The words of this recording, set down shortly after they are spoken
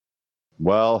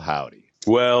Well, howdy.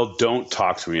 Well, don't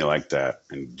talk to me like that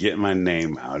and get my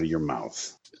name out of your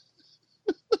mouth.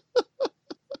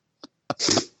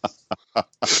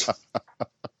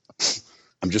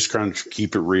 I'm just trying to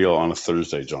keep it real on a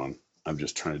Thursday, John. I'm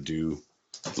just trying to do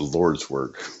the Lord's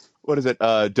work. What is it?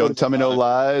 Don't tell me no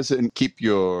lies and keep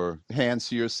your hands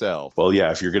to yourself. Well,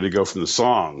 yeah, if you're going to go from the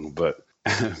song, but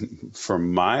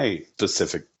from my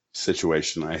specific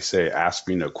situation, I say, ask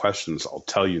me no questions. I'll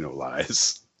tell you no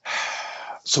lies.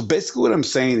 So basically what I'm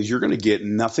saying is you're going to get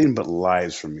nothing but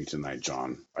lies from me tonight,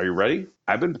 John. Are you ready?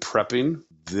 I've been prepping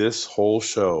this whole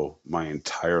show my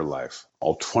entire life,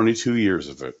 all 22 years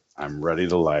of it. I'm ready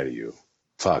to lie to you.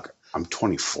 Fuck, I'm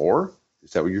 24?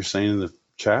 Is that what you're saying in the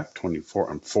chat?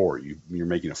 24? I'm 4. You're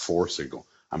making a 4 signal.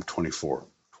 I'm 24.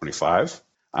 25?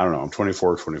 I don't know. I'm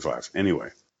 24 or 25. Anyway.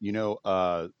 You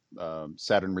know,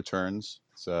 Saturn returns.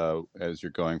 So as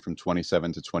you're going from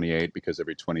 27 to 28, because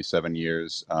every 27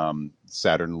 years,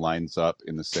 Saturn lines up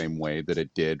in the same way that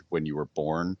it did when you were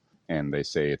born. And they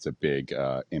say it's a big,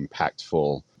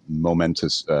 impactful,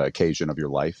 momentous occasion of your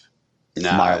life.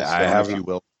 Nah, Milestone, I haven't, if you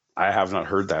will. I have not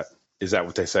heard that. Is that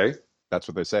what they say? That's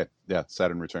what they say. Yeah,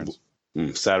 Saturn returns.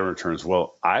 Saturn returns.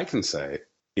 Well, I can say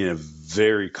in a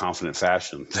very confident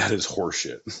fashion that is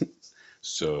horseshit.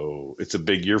 So it's a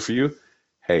big year for you.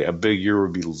 Hey, a big year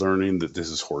would be learning that this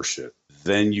is horseshit.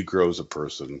 Then you grow as a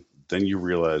person. Then you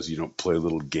realize you don't play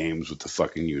little games with the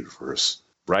fucking universe.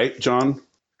 Right, John?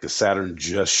 Because Saturn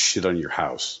just shit on your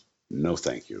house. No,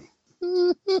 thank you.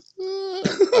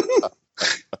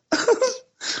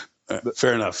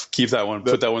 Fair enough. Keep that one.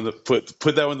 Put that one.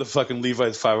 Put that one in the fucking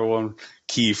Levi's 501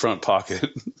 key front pocket.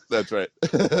 That's right.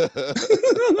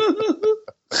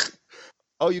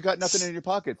 Oh, you got nothing in your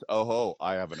pockets. Oh,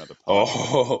 I have another pocket.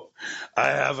 Oh, I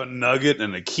have a nugget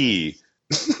and a key.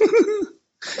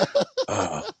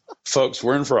 Folks,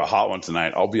 we're in for a hot one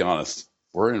tonight. I'll be honest.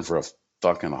 We're in for a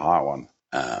fucking hot one.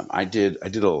 I did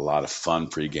a lot of fun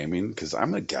pre-gaming because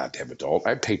I'm a goddamn adult.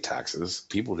 I pay taxes.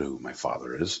 People know who my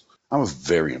father is. I'm a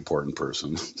very important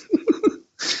person.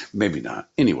 Maybe not.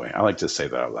 Anyway, I like to say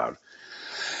that out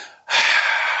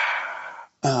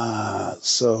loud.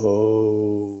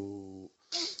 So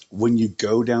when you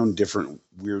go down different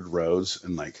weird roads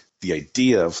and like the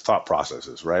idea of thought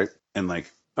processes, right? And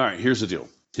like, all right, here's the deal.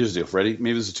 Ready?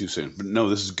 Maybe this is too soon, but no,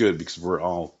 this is good because we're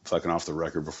all fucking off the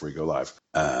record before we go live.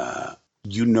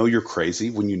 You know you're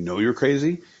crazy. When you know you're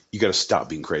crazy, you got to stop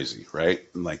being crazy, right?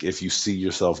 And like if you see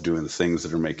yourself doing the things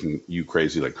that are making you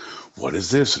crazy, like what is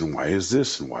this and why is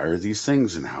this and why are these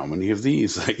things and how many of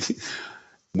these? Like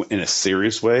in a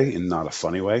serious way and not a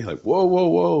funny way, like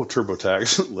whoa,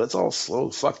 TurboTax, let's all slow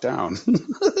the fuck down.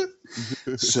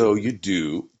 So you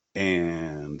do,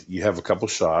 and you have a couple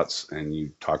shots, and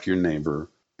you talk to your neighbor,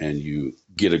 and you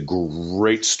get a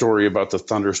great story about the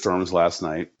thunderstorms last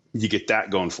night. You get that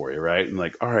going for you, right? And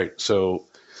like, all right, so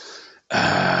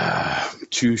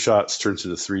 2 shots turns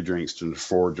into 3 drinks, turns to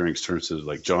 4 drinks, turns to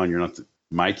like, John, you're not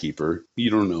my keeper. You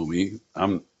don't know me.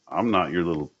 I'm not your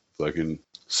little fucking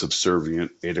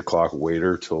subservient 8 o'clock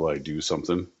waiter till I do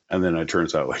something. And then it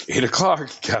turns out like 8 o'clock,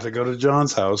 gotta go to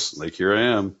John's house. Like, here I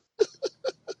am.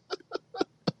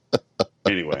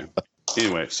 Anyway,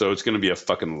 so it's going to be a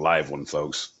fucking live one,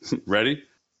 folks. Ready?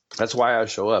 That's why I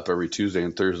show up every Tuesday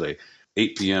and Thursday,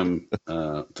 8 p.m.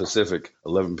 Pacific,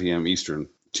 11 p.m. Eastern,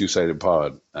 two-sided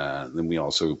pod. Then we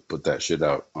also put that shit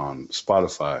out on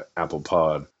Spotify, Apple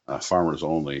Pod, Farmers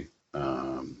Only,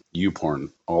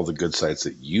 YouPorn, all the good sites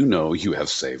that you know you have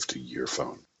saved to your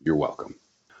phone. You're welcome.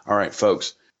 All right,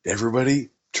 folks, everybody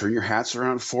turn your hats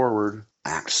around forward,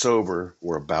 act sober.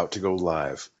 We're about to go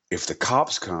live. If the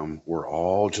cops come, we're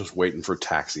all just waiting for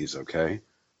taxis, okay?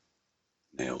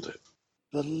 Nailed it.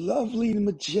 The lovely,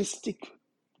 majestic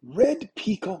red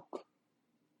peacock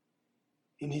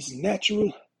in his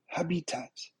natural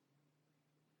habitat.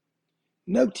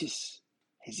 Notice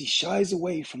as he shies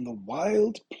away from the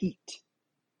wild peat.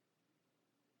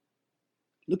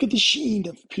 Look at the sheen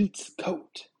of peat's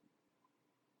coat,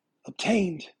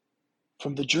 obtained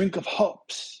from the drink of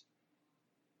hops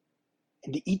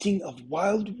and the eating of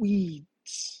wild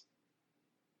weeds.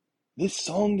 This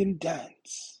song and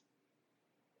dance,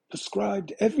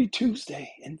 prescribed every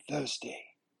Tuesday and Thursday.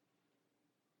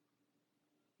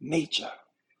 Nature,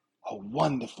 a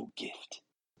wonderful gift.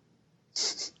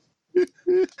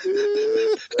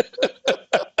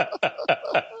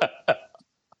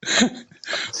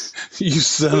 You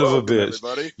son of a bitch.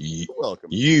 Everybody. Welcome.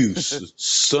 You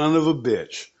son of a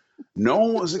bitch. No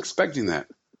one was expecting that.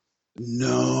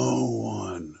 No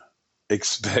one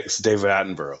expects David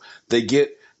Attenborough.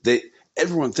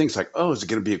 Everyone thinks like, oh, is it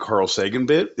going to be a Carl Sagan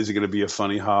bit? Is it going to be a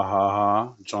funny ha ha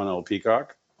ha John L.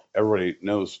 Peacock? everybody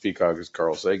knows Peacock is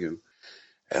Carl Sagan,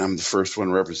 and I'm the first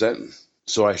one representing.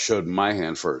 So I showed my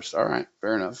hand first. All right,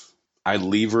 fair enough. I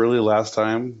leave early last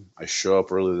time. I show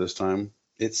up early this time.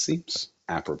 It seems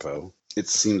apropos. It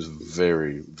seems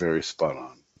very, very spot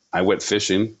on. I went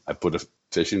fishing. I put a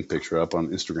fishing picture up on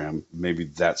Instagram. Maybe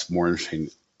that's more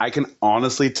entertaining. I can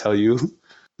honestly tell you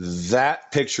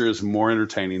that picture is more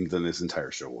entertaining than this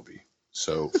entire show will be.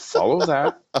 So follow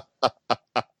that.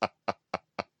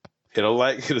 Hit a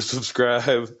like, hit a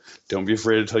subscribe. Don't be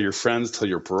afraid to tell your friends, tell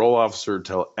your parole officer,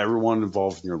 tell everyone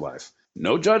involved in your life.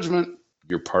 No judgment.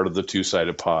 You're part of the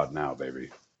two-sided pod now,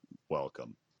 baby.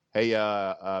 Welcome. Hey,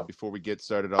 before we get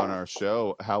started on our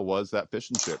show, how was that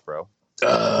fishing trip, bro? Tell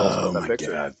us Oh about that my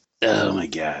picture. God. Oh my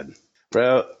God.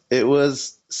 Bro, it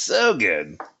was so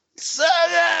good. So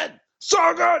good.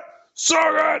 So good. So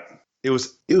good. It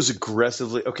was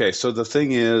aggressively okay. So the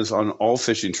thing is, on all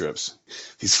fishing trips,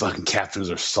 these fucking captains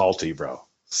are salty, bro.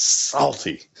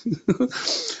 Salty.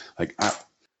 Like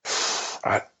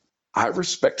I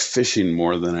respect fishing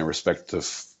more than I respect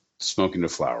smoking the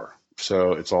flower.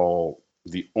 So it's all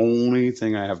the only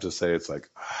thing I have to say. It's like,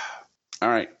 all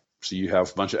right. So you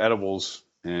have a bunch of edibles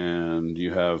and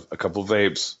you have a couple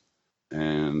vapes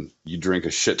and you drink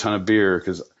a shit ton of beer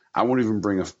because I won't even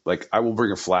bring I will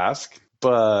bring a flask,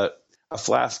 but a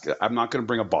flask, I'm not going to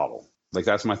bring a bottle. Like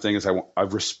that's my thing is I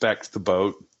respect the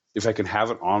boat. If I can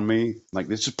have it on me, like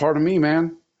it's just part of me,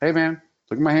 man. Hey, man,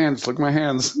 look at my hands. Look at my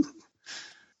hands.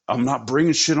 I'm not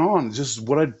bringing shit on. It's just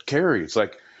what I carry. It's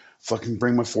like fucking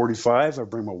bring my 45. I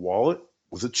bring my wallet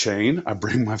with a chain. I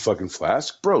bring my fucking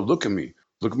flask. Bro, look at me.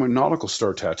 Look at my nautical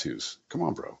star tattoos. Come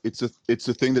on, bro. It's a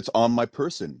thing that's on my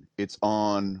person. It's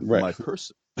on Right. my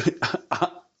person.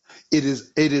 It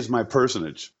is my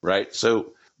personage, right?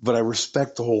 So, but I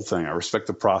respect the whole thing. I respect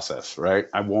the process, right?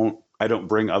 I don't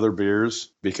bring other beers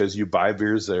because you buy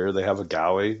beers there. They have a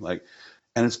galley,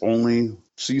 and it's only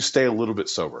so you stay a little bit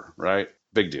sober, right?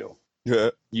 Big deal.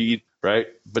 Yeah. You eat, right?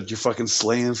 But you're fucking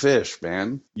slaying fish,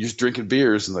 man. You're just drinking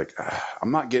beers and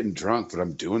I'm not getting drunk, but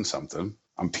I'm doing something.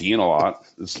 I'm peeing a lot.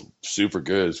 It's super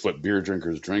good. It's what beer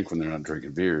drinkers drink when they're not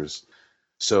drinking beers.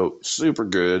 So super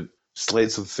good.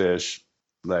 Slayed some fish.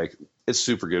 It's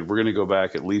super good. We're going to go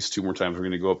back at least 2 more times. We're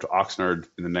going to go up to Oxnard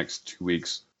in the next 2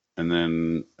 weeks. And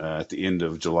then at the end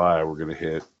of July, we're going to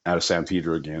hit out of San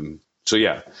Pedro again. So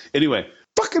yeah. Anyway,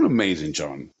 fucking amazing,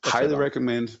 John. Highly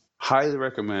recommend. Highly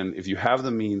recommend. If you have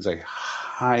the means, I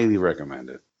highly recommend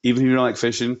it. Even if you don't like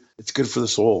fishing, it's good for the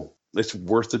soul. It's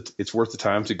worth it. It's worth the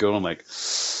time to go and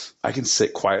I can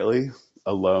sit quietly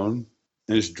alone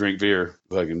and just drink beer.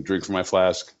 I can drink from my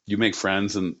flask. You make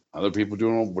friends and other people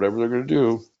doing whatever they're going to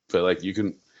do. But you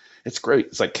can, it's great.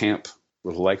 It's like camp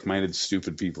with like-minded,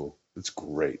 stupid people. It's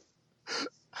great.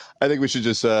 I think we should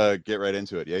just get right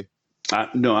into it. Yay.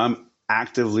 No, I'm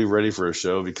actively ready for a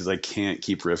show because I can't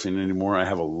keep riffing anymore. I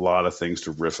have a lot of things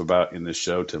to riff about in this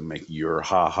show to make your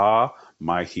ha-ha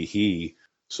my hee-hee.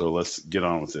 So let's get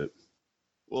on with it.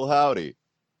 Well, howdy.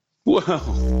 Well,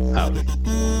 howdy.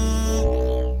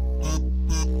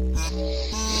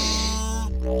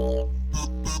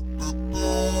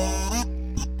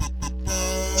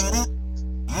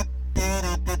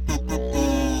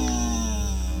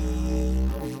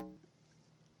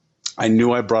 I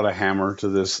knew I brought a hammer to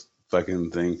this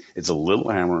fucking thing. It's a little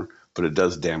hammer, but it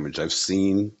does damage. I've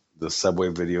seen the subway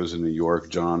videos in New York,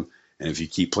 John, and if you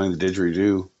keep playing the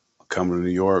didgeridoo, I'll come to New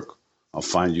York, I'll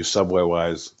find you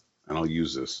subway-wise, and I'll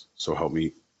use this. So help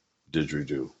me,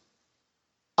 didgeridoo.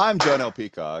 I'm John L.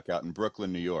 Peacock out in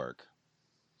Brooklyn, New York.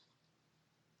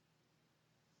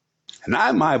 And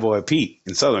I'm my boy Pete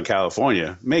in Southern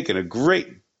California, making a great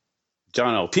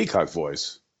John L. Peacock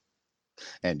voice.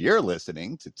 And you're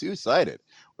listening to Two Sided,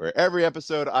 where every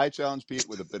episode I challenge Pete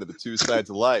with a bit of the two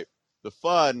sides of life, the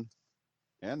fun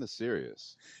and the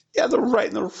serious. Yeah, the right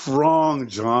and the wrong,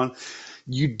 John.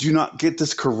 You do not get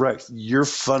this correct. You're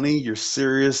funny, you're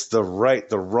serious, the right,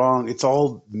 the wrong. It's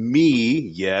all me,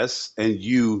 yes, and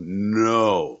you,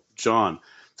 no. John,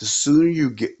 the sooner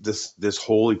you get this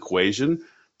whole equation,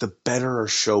 the better our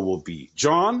show will be.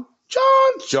 John,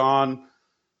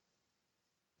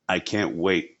 I can't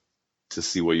wait to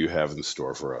see what you have in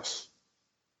store for us.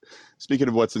 Speaking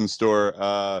of what's in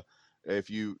store, if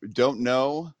you don't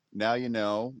know, now you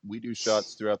know. We do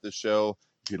shots throughout the show.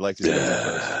 If you'd like to do it in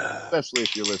person, especially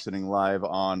if you're listening live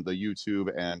on the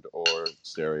YouTube and or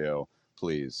stereo,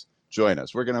 please join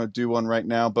us. We're gonna do one right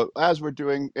now, but as we're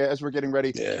getting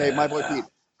ready, hey, my boy Pete,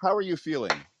 how are you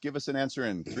feeling? Give us an answer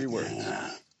in 3 words.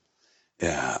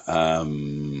 Yeah.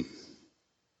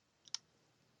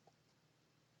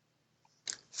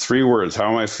 3 words.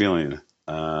 How am I feeling?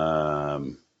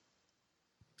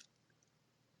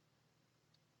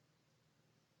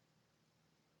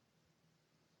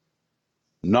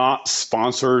 Not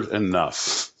sponsored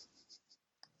enough.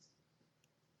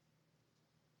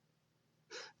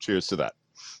 Cheers to that.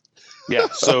 Yeah,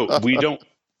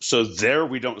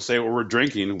 we don't say what we're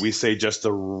drinking. We say just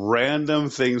the random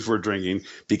things we're drinking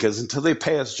because until they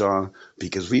pay us, John,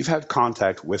 because we've had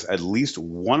contact with at least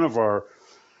one of our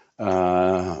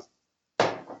uh,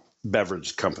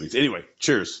 beverage companies. Anyway,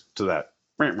 cheers to that.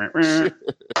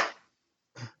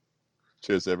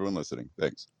 Cheers to everyone listening.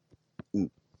 Thanks.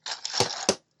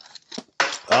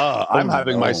 Oh I'm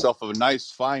having no. myself a nice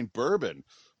fine bourbon.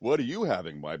 What are you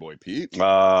having, my boy Pete?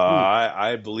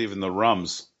 I believe in the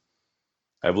rums.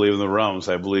 I believe in the rums.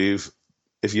 I believe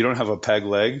if you don't have a peg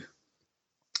leg,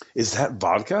 is that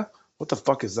vodka? What the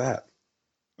fuck is that?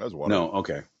 That was water. No,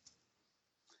 okay.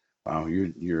 Wow,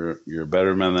 you're a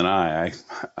better man than I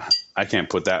can't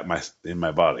put that in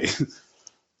my body.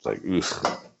 It's like, oof.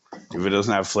 If it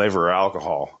doesn't have flavor or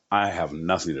alcohol, I have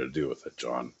nothing to do with it,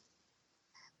 John.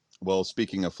 Well,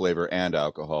 speaking of flavor and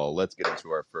alcohol, let's get into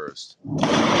our first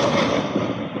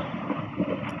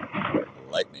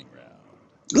lightning round.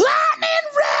 Lightning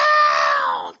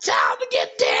round! Time to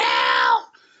get down!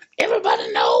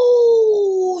 Everybody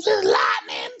knows it's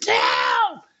lightning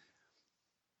town!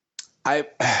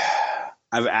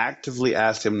 I've actively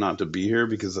asked him not to be here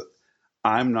because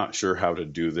I'm not sure how to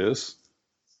do this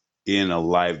in a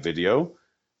live video.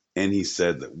 And he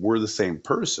said that we're the same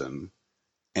person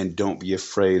and don't be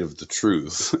afraid of the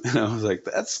truth. And I was like,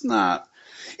 that's not,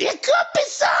 it could be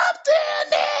something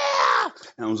there.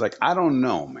 And I was like, I don't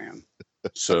know, man.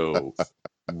 So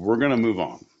we're going to move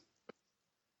on.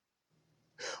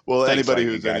 Well, Thanks, anybody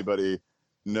lightning who's guy. anybody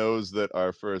knows that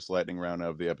our first lightning round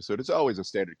of the episode is always a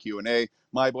standard Q&A.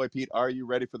 My boy Pete, are you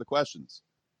ready for the questions?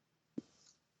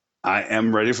 I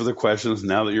am ready for the questions.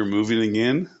 Now that you're moving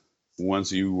in,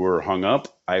 once you were hung up,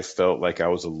 I felt like I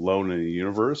was alone in the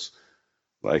universe.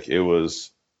 Like it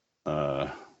was,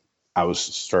 I was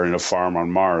starting a farm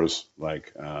on Mars,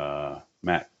 like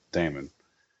Matt Damon.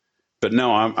 But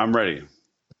no, I'm ready.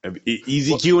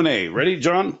 Easy Well, Q&A. Ready,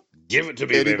 John? Give it to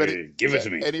me, anybody, baby. Give it to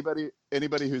me.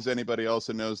 anybody who's anybody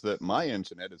also knows that my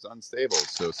internet is unstable.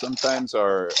 So sometimes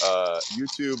our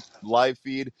YouTube live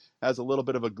feed has a little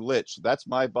bit of a glitch. That's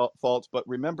my fault. But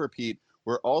remember, Pete,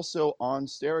 we're also on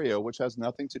stereo, which has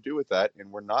nothing to do with that, and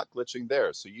we're not glitching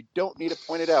there. So you don't need to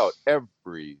point it out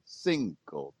every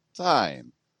single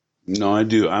time. No, I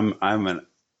do.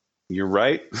 You're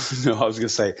right. No, I was going to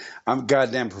say, I'm a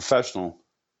goddamn professional.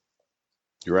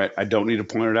 You're right. I don't need to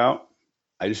point it out.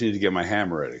 I just need to get my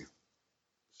hammer ready.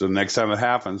 So the next time it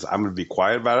happens, I'm going to be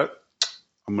quiet about it.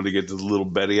 I'm going to get the little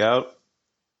Betty out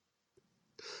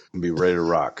and be ready to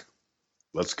rock.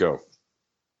 Let's go.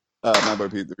 My boy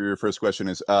Pete, your first question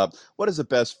is, what is the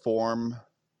best form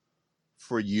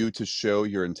for you to show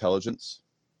your intelligence?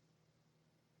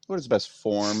 What is the best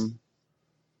form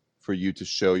for you to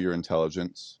show your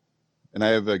intelligence? And I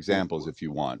have examples if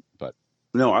you want, but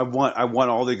No, I want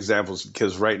all the examples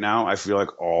because right now I feel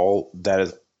like all that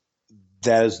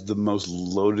is the most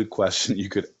loaded question you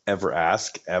could ever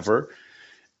ask ever.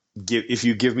 If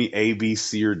you give me A, B,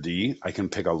 C, or D, I can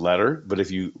pick a letter. But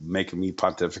if you make me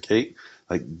pontificate,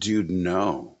 like, dude,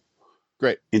 no.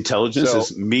 great. Intelligence So,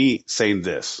 is me saying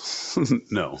this.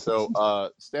 No.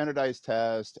 standardized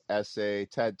test, essay,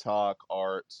 TED Talk,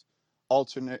 art,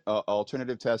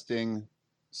 alternative testing,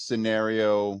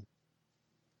 scenario,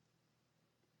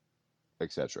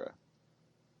 etc.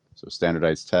 So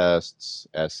standardized tests,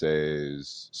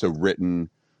 essays, so written,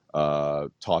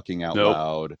 talking out Nope.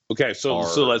 loud, Okay, so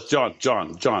art. let's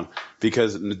John,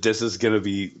 because this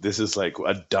is like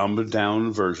a dumbed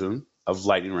down version of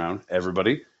lightning round.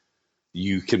 Everybody,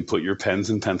 you can put your pens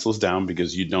and pencils down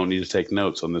because you don't need to take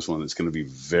notes on this one. It's going to be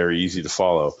very easy to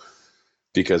follow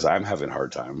because I'm having a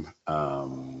hard time.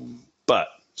 But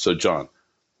so John,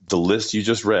 the list you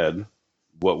just read,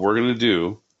 what we're going to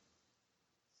do,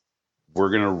 you're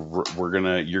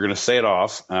gonna say it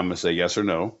off, and I'm gonna say yes or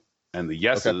no, and the Okay.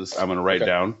 yeses I'm gonna write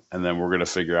Okay. down, and then we're gonna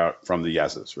figure out from the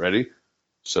yeses. Ready?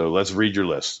 So let's read your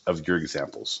list of your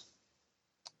examples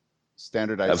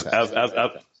Standardized of of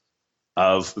test.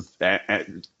 of of,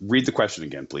 read the question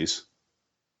again, please.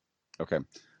 Okay.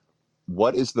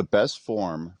 What is the best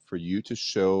form for you to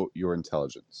show your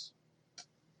intelligence?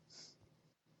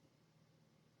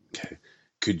 Okay.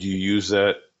 Could you use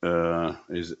that?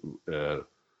 Is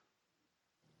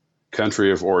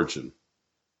country of origin?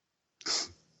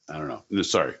 I don't know. No,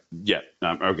 sorry. Yeah.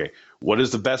 Okay. What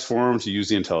is the best form to use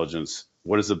the intelligence?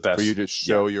 What is the For you best? to Yeah.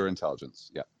 show your intelligence.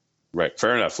 Yeah. Right.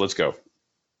 Fair enough. Let's go.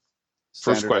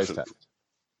 First Standardized question. test.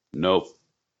 Nope.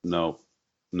 No.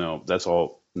 No. That's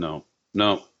all. No.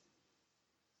 No.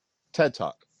 TED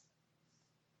Talk.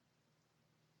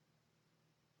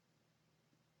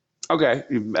 Okay.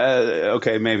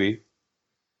 Okay, maybe.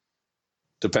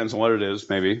 Depends on what it is,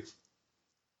 maybe.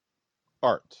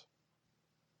 Art.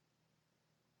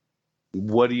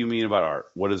 What do you mean about art?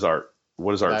 What is art?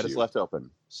 What is art That to is you? left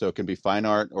open. So it can be fine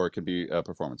art or it can be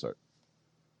performance art.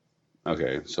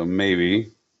 Okay, so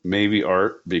maybe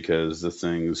art because the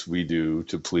things we do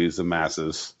to please the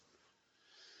masses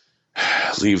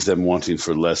leave them wanting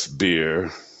for less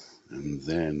beer, and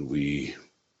then we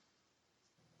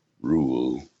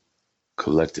rule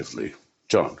collectively.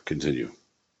 John, continue.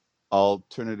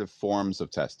 Alternative forms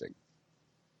of testing.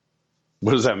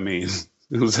 What does that mean?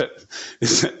 Is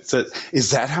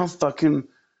that how fucking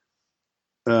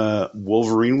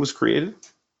Wolverine was created?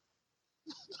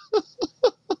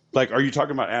 Like, are you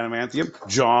talking about adamantium?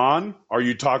 John, are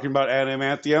you talking about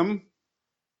adamantium?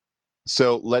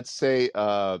 So let's say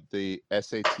the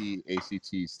SAT,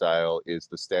 ACT style is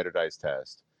the standardized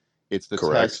test. It's the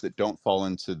tests Correct. that don't fall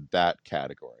into that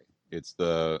category. It's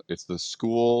the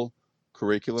school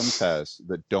curriculum tests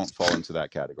that don't fall into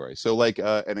that category. So like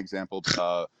an example,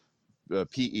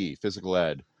 PE, physical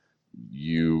ed,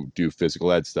 you do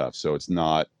physical ed stuff. So it's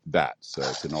not that. So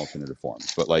it's an alternative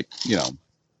forms. But like,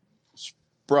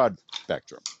 broad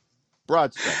spectrum.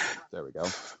 Broad spectrum. There we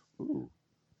go. Ooh.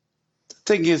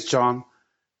 Thing is, John,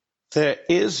 there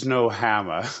is no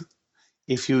hammer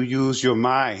if you use your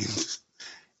mind.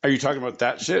 Are you talking about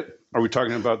that shit? Are we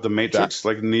talking about the That Matrix,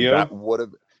 like that Neo? would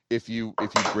have if you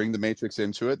bring the matrix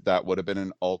into it, that would have been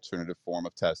an alternative form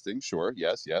of testing. Sure.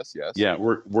 Yes, yes, yes. Yeah,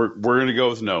 we're gonna go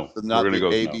with no. So We're not gonna the go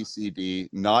with no. ABCD,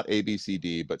 not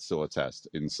ABCD, but still a test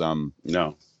in some.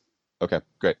 No. Okay,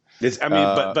 great. It's I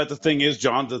mean, but Uh but the thing is,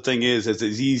 John, the thing is, it's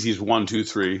as easy as 1, 2,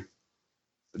 3.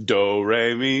 Do,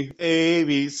 re, mi, A,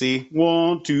 B, C.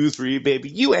 1, 2, 3, baby,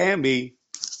 you and me.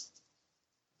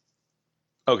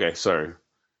 Okay, sorry.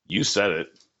 You said it.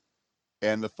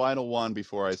 and the final one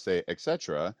before I say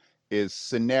etc. is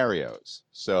scenarios.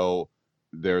 So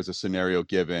there's a scenario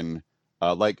given,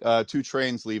 like two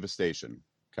trains leave a station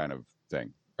kind of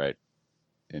thing, right?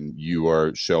 And you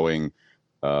are showing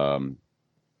um,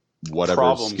 whatever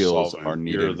Problem skills are solving.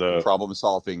 You're needed. the Problem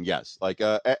solving, yes, like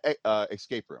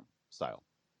escape room style,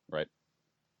 right?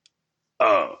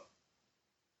 oh.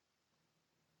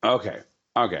 Okay.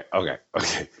 Okay.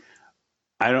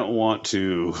 I don't want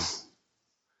to.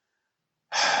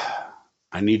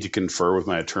 I need to confer with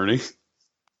my attorney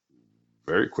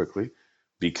very quickly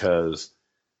because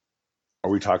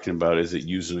are we talking about is it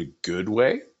used in a good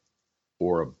way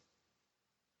or a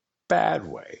bad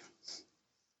way?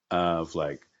 Of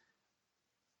like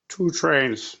two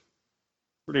trains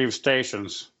leave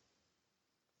stations.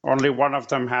 Only one of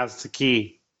them has the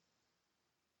key.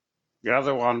 The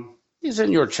other one is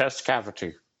in your chest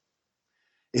cavity.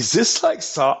 Is this like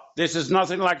Saw? This is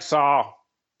nothing like Saw.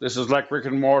 This is like Rick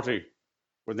and Morty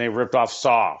when they ripped off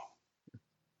Saw.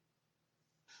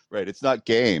 Right. It's not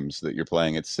games that you're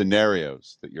playing; it's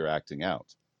scenarios that you're acting out.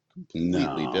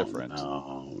 Completely No, different.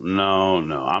 no, no,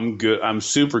 no. I'm good. I'm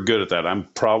super good at that. I'm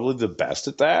probably the best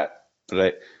at that.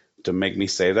 But to make me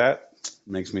say that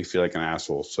makes me feel like an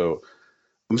asshole. So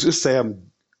I'm just gonna say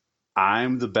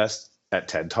I'm the best at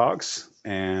TED Talks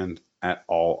and at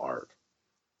all art.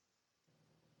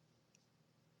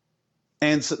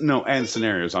 And no, and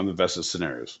scenarios. I'm the best at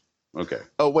scenarios. Okay.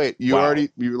 Oh wait, Wow.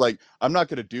 you were like, I'm not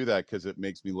going to do that because it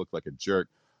makes me look like a jerk.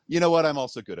 You know what? I'm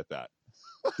also good at that.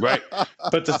 Right.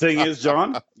 But the thing is,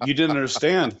 John, you didn't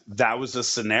understand. That was a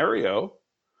scenario,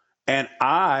 and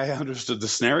I understood the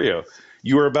scenario.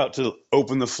 You were about to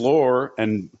open the floor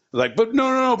and like, but no,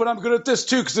 no, no, but I'm good at this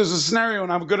too because there's a scenario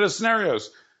and I'm good at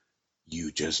scenarios.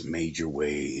 You just made your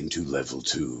way into level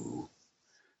 2.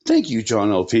 Thank you,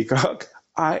 John L. Peacock.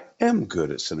 I am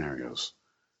good at scenarios.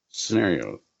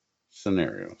 Scenario,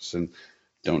 scenarios, and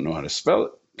don't know how to spell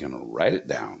it. Gonna write it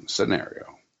down. Scenario.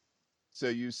 So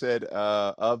you said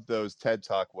of those TED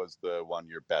Talk was the one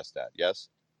you're best at, yes?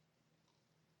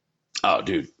 Oh,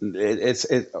 dude,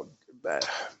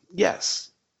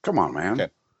 yes. Come on, Okay.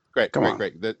 man. Great, Come great, on.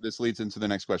 great. This leads into the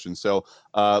next question. So,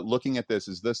 looking at this,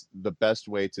 is this the best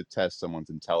way to test someone's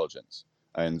intelligence?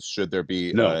 And should there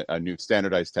be No, a new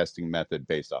standardized testing method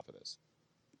based off of this?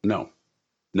 no,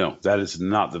 no. That is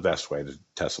not the best way to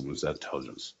test someone's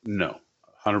intelligence. No,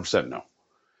 100% no,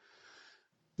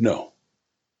 no,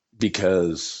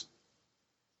 because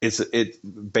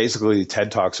it basically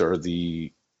TED Talks are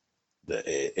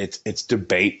it's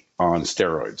debate on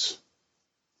steroids.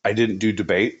 I didn't do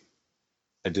debate.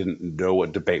 I didn't know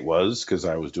what debate was because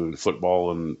I was doing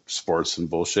football and sports and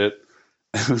bullshit.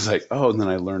 I was like, oh, and then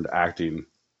I learned acting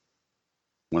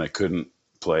when I couldn't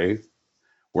play.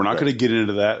 We're not Right, going to get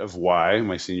into that of why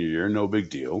my senior year, no big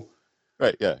deal.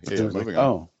 right, yeah, But yeah, then yeah. it was like, Moving on.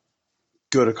 oh.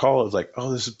 go to college like,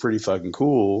 oh, this is pretty fucking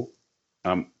cool.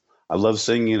 Um, I love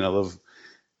singing. I love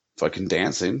fucking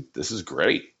dancing. This is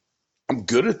great. I'm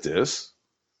good at this.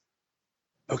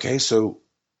 Okay, so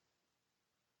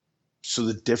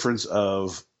the difference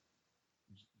of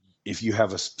if you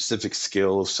have a specific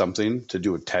skill of something to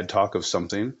do a TED talk of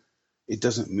something, it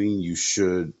doesn't mean you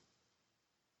should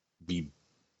be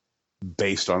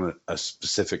based on a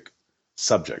specific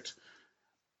subject.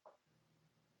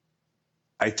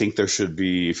 I think there should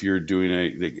be, if you're doing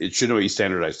it shouldn't be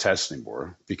standardized tests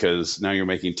anymore because now you're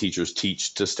making teachers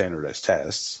teach to standardized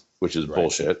tests, which is Right.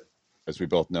 bullshit, As we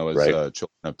both know, as right? children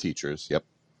of teachers. Yep.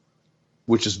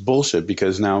 Which is bullshit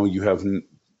because now you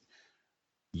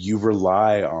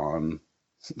rely on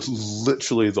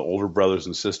literally the older brothers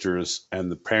and sisters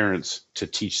and the parents to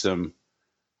teach them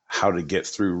how to get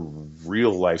through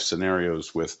real life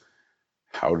scenarios with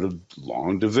how to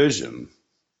long division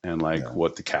and like Yeah.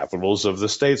 what the capitals of the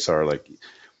states are. Like,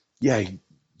 yeah,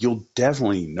 you'll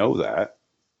definitely know that,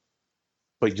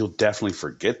 but you'll definitely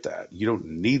forget that. You don't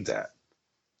need that.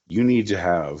 You need to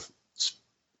have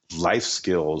life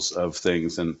skills of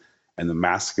things and the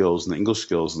math skills and the English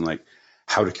skills and like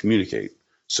how to communicate.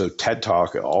 So TED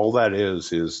Talk, all that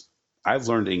is I've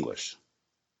learned English.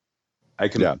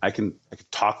 Yeah. I can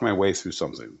talk my way through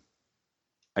something.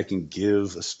 I can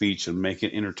give a speech and make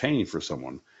it entertaining for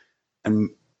someone. And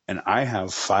I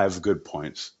have 5 good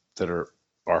points that are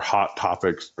hot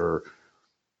topics or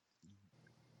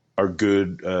are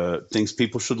good things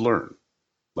people should learn.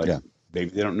 Like Yeah.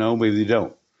 maybe they don't know, maybe they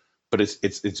don't. But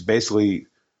it's basically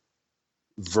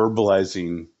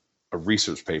verbalizing a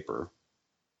research paper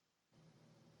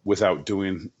without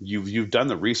doing you've done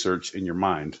the research in your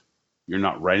mind. You're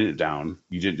not writing it down.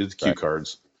 You didn't do the cue Right.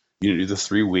 cards. You didn't do the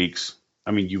 3 weeks.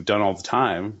 I mean, you've done all the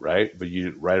time, right? But you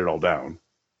didn't write it all down.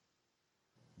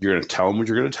 You're going to tell them what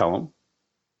you're going to tell them.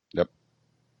 Yep.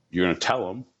 You're going to tell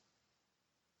them,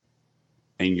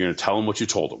 and you're going to tell them what you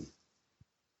told them.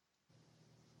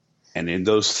 And in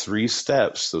those 3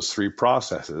 steps, those 3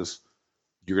 processes,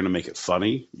 you're going to make it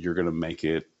funny. You're going to make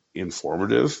it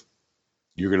informative.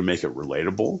 You're going to make it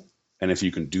relatable. And if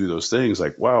you can do those things,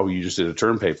 like, wow, you just did a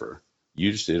term paper.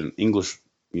 You just did an English,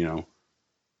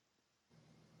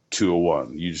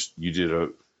 201. You did a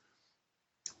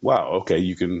wow, okay,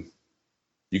 you can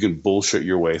bullshit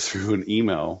your way through an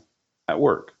email at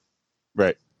work.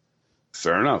 Right.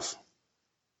 Fair enough.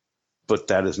 But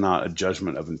that is not a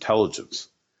judgment of intelligence.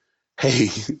 Hey,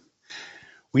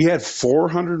 we had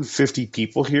 450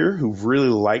 people here who really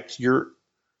liked your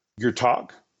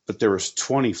talk, but there was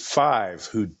 25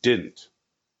 who didn't.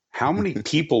 How many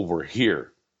people were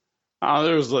here?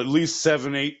 There was at least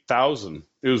 8,000.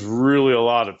 It was really a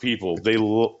lot of people.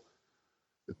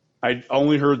 I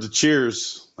only heard the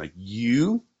cheers. Like,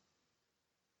 you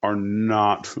are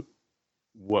not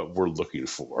what we're looking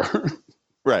for.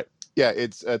 Right. Yeah.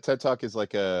 It's TED Talk is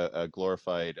like a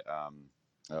glorified,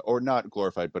 or not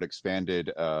glorified, but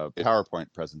expanded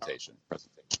PowerPoint presentation.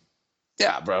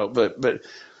 Yeah, bro. But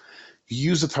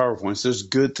use the PowerPoints. There's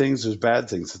good things. There's bad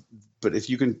things. But if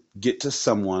you can get to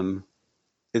someone,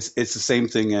 it's the same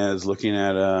thing as looking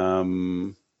at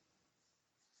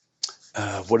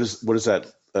what is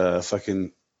that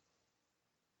fucking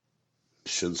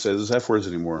shouldn't say those F words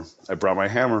anymore. I brought my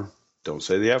hammer. Don't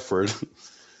say the F word.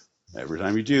 Every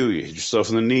time you do, you hit yourself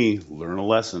in the knee. Learn a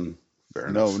lesson. Fair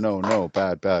enough. No.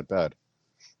 Bad, bad, bad.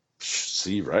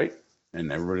 See, right?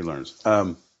 And everybody learns.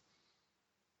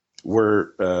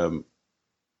 Where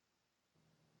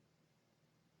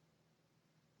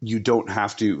you don't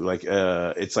have to like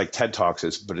it's like TED Talks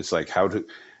is, but it's like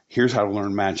here's how to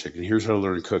learn magic, and here's how to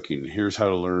learn cooking, and here's how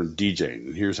to learn DJing,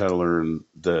 and here's how to learn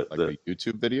the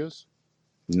YouTube videos.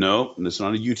 no, it's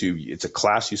not a YouTube. It's a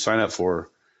class you sign up for.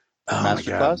 Oh my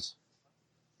god, Masterclass.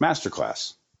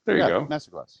 masterclass. There you Yeah. go.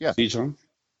 Masterclass. Yeah. See, John?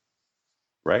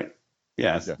 Right?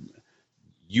 Yeah. Yeah.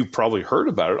 You probably heard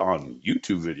about it on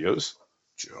YouTube videos,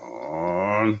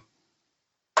 John.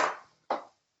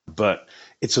 But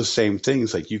it's the same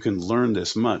things. Like you can learn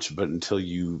this much, but until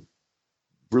you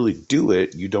really do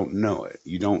it, you don't know it.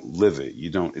 You don't live it. You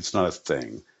don't. It's not a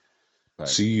thing. Right.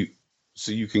 So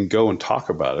you can go and talk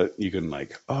about it. You can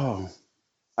like, oh,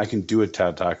 I can do a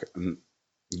TED Talk, and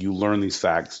you learn these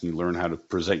facts. And you learn how to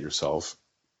present yourself,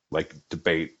 like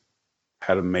debate,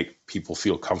 how to make people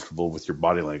feel comfortable with your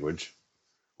body language,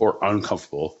 or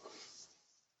uncomfortable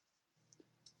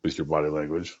with your body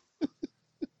language.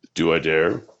 Do I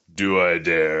dare? Do I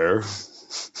dare?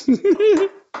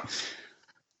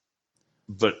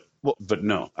 but Well, but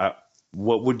no.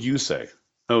 What would you say?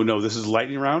 Oh no, this is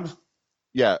lightning round.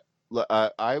 yeah.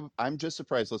 I'm just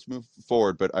surprised. Let's move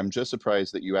forward, but I'm just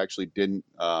surprised that you actually didn't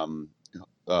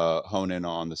hone in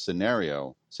on the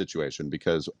scenario situation,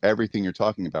 because everything you're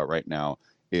talking about right now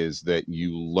is that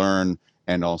you learn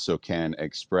and also can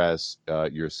express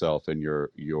yourself and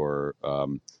your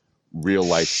real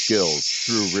life skills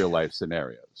through real life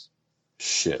scenarios.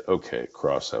 Shit. Okay.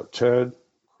 Cross out Ted.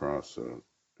 Cross out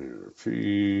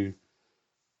ARP.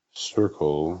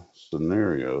 Circle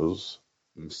scenarios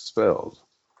spelled.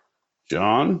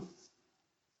 John,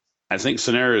 I think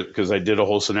scenario, because I did a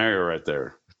whole scenario right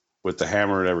there with the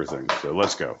hammer and everything. So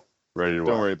let's go. Ready to Don't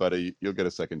rock. worry, buddy. You'll get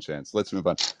a second chance. Let's move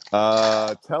on.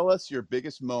 Tell us your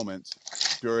biggest moment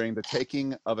during the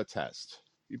taking of a test.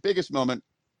 Your biggest moment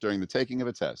during the taking of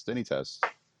a test. Any test.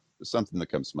 There's something that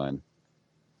comes to mind.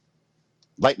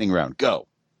 Lightning round. Go.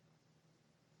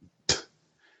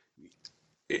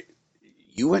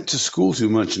 You went to school too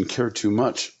much and cared too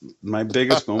much. My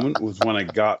biggest moment was when I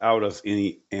got out of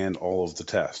any and all of the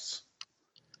tests.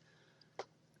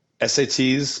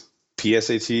 SATs,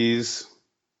 PSATs,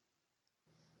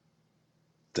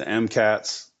 the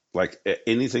MCATs, like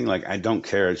anything, like I don't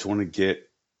care. I just want to get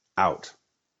out.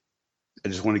 I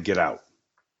just want to get out.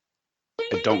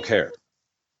 I don't care.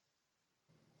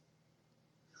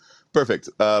 Perfect.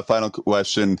 Final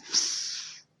question.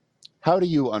 How do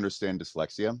you understand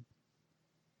dyslexia?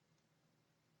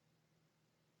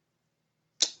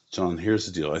 John, here's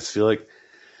the deal. I feel like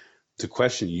the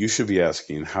question you should be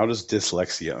asking, how does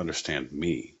dyslexia understand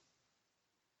me?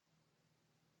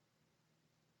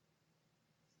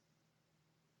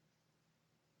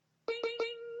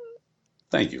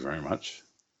 Thank you very much.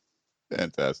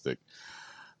 Fantastic.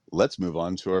 Let's move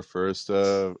on to our first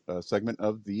segment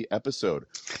of the episode.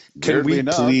 Can Weirdly we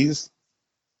enough, please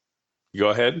go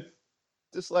ahead?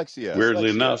 dyslexia. Weirdly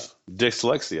enough,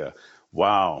 dyslexia.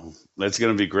 Wow, that's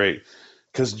going to be great.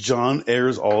 Because John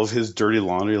airs all of his dirty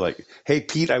laundry like, hey,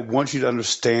 Pete, I want you to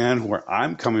understand where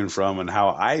I'm coming from and how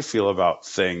I feel about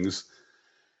things.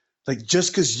 Like,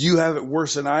 just because you have it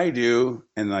worse than I do,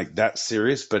 and like that's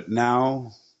serious, but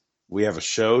now we have a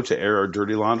show to air our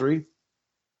dirty laundry.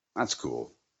 That's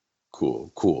cool.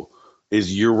 Cool.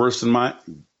 Is your worse than mine?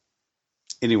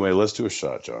 Anyway, let's do a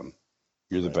shot, John.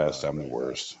 You're the best. I'm the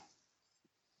worst.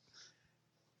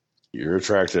 You're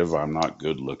attractive. I'm not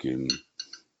good looking.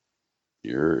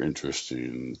 You're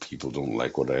interesting. People don't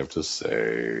like what I have to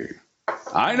say.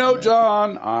 I know,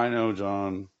 John. I know,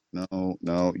 John.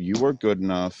 No, you are good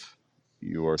enough.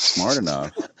 You are smart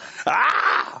enough.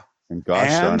 Ah! And gosh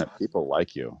darn it, people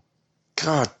like you.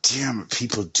 God damn it,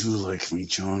 people do like me,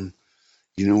 John.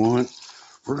 You know what?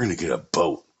 We're going to get a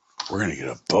boat. We're going to get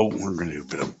a boat. We're going to do a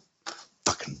bit of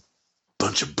fucking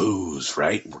bunch of booze,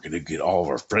 right? We're going to get all of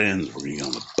our friends. We're going to get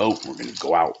on the boat. We're going to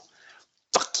go out.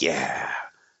 Fuck yeah.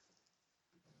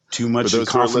 Too much For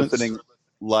those who are confidence. listening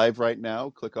live right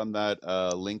now, click on that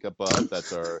link above.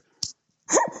 That's our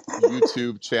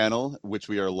YouTube channel, which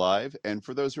we are live. And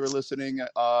for those who are listening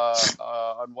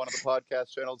on one of the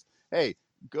podcast channels, hey,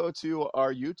 go to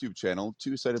our YouTube channel,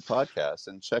 Two Sided Podcast,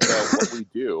 and check out what we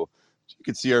do. You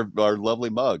can see our lovely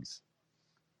mugs.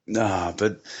 Nah,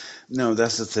 but no,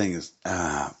 that's the thing is,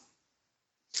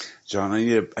 John, I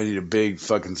need a big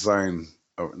fucking sign,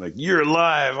 like you're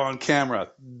live on camera.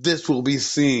 This will be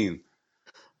seen.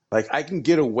 Like I can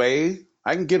get away.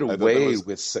 I can get I thought that away was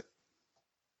with.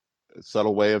 a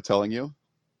subtle way of telling you.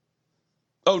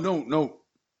 Oh no,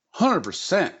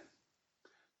 100%,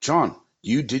 John.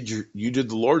 You did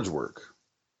the Lord's work.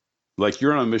 Like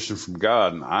you're on a mission from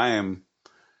God, and I'm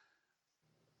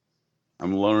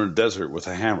alone in a desert with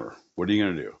a hammer. What are you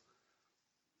gonna do?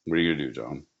 What are you gonna do,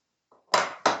 John?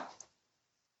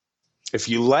 If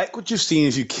you like what you've seen,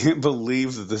 if you can't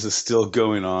believe that this is still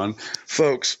going on,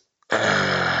 folks,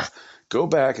 go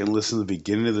back and listen to the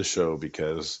beginning of the show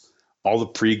because all the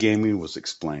pre-gaming was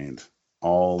explained.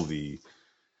 All the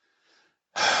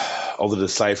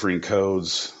deciphering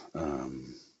codes.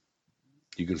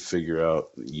 You can figure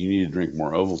out you need to drink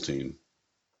more Ovaltine,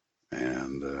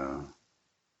 and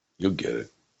you'll get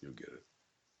it. You'll get it.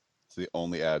 It's the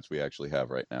only ads we actually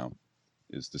have right now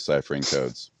is deciphering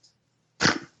codes.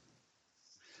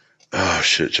 Oh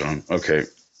shit, John. Okay,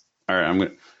 all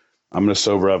right. I'm gonna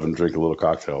sober up and drink a little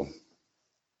cocktail.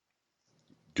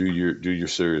 Do your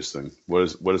serious thing.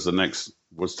 What is the next?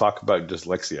 Let's talk about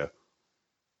dyslexia.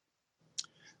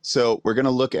 So we're going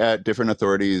to look at different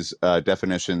authorities'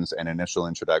 definitions and initial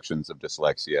introductions of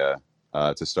dyslexia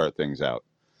to start things out.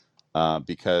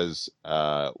 Because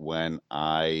when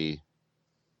I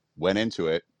went into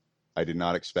it, I did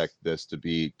not expect this to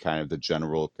be kind of the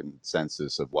general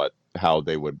consensus of how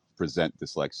they would present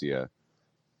dyslexia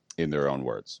in their own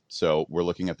words. So we're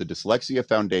looking at the Dyslexia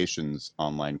Foundation's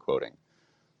online quoting.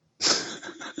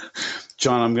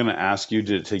 John, I'm going to ask you,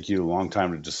 did it take you a long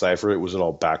time to decipher it? Was it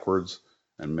all backwards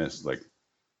and missed? Like,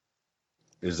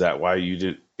 is that why you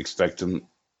didn't expect them?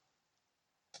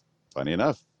 Funny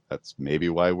enough, that's maybe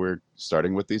why we're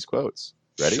starting with these quotes.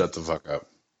 Ready? Shut the fuck up.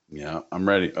 Yeah, I'm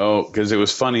ready. Oh, because it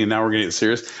was funny and now we're going to get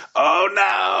serious. Oh,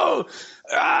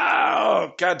 no.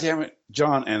 Oh, God damn it.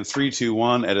 John, and 3, 2,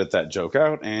 1, edit that joke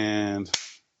out, and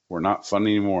we're not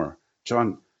funny anymore.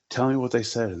 John, tell me what they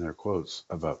said in their quotes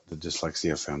about the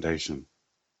Dyslexia Foundation.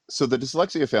 So the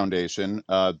Dyslexia Foundation,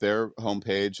 their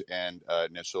homepage and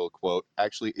initial quote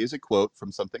actually is a quote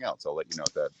from something else. I'll let you know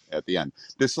that at the end.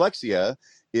 Dyslexia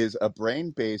is a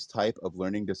brain-based type of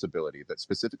learning disability that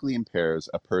specifically impairs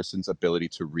a person's ability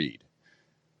to read.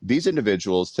 These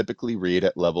individuals typically read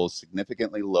at levels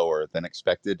significantly lower than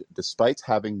expected despite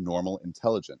having normal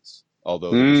intelligence.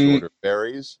 Although the Mm, disorder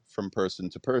varies from person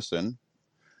to person,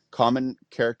 common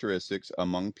characteristics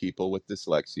among people with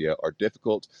dyslexia are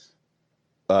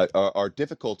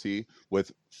difficulty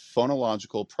with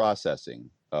phonological processing,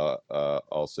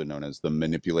 also known as the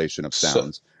manipulation of so,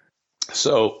 sounds.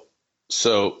 so,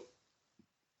 so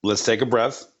let's take a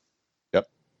breath Yep.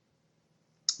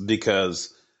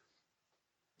 because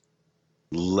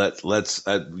let's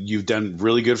you've done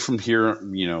really good from here,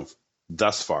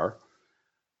 thus far.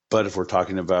 But if we're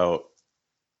talking about,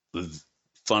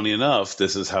 funny enough,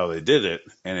 this is how they did it.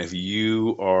 And if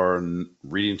you are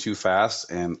reading too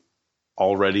fast and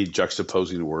already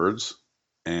juxtaposing words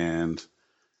and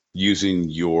using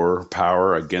your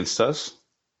power against us,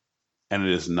 and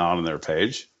it is not on their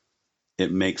page,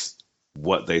 it makes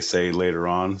what they say later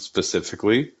on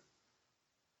specifically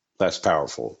less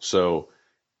powerful. So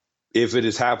if it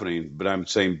is happening, but I'm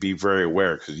saying be very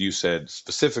aware because you said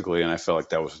specifically, and I felt like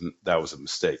that was a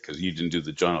mistake because you didn't do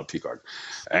the John L. Peacock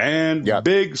Yeah. and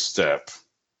big step.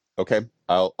 Okay.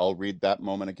 I'll read that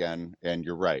moment again, and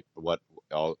you're right.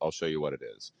 I'll show you what it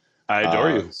is. I adore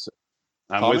you. So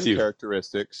I'm with common you.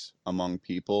 characteristics among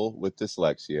people with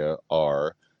dyslexia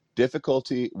are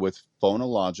difficulty with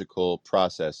phonological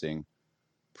processing,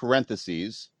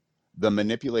 parentheses, the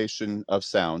manipulation of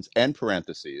sounds, and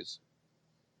parentheses,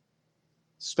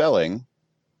 spelling,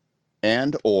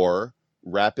 and or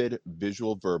rapid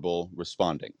visual verbal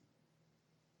responding.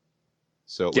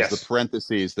 So it was the Yes.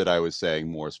 parentheses that I was saying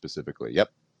more specifically.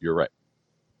 Yep, you're right.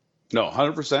 No,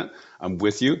 100%. I'm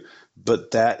with you.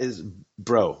 But that is,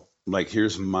 bro, like,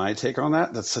 here's my take on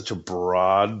that. That's such a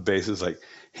broad basis. Like,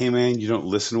 hey, man, you don't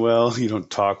listen well. You don't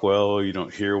talk well. You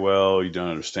don't hear well. You don't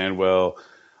understand well.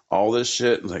 All this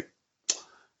shit. Like,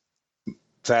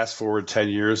 fast forward 10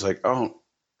 years, like, oh,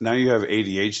 now you have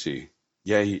ADHD.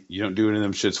 Yeah, you don't do any of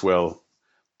them shits well.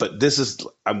 But this is,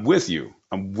 I'm with you.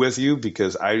 I'm with you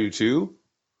because I do too.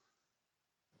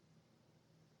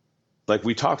 Like,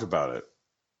 we talked about it.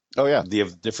 Oh yeah, They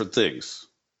have different things.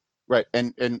 right.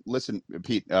 And listen,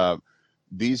 Pete.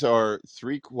 These are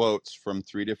three quotes from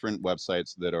three different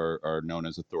websites that are known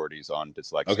as authorities on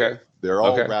dyslexia. Okay. They're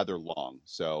all Okay. rather long.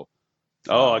 So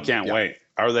Oh, I can't yeah, wait.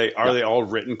 Are yeah. they all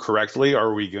written correctly? Or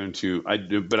are we going to? I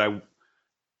do, but I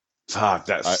fuck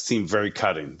that I, seemed very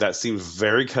cutting. That seems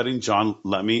very cutting. John,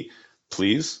 let me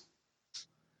please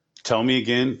tell me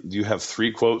again. You have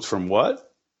three quotes from what?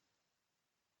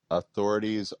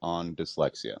 authorities on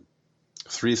dyslexia.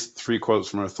 Three quotes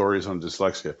from authorities on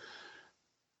dyslexia.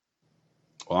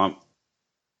 Well,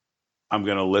 I'm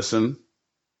going to listen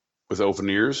with open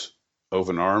ears,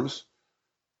 open arms,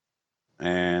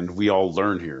 and we all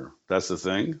learn here. That's the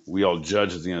thing. We all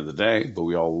judge at the end of the day, but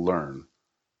we all learn.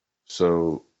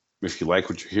 So if you like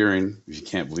what you're hearing, if you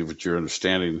can't believe what you're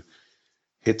understanding,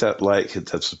 hit that like, hit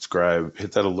that subscribe,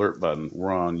 hit that alert button.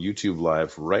 We're on YouTube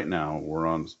Live right now. We're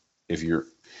on. If you're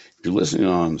listening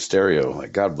on stereo,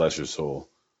 like, God bless your soul,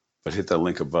 but hit that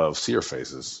link above. See our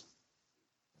faces.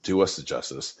 Do us the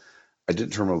justice. I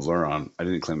didn't turn my blur on. I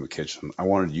didn't clean the kitchen. I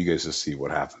wanted you guys to see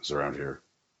what happens around here.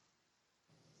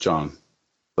 John,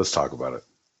 let's talk about it.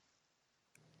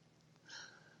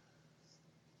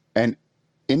 And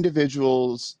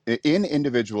individuals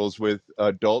with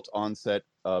adult onset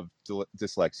of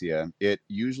dyslexia, it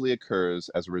usually occurs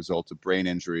as a result of brain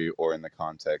injury or in the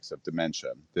context of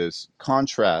dementia. This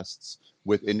contrasts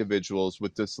with individuals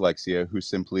with dyslexia who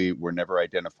simply were never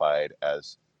identified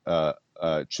as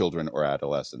children or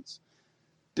adolescents.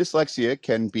 Dyslexia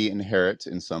can be inherent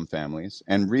in some families,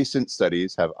 and recent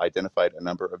studies have identified a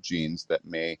number of genes that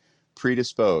may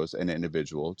predispose an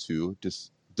individual to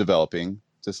developing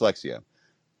dyslexia.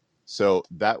 So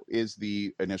that is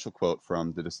the initial quote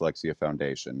from the Dyslexia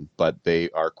Foundation, but they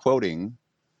are quoting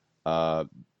uh,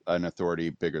 an authority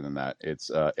bigger than that. It's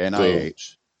Boo.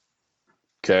 NIH.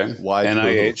 Okay. Why boo?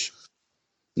 NIH.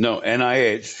 No,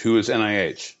 NIH. Who is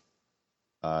NIH?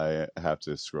 I have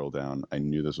to scroll down. I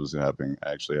knew this was happening.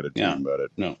 I actually had a Yeah. dream about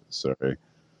it. No. Sorry.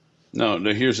 No.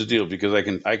 No. Here's the deal, because I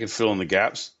can fill in the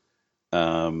gaps.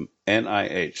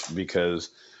 NIH, because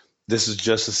this is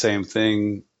just the same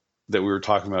thing that we were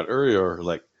talking about earlier.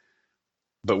 Like,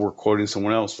 but we're quoting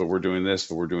someone else, but we're doing this,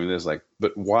 but we're doing this. Like,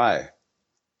 but why?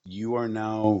 You are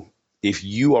now, if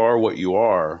you are what you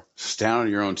are, stand on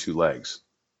your own two legs.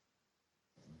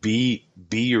 Be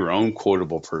your own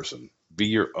quotable person. Be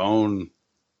your own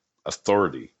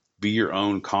authority. Be your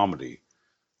own comedy.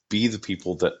 Be the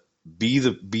people that be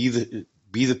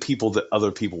the people that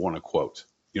other people want to quote.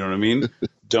 You know what I mean?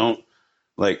 Don't,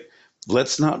 like,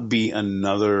 let's not be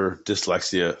another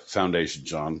dyslexia foundation,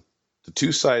 John. The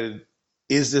two-sided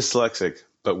is dyslexic,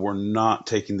 but we're not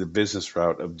taking the business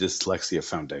route of Dyslexia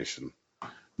Foundation.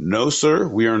 No, sir,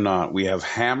 we are not. We have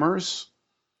hammers,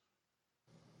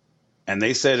 and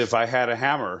they said if I had a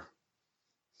hammer,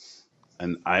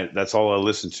 and that's all I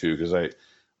listened to, because I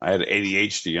had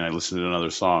ADHD and I listened to another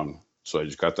song, so I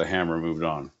just got the hammer and moved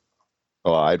on.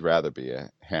 Oh, I'd rather be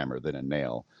a hammer than a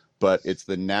nail. But it's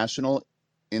the National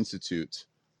Institute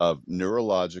of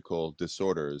Neurological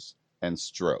Disorders and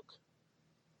Stroke,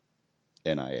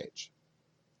 NIH.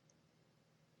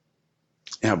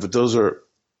 Yeah, but those are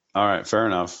all right. Fair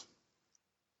enough.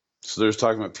 So there's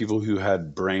talking about people who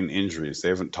had brain injuries. They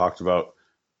haven't talked about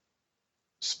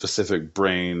specific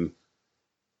brain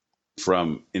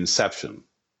from inception.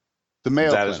 The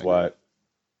Mayo That is Clinic. why.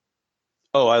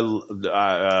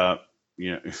 Oh,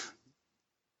 you know,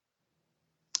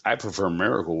 I prefer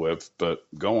Miracle Whip, but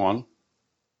go on.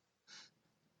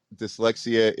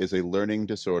 Dyslexia is a learning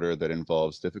disorder that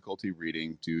involves difficulty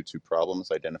reading due to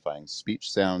problems identifying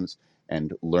speech sounds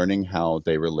and learning how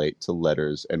they relate to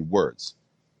letters and words.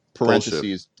 Bullshit.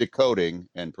 Parentheses, decoding,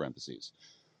 and parentheses.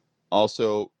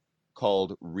 Also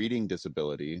called reading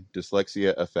disability,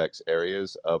 dyslexia affects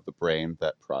areas of the brain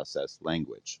that process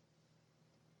language.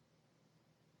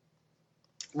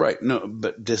 Right. No,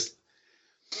 but this,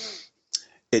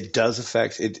 it does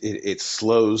affect it, it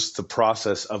slows the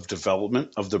process of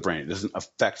development of the brain. It doesn't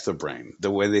affect the brain.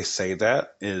 The way they say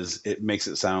that is it makes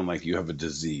it sound like you have a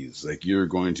disease, like you're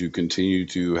going to continue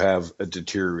to have a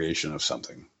deterioration of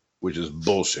something, which is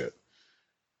bullshit.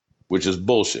 Which is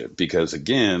bullshit, because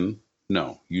again,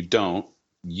 no, you don't.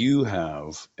 You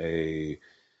have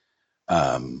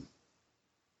um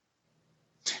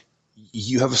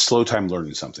a slow time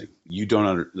learning something. You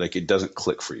don't like, it doesn't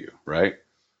click for you, right?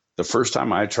 The first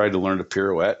time I tried to learn a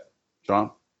pirouette,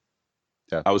 John,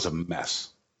 Yeah. I was a mess.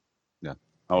 Yeah.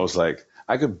 I was like,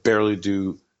 I could barely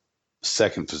do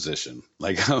second position.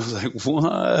 Like, I was like,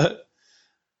 what?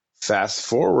 Fast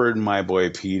forward, my boy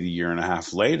Pete, a year and a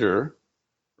half later,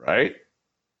 right?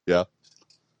 Yeah.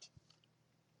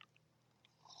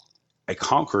 I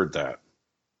conquered that.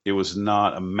 It was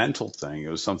not a mental thing. It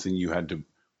was something you had to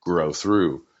grow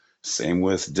through. Same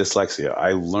with dyslexia.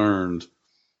 I learned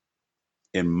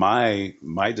in my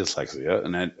dyslexia,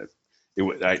 and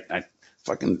I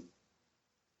fucking,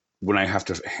 when I have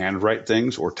to handwrite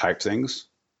things or type things,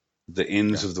 the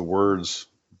ends Yeah. of the words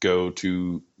go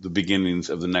to the beginnings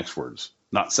of the next words.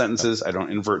 Not sentences. I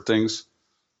don't invert things.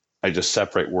 I just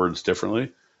separate words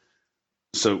differently.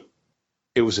 So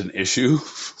it was an issue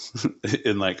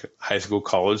in like high school,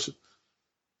 college.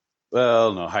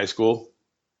 Well, no, high school,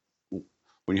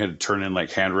 when you had to turn in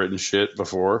like handwritten shit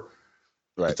before,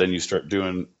 but Right. then you start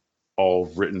doing all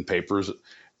written papers, and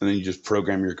then you just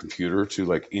program your computer to,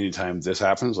 like, anytime this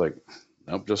happens, like,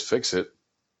 nope, just fix it.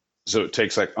 So it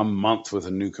takes like a month with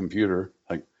a new computer.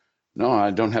 Like, no,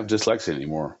 I don't have dyslexia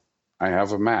anymore. I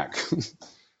have a Mac.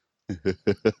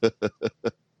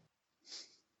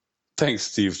 Thanks,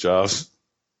 Steve Jobs.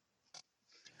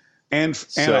 And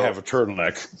I have So a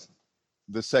turtleneck.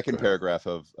 the Go second ahead. paragraph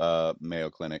of Mayo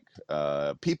Clinic,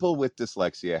 people with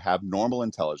dyslexia have normal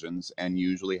intelligence and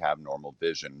usually have normal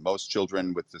vision. Most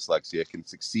children with dyslexia can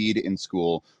succeed in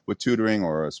school with tutoring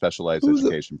or a specialized Who the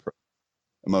education.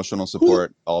 Emotional who the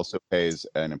support also plays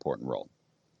an important role.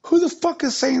 who the fuck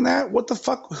is saying that? What the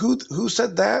fuck? Who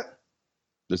said that?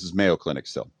 This is Mayo Clinic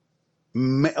still.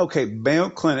 Okay, Mayo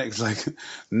Clinic's like,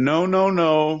 no, no,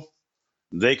 no.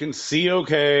 They can see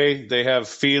okay. They have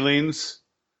feelings.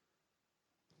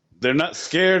 They're not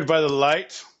scared by the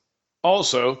light.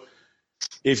 Also,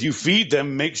 if you feed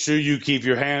them, make sure you keep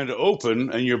your hand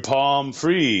open and your palm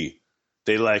free.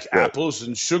 They like Good. apples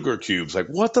and sugar cubes. Like,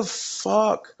 what the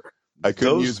fuck? I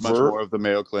couldn't Those use much more of the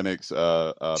Mayo Clinic's page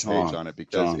John, on it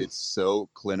because John. it's so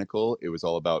clinical. It was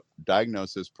all about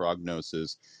diagnosis,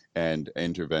 prognosis, and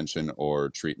intervention or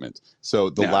treatment. So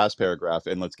the Yeah. last paragraph,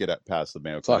 and let's get past the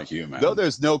Mayo Clinic. Fuck you, Though man.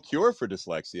 there's no cure for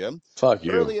dyslexia, Fuck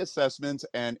you. early assessment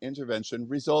and intervention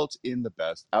result in the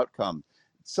best outcome.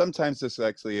 Sometimes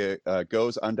dyslexia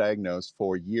goes undiagnosed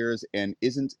for years and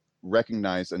isn't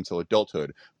recognized until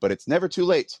adulthood, but it's never too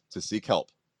late to seek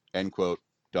help. End quote.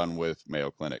 Done with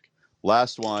Mayo Clinic.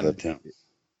 Last one Go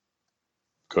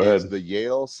is ahead. the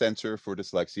Yale Center for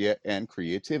Dyslexia and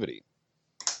Creativity.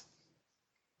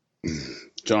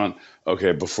 John,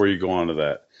 okay, before you go on to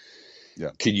that,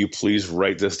 Yeah. could you please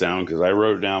write this down? Because I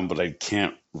wrote it down, but I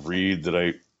can't read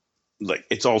that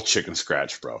it's all chicken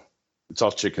scratch, bro. It's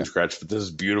all chicken Okay. scratch, but this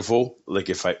is beautiful. Like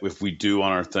if we do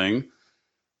on our thing,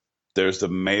 there's the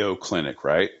Mayo Clinic,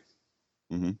 right?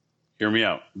 Mm-hmm. Hear me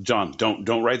out. John,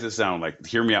 don't write this down. Like,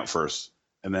 hear me out first,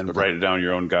 and then write it down in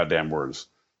your own goddamn words.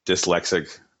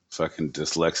 Fucking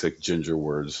dyslexic ginger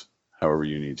words, however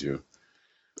you need to.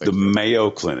 The Mayo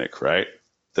Clinic, right?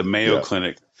 The Mayo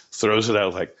Clinic throws it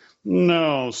out like,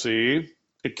 no, see,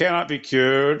 it cannot be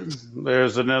cured.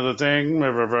 There's another thing.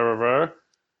 Blah, blah, blah, blah.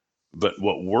 But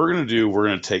what we're going to do, we're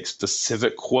going to take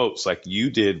specific quotes like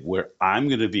you did, where I'm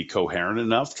going to be coherent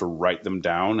enough to write them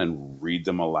down and read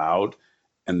them aloud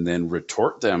and then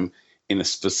retort them in a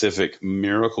specific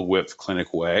Miracle Whip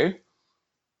Clinic way.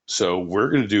 So we're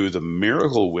going to do the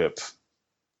Miracle Whip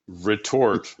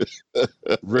retort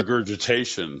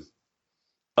regurgitation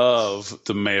of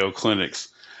the Mayo Clinics.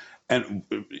 And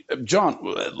John,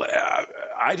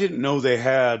 I didn't know they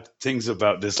had things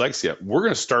about dyslexia. We're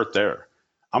going to start there.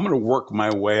 I'm going to work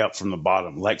my way up from the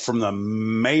bottom, like from the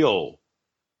mail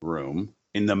room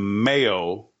in the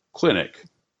Mayo Clinic,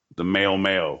 the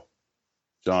Mayo,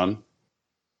 John.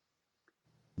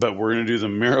 But we're going to do the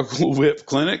Miracle Whip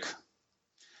Clinic.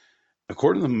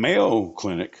 According to the Mayo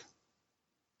Clinic,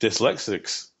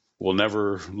 dyslexics will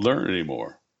never learn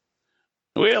anymore.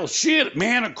 Well, shit,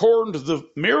 man, according to the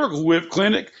Miracle Whip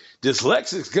Clinic,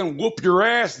 dyslexics gonna whoop your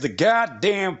ass the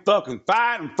goddamn fucking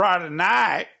fight on Friday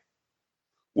night.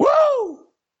 Woo!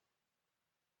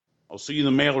 I'll see you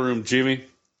in the mailroom, Jimmy.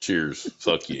 Cheers.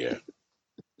 Fuck yeah.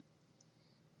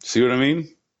 See what I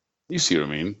mean? You see what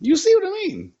I mean? You see what I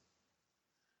mean?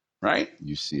 Right?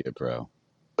 You see it, bro.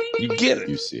 You get it.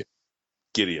 You see it.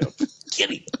 Giddy up.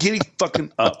 Giddy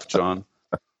fucking up, John.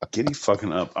 Giddy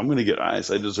fucking up. I'm gonna get eyes.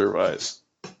 I deserve eyes.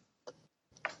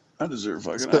 I deserve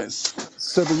fucking eyes.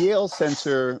 So the Yale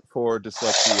Center for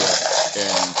Dyslexia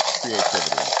and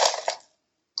Creativity.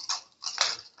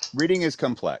 Reading is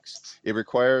complex. It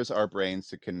requires our brains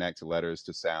to connect letters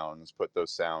to sounds, put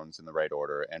those sounds in the right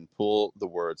order, and pull the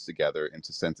words together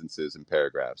into sentences and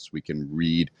paragraphs we can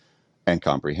read and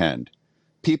comprehend.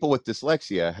 People with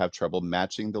dyslexia have trouble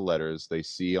matching the letters they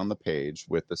see on the page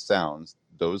with the sounds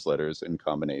those letters and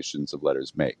combinations of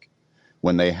letters make.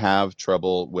 When they have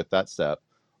trouble with that step,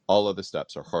 all other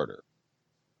steps are harder.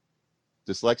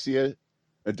 Dyslexic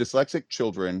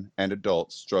children and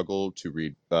adults struggle to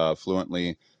read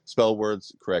fluently, spell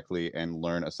words correctly, and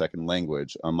learn a second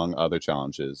language, among other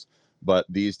challenges, but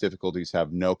these difficulties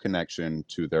have no connection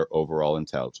to their overall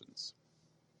intelligence.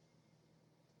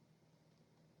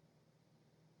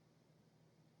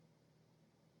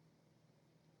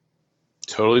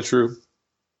 Totally true.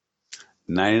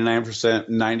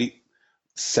 99%,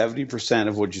 70%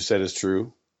 of what you said is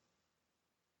true.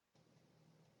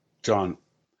 John,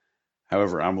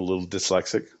 however, I'm a little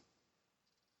dyslexic,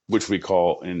 which we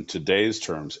call in today's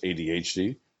terms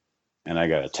ADHD. And I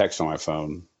got a text on my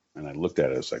phone and I looked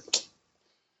at it. It's like,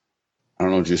 I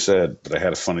don't know what you said, but I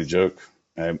had a funny joke.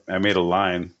 I made a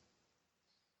line.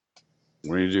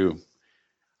 What do you do?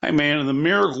 Hey, man, in the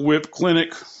Miracle Whip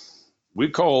Clinic, we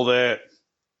call that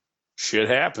shit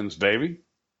happens, baby.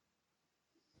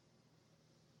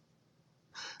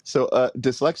 So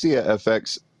dyslexia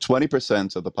affects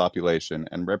 20% of the population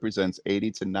and represents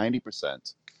 80 to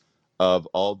 90% of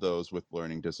all those with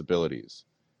learning disabilities.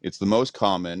 It's the most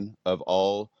common of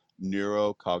all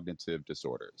neurocognitive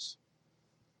disorders.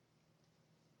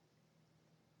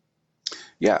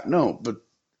 Yeah, no, but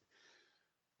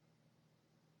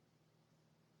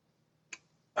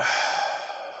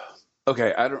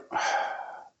okay, I don't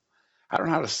know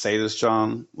how to say this,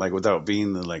 John, like without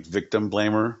being the like victim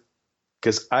blamer.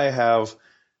 Because I have,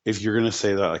 if you're gonna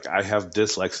say that, like I have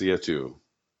dyslexia too.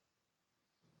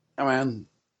 Yeah, man,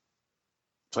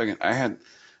 fucking, I had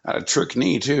a trick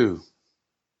knee too.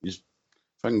 You just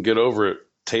fucking get over it,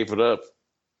 tape it up,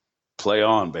 play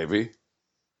on, baby.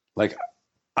 Like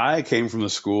I came from the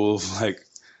school of like,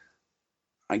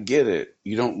 I get it.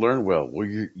 You don't learn well. Well,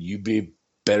 you be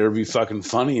better be fucking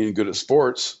funny and good at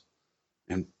sports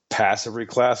and pass every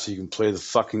class so you can play the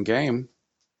fucking game.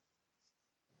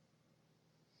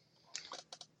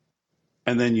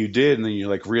 And then you did, and then you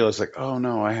like realize like, oh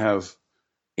no, I have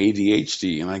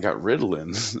ADHD and I got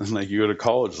Ritalin. And like you go to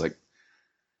college, like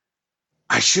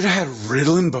I should have had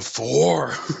Ritalin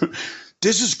before.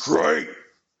 This is great.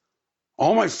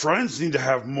 All my friends need to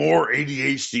have more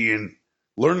ADHD and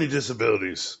learning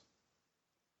disabilities.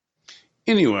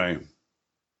 Anyway,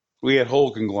 we had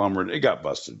whole conglomerate. It got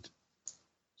busted.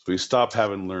 So we stopped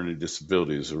having learning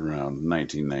disabilities around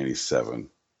 1997.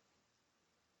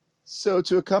 So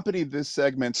to accompany this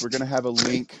segment, we're going to have a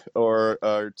link or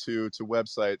to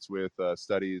websites with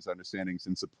studies, understandings,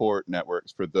 and support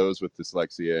networks for those with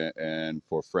dyslexia and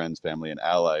for friends, family, and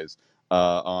allies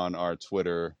on our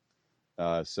Twitter.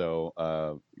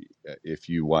 So if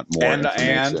you want more And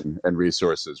information and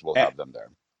resources, we'll have them there.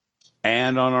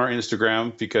 and on our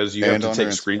Instagram, because you have And to on take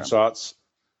our Instagram. screenshots,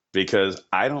 because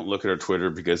I don't look at our Twitter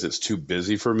because it's too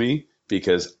busy for me,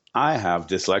 because I have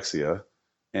dyslexia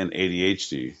and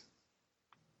ADHD.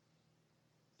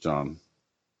 John,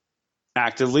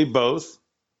 actively both.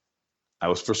 I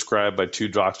was prescribed by 2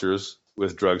 doctors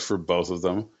with drugs for both of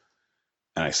them,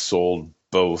 and I sold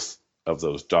both of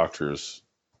those doctors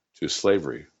to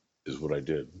slavery, is what I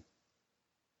did.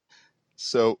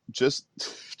 So just,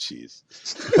 jeez.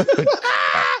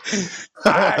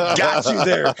 I got you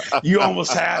there. You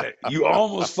almost had it. You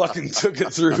almost fucking took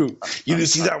it through. You didn't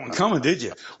see that one coming, did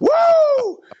you?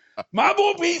 Woo! My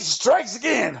boy Pete strikes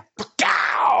again.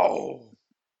 Pow!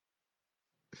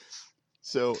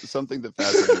 So something that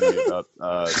fascinated me about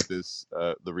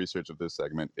the research of this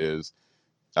segment is,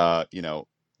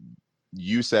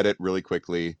 you said it really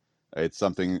quickly. It's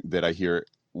something that I hear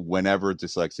whenever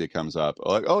dyslexia comes up.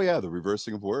 Like, oh yeah, the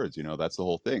reversing of words. That's the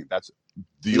whole thing. That's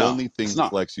the No, only thing it's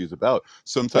not. dyslexia is about.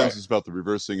 Sometimes Right. it's about the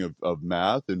reversing of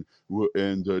math and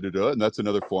and that's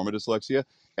another form of dyslexia.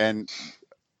 And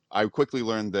I quickly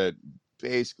learned that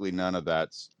basically none of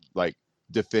that's like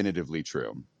definitively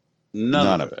true. None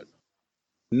None of of it. it.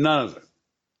 None of it.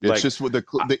 It's Like, just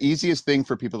the easiest thing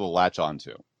for people to latch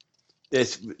onto.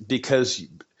 it's because,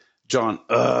 John,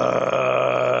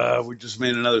 we just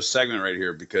made another segment right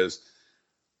here because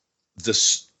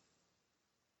this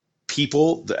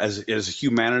people, as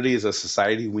humanity, as a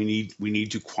society, we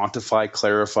need to quantify,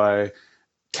 clarify,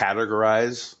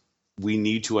 categorize. We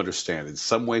need to understand in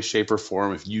some way, shape, or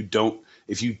form. If you don't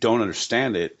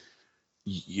understand it,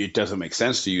 it doesn't make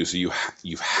sense to you. So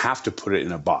you have to put it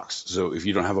in a box. So if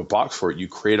you don't have a box for it, you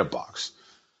create a box.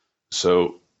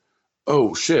 So,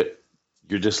 oh shit,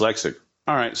 you're dyslexic.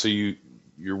 All right, so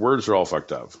your words are all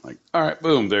fucked up. Like, all right,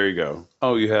 boom, there you go.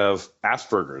 Oh, you have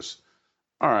Asperger's.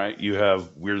 All right, you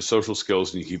have weird social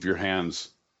skills and you keep your hands.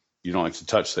 You don't like to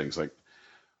touch things. Like,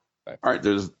 all right,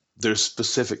 there's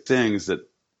specific things that,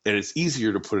 and it's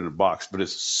easier to put in a box, but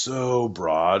it's so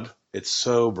broad. It's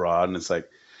so broad, and it's like,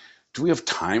 do we have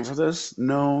time for this?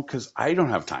 No, because I don't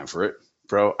have time for it,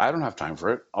 bro. I don't have time for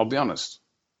it. I'll be honest.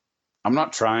 I'm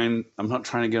not trying. I'm not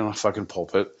trying to get on a fucking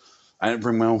pulpit. I didn't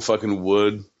bring my own fucking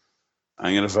wood. I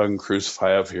ain't gonna fucking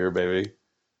crucify up here, baby.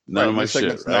 None Right. of And my this shit,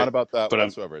 segment's not right? about that But I'm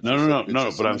whatsoever. It's no, just no, no, it's no.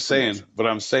 just some information. But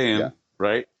I'm Yeah. saying,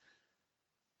 right?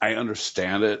 I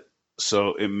understand it,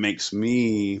 so it makes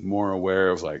me more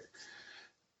aware of like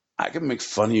I can make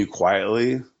fun of you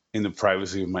quietly in the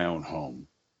privacy of my own home,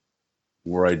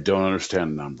 where I don't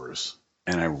understand numbers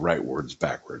and I write words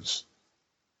backwards.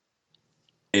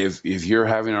 If you're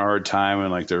having a hard time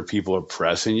and like there are people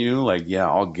oppressing you, like yeah,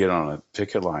 I'll get on a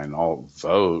picket line, I'll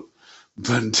vote.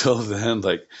 But until then,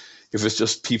 like if it's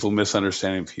just people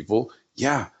misunderstanding people,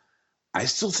 yeah, I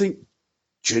still think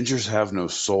gingers have no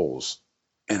souls.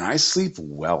 And I sleep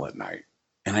well at night.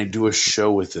 And I do a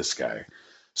show with this guy.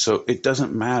 So it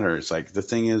doesn't matter. It's like the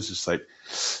thing is just like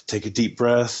take a deep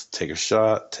breath, take a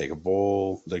shot, take a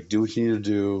bowl, like do what you need to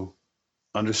do.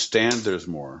 Understand there's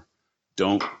more.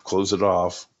 Don't close it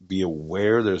off. Be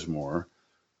aware there's more,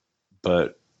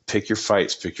 but pick your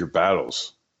fights, pick your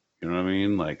battles. You know what I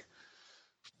mean? Like,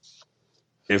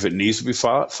 if it needs to be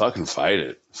fought, fucking fight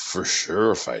it. For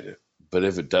sure, fight it. But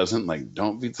if it doesn't, like,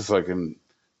 don't be the fucking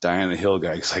die on the hill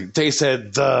guy. It's like, they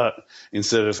said the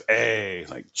instead of a.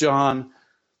 Like, John,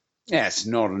 that's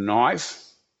not a knife.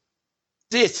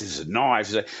 This is a knife.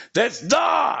 He's like, that's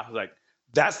the. Like,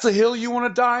 that's the hill you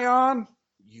want to die on?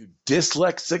 You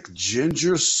dyslexic,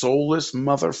 ginger, soulless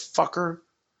motherfucker.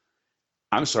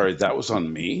 I'm sorry, that was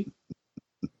on me.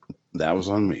 That was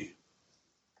on me.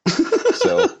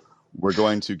 So we're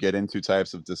going to get into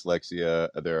types of dyslexia.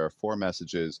 There are 4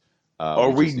 messages. Are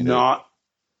We we just need to. not?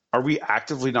 Are we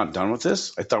actively not done with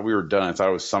this? I thought we were done. I thought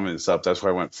I was summing this up. That's why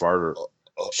I went farther.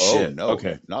 Oh Shit. no,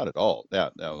 Okay. not at all. Yeah,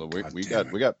 no, God we damn got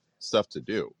it. we got stuff to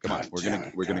do. Come on, God damn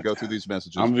it. we're gonna God go through damn it. these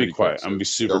messages I'm gonna be pretty quick. quiet. I'm So gonna be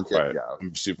super don't get quiet. yeah. I'm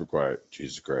gonna be super quiet.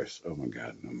 Jesus Christ. Oh my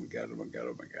God. Oh my God. Oh my God.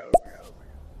 Oh my God. Oh my God.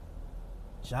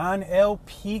 John L.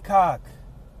 Peacock,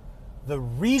 the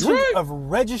regent Drake! of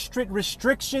registered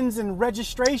restrictions and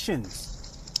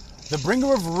registrations, the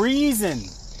bringer of reason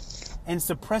and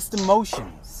suppressed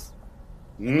emotions.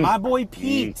 And my boy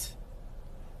Pete,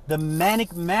 the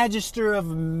manic magister of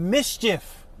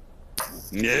mischief,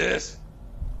 Yes.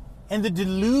 and the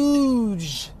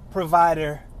deluge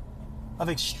provider of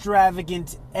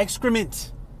extravagant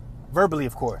excrement. Verbally,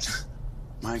 of course.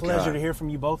 My Pleasure God. to hear from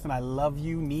you both, and I love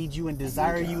you, need you, and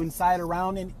desire God. you inside,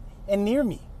 around, and near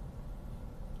me.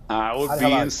 I would How the be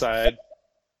hell are you? inside.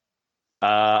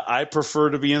 I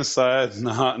prefer to be inside,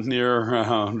 not near,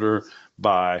 around, or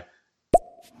by.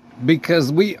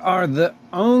 Because we are the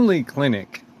only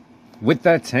clinic with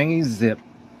that tangy zip.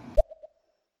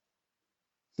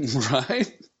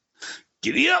 Right?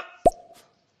 Giddy up.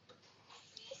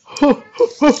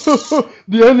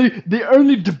 The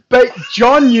only debate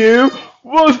John knew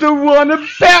was the one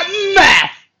about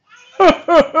math.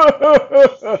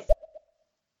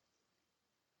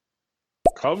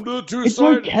 Come to the two It's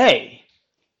side. okay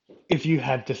if you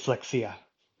have dyslexia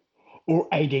or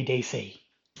ADDC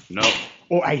No.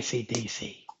 or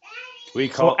ACDC We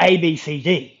or call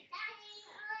ABCD.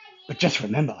 But just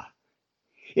remember,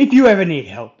 if you ever need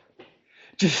help,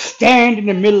 just stand in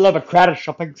the middle of a crowded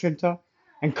shopping center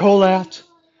and call out,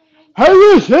 "Have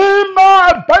you seen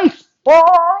my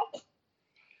baseball?"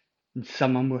 And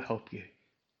someone will help you.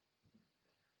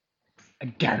 I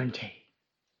guarantee.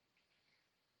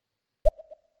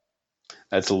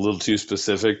 that's a little too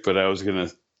specific, but I was gonna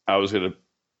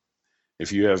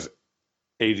if you have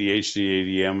ADHD,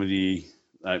 ADMD,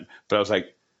 but I was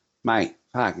like, mate,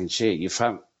 fucking shit, you're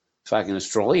from fucking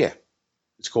Australia.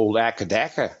 It's called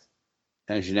Akadaka.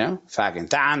 Don't you know? Fucking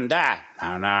Danda.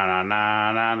 No, no, no,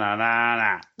 no, no, no, no,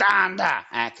 no. Danda.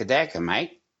 Akadaka,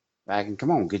 mate. Fucking,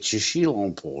 come on, get your Sheila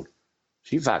on board.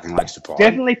 She fucking likes to party.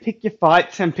 Definitely pick your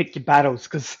fights and pick your battles,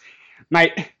 because,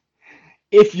 mate,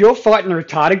 if you're fighting a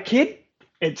retarded kid,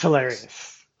 it's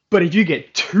hilarious. But if you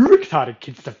get two retarded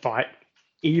kids to fight,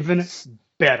 even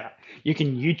better. You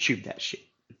can YouTube that shit.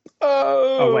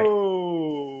 Oh, wait.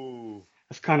 Oh.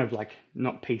 That's kind of like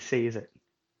not PC, is it?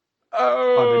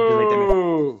 Delete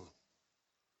that.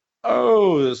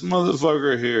 Oh, this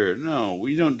motherfucker here. No,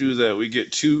 we don't do that. We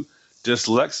get two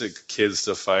dyslexic kids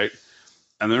to fight,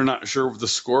 and they're not sure what the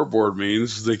scoreboard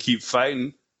means. They keep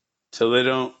fighting till they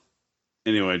don't.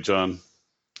 Anyway, John,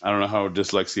 I don't know how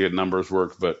dyslexia numbers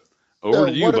work, but over So,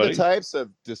 to you, what are the buddy. types of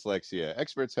dyslexia?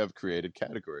 Experts have created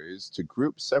categories to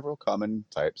group several common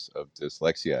types of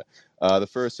dyslexia. The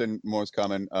first and most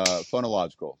common,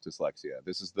 phonological dyslexia.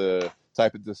 This is the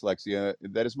type of dyslexia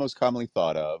that is most commonly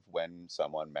thought of when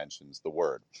someone mentions the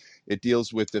word. It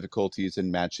deals with difficulties in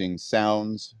matching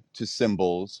sounds to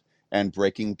symbols and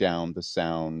breaking down the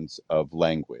sounds of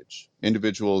language.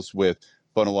 Individuals with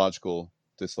phonological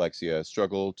dyslexia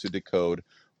struggle to decode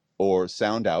or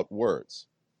sound out words.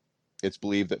 It's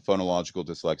believed that phonological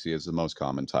dyslexia is the most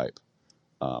common type.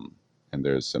 And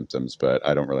there's symptoms, but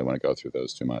I don't really want to go through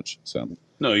those too much. So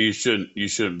No, you shouldn't. You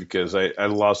shouldn't, because I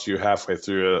lost you halfway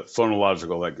through a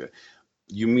phonological. Like,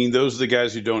 you mean those are the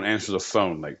guys who don't answer the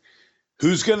phone? Like,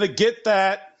 who's gonna get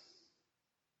that?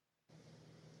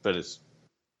 But it's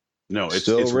no,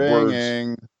 still it's words,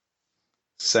 ringing.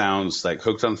 sounds. Like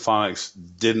hooked on phonics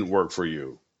didn't work for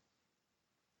you.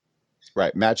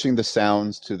 Right, matching the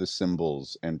sounds to the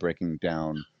symbols and breaking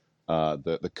down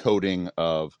the coding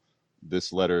of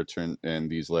this letter and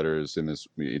these letters in this,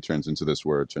 it turns into this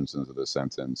word, turns into this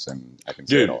sentence, and I can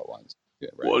say it Dude. all at once. Yeah,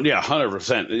 right. Well, yeah,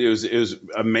 100%. It was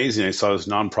amazing. I saw this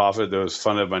nonprofit that was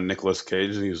funded by Nicolas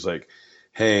Cage, and he was like,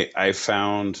 "Hey, I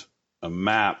found a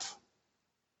map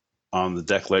on the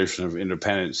Declaration of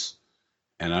Independence,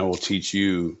 and I will teach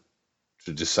you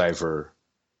to decipher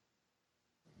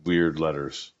weird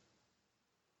letters."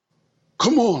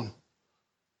 Come on,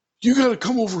 you got to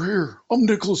come over here. I'm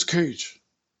Nicolas Cage.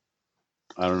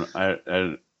 I don't know. I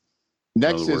don't know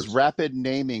Next the is words. rapid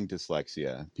naming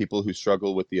dyslexia. People who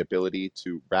struggle with the ability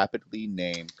to rapidly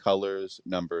name colors,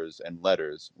 numbers, and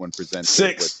letters when presented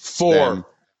 6, with 4, them may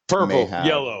purple, have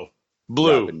yellow, rapid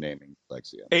blue, naming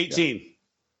dyslexia. Yeah. 18.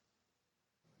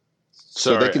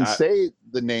 So they Sorry, can say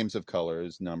the names of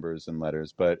colors, numbers, and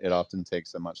letters, but it often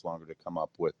takes them much longer to come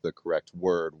up with the correct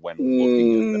word when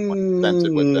looking at them, when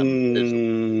presented with them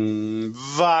visually.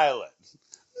 Violet.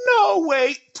 No,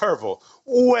 wait. Purple.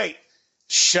 Wait.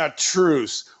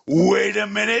 Chartreuse. Wait a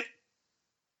minute.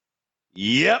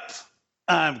 Yep,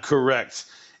 I'm correct.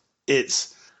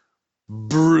 It's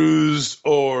bruised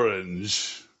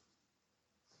orange.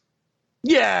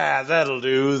 Yeah, that'll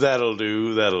do. That'll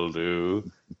do. That'll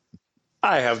do.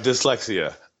 I have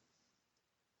dyslexia.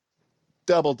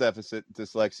 Double deficit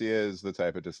dyslexia is the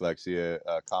type of dyslexia,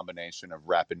 a combination of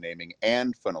rapid naming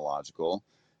and phonological,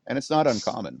 and it's not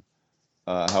uncommon.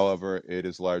 However, it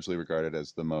is largely regarded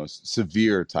as the most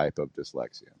severe type of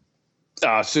dyslexia.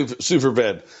 Super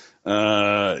bad.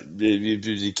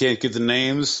 You can't get the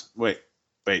names. Wait,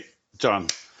 John.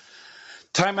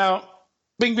 Timeout.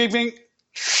 Bing, bing, bing.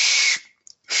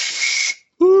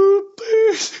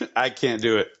 I can't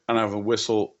do it. I don't have a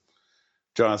whistle.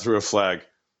 John threw a flag.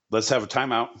 Let's have a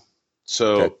timeout.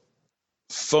 So, Okay.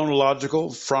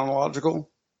 phonological.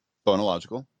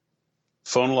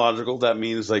 That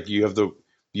means like you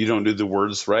don't do the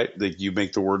words right. Like you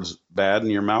make the words bad in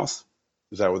your mouth.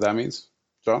 Is that what that means,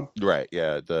 John? Right.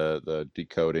 Yeah. The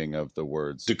decoding of the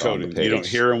words on the Decoding. You don't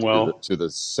page hear them well. to the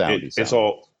soundy It's sound.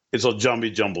 all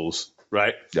jumby jumbles,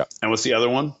 right? Yeah. And what's the other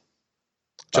one?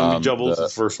 Jumby jumbles. The The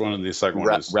first one, and the second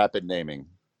one is rapid naming.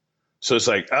 so it's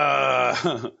like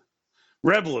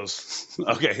Rebels.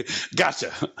 Okay,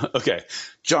 gotcha. Okay,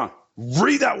 John,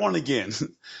 read that one again.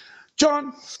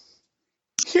 John,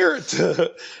 here at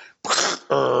the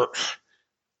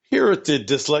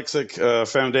Dyslexic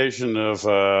Foundation of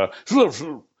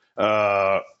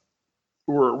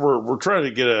we're trying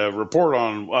to get a report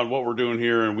on what we're doing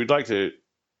here, and we'd like to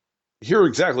hear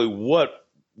exactly what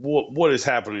is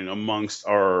happening amongst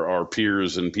our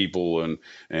peers and people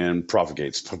and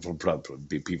propagates people.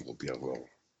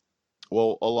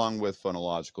 Well, along with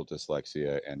phonological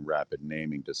dyslexia and rapid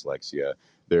naming dyslexia,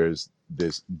 there's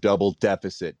this double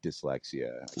deficit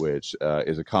dyslexia, which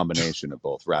is a combination of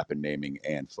both rapid naming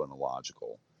and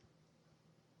phonological.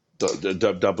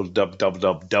 Double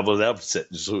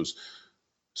deficit. So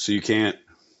you can't.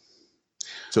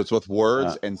 So it's with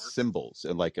words and symbols,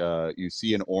 and like you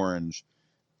see an orange,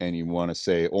 and you want to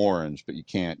say orange, but you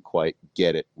can't quite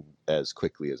get it as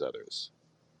quickly as others.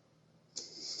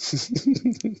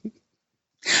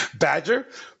 Badger.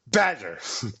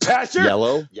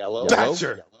 Yellow.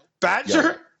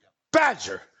 Badger.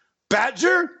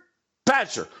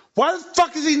 Why the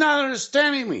fuck is he not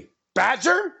understanding me?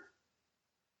 Badger?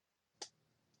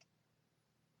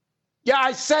 Yeah,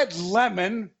 I said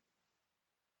lemon.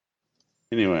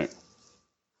 Anyway,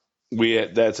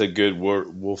 that's a good word.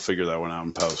 We'll figure that one out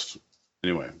in post.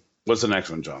 Anyway, what's the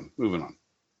next one, John? Moving on.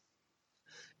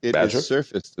 It Badger? is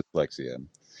surface dyslexia.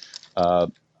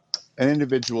 An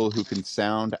individual who can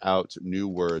sound out new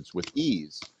words with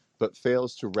ease, but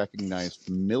fails to recognize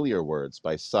familiar words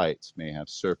by sight may have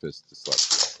surface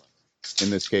dyslexia. In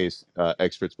this case,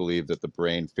 experts believe that the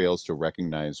brain fails to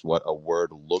recognize what a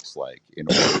word looks like in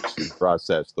order to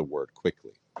process the word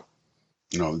quickly.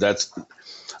 No, that's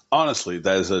honestly,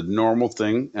 that is a normal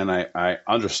thing, and I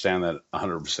understand that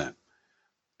 100%. And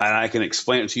I can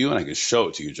explain it to you, and I can show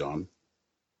it to you, John.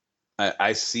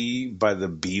 I see by the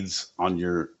beads on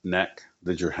your neck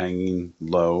that you're hanging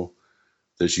low,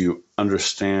 that you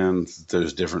understand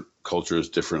there's different cultures,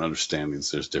 different understandings,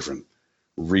 there's different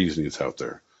reasonings out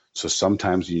there. So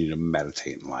sometimes you need to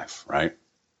meditate in life, right?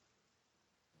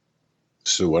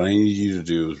 So what I need you to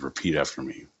do is repeat after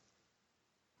me.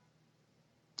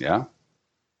 Yeah?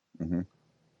 Mm-hmm.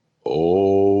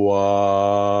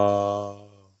 Owa.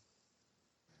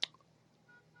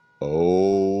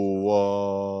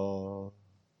 Owa.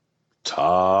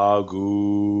 Tagu.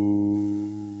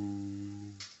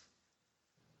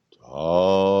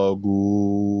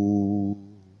 Tagu.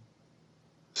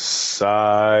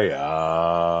 Siam.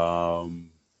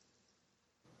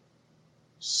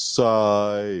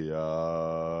 Siam.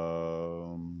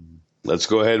 Let's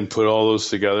go ahead and put all those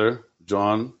together.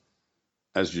 John,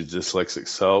 as your dyslexic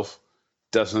self,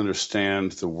 doesn't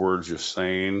understand the words you're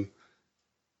saying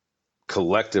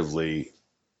collectively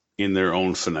in their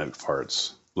own phonetic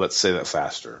parts. Let's say that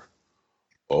faster.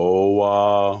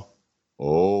 Owa.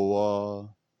 Owa.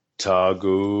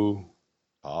 Tagu.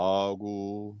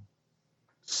 Tagu.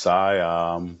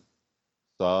 Siam.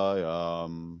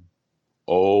 Siam.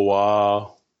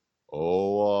 Owa.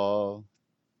 Owa.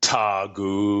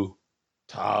 Tagu.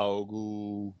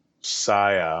 Tagu.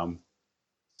 Siam.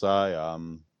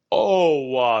 Siam.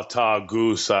 Owa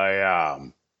Tagu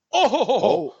Siam.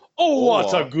 Oh, Owa.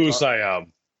 Tagu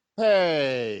Siam.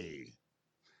 Hey.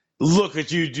 Look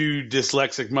at you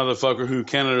dyslexic motherfucker who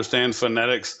can't understand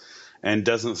phonetics and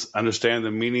doesn't understand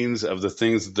the meanings of the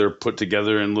things that they're put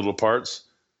together in little parts.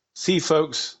 See,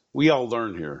 folks, we all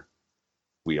learn here.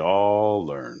 We all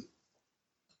learn.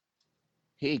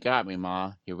 He got me,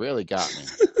 Ma. He really got me.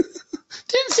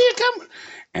 Didn't see it coming.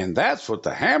 And that's what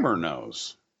the hammer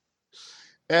knows.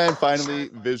 And finally,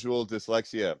 visual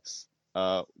dyslexia.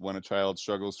 when a child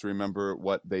struggles to remember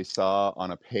what they saw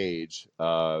on a page,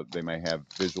 they may have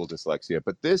visual dyslexia.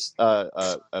 But this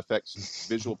affects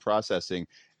visual processing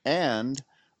and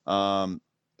um,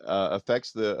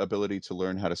 affects the ability to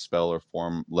learn how to spell or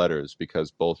form letters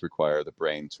because both require the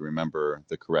brain to remember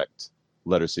the correct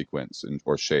letter sequence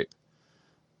or shape.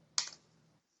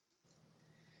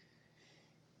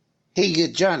 Hey,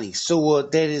 Johnny, so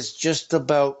that is just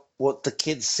about what the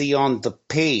kids see on the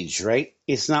page, right?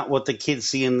 It's not what the kids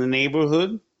see in the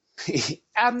neighborhood?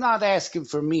 I'm not asking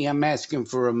for me, I'm asking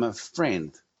for my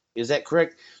friend. Is that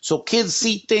correct? So kids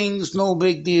see things, no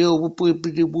big deal, whoop, whoop,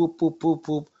 whoop, whoop, whoop, whoop,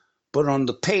 whoop. But on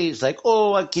the page, like,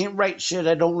 oh, I can't write shit,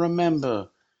 I don't remember.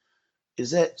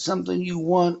 Is that something you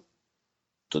want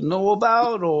to know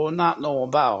about or not know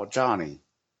about, Johnny?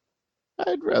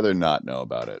 I'd rather not know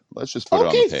about it. Let's just put it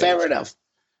on the Okay, fair page. enough.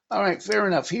 All right, fair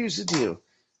enough. Here's the deal.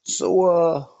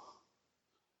 So,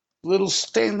 little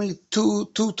Stanley two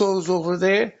toes over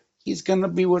there, he's gonna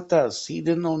be with us. He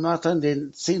didn't know nothing,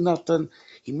 didn't see nothing.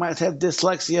 He might have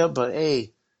dyslexia, but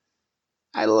hey,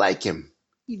 I like him.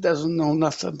 He doesn't know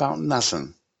nothing about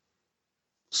nothing.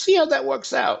 See how that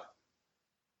works out.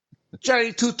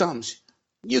 Johnny Two Thumbs,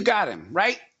 you got him,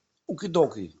 right? Okie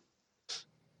dokie.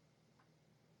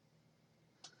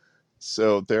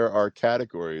 So there are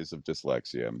categories of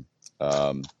dyslexia.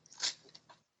 Um,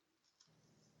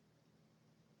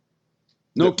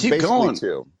 No, keep basically going.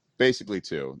 two. Basically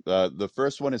two. The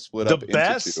first one is split The up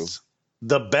into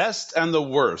two. best and the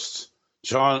worst.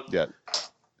 John, Yeah.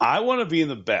 I want to be in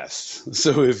the best.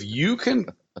 So if you can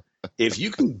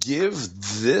give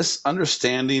this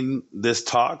understanding, this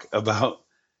talk about,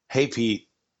 hey Pete,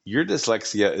 your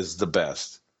dyslexia is the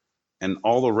best and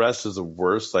all the rest is the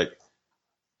worst, like,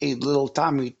 hey, little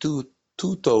Tommy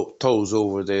toes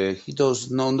over there, he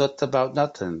doesn't know nothing about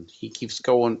nothing. He keeps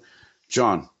going.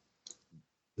 John,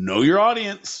 know your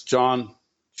audience, John.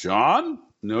 John,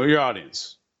 know your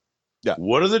audience. Yeah.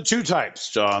 What are the two types,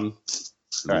 John?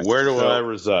 All right. Where do I So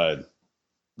reside?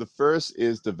 the first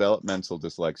is developmental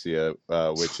dyslexia,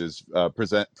 which is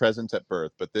present at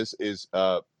birth, but this is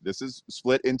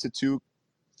split into two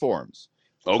forms.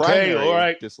 Okay, all Primary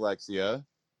right. dyslexia.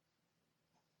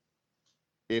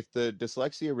 If the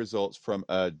dyslexia results from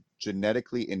a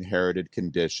genetically inherited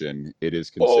condition, it is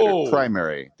considered Oh,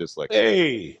 primary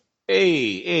dyslexia.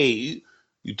 hey,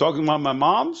 you talking about my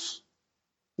mom's?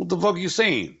 What the fuck you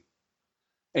saying?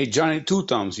 Hey, Johnny Two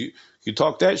Thumbs, you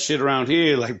talk that shit around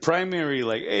here like primary,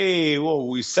 like, hey, whoa,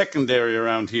 we secondary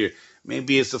around here.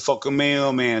 Maybe it's the fucking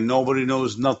mailman. Nobody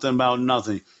knows nothing about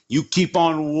nothing. You keep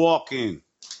on walking.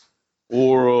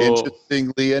 Or,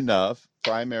 Interestingly enough,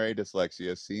 primary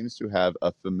dyslexia seems to have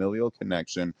a familial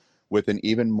connection with an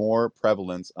even more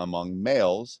prevalence among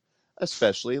males,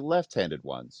 especially left-handed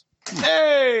ones.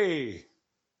 hey,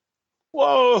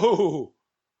 whoa,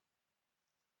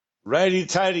 righty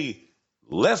tighty,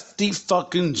 lefty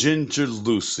fucking ginger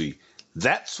Lucy.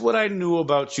 That's what I knew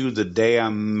about you the day I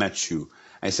met you.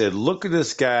 I said, look at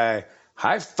this guy.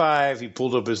 High five. He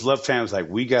pulled up his left hand. I was like,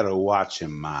 we got to watch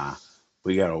him, Ma.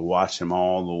 We got to watch him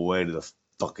all the way to the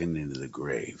fucking end of the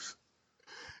grave.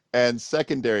 And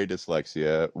secondary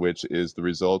dyslexia, which is the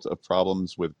result of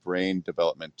problems with brain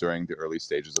development during the early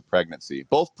stages of pregnancy.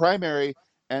 Both primary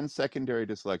and secondary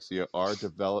dyslexia are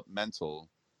developmental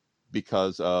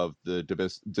because of the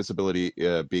disability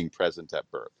being present at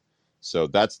birth. So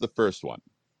that's the first one.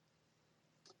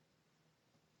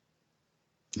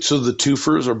 So the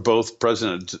twofers are both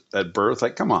present at birth.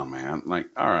 Like, come on, man. Like,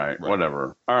 all right, Right.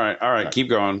 whatever. All right, Right. keep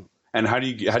going. And how do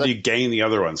you gain the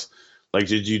other ones? Like,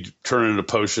 did you turn it into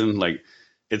potion? Like,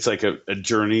 it's like a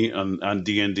journey on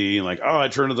D&D. And like, oh, I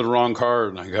turned to the wrong card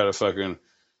and I got to fucking,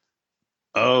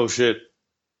 oh shit,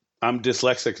 I'm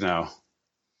dyslexic now.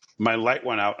 My light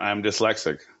went out. I'm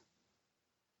dyslexic.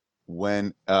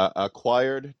 When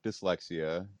acquired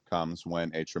dyslexia comes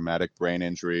when a traumatic brain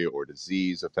injury or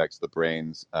disease affects the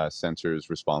brain's sensors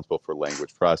responsible for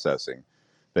language processing.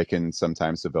 They can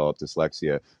sometimes develop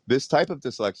dyslexia. This type of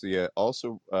dyslexia,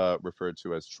 also referred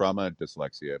to as trauma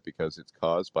dyslexia, because it's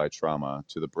caused by trauma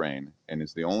to the brain and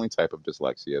is the only type of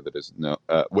dyslexia that is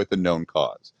with a known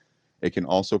cause. It can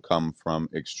also come from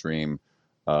extreme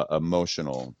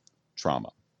emotional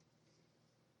trauma.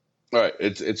 All right,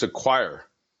 it's acquire.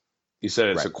 You said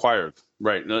it's Right. acquired,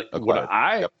 right? Now, Acquired.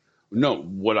 Yep.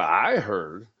 What I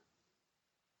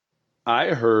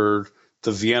heard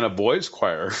the Vienna Boys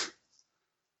Choir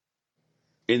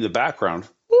in the background,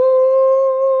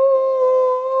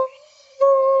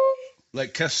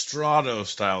 like castrato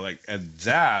style, like, and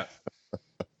that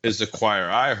is the choir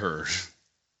I heard,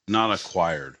 not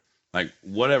acquired. Like,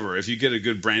 whatever. If you get a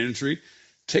good brain injury,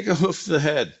 take a hoof to the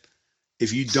head.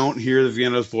 If you don't hear the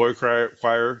Vienna's Boy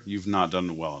Choir, you've not done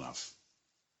it well enough.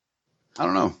 I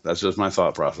don't know. That's just my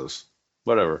thought process.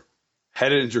 Whatever.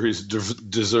 Head injuries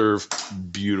deserve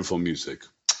beautiful music.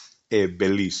 È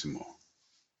bellissimo.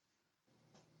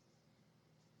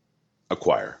 A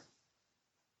choir.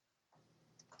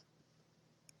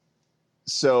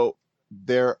 So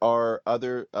there are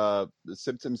other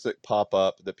symptoms that pop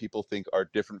up that people think are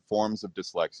different forms of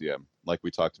dyslexia, like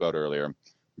we talked about earlier.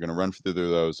 We're going to run through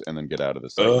those and then get out of the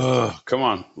segment. Come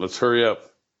on. Let's hurry up.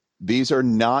 These are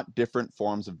not different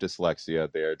forms of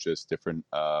dyslexia. They are just different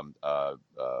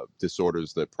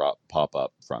disorders that pop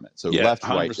up from it. So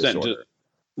left-right disorder.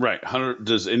 Right.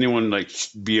 Does anyone like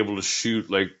be able to shoot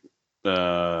like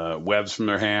webs from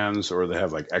their hands, or they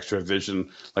have like extra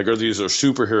vision? Like, are these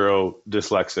superhero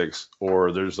dyslexics,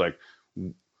 or there's like,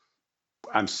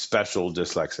 I'm special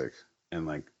dyslexic, and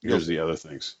like here's the other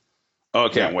things. Oh, I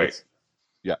can't wait.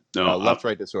 Yeah. No,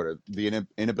 left-right disorder. The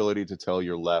inability to tell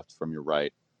your left from your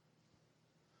right.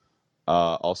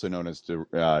 Also known as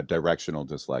directional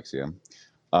dyslexia.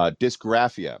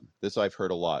 Dysgraphia. This I've heard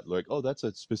a lot. Like, oh, that's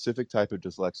a specific type of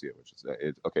dyslexia. Which is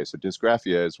okay. So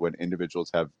dysgraphia is when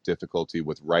individuals have difficulty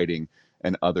with writing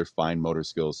and other fine motor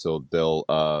skills. So they'll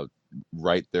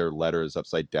write their letters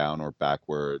upside down or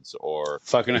backwards, or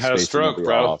fucking had a stroke,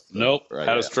 bro. Nope, right,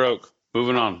 had a stroke.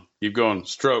 Moving on. Keep going.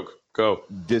 Stroke. Go.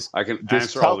 I can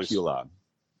answer all these.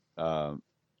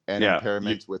 And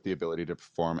impairments with the ability to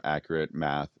perform accurate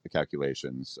math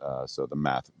calculations. So the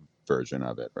math version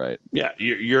of it, right? Yeah,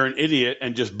 you're an idiot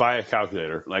and just buy a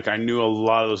calculator. Like, I knew a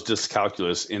lot of those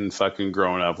dyscalculus in fucking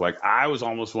growing up. Like, I was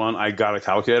almost one. I got a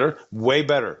calculator. Way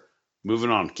better. Moving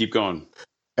on. Keep going.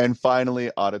 And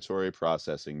finally, auditory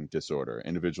processing disorder.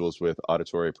 Individuals with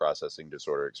auditory processing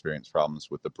disorder experience problems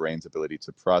with the brain's ability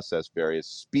to process various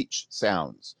speech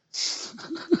sounds.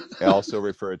 Also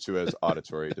referred to as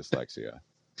auditory dyslexia.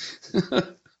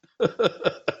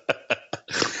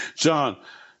 John,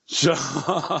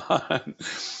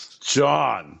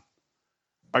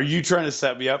 are you trying to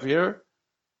set me up here?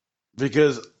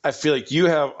 Because I feel like you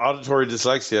have auditory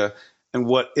dyslexia, and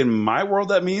what in my world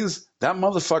that means, that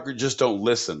motherfucker just don't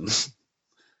listen.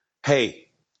 Hey,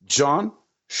 John,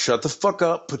 shut the fuck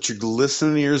up, put your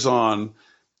listening ears on,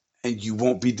 and you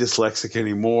won't be dyslexic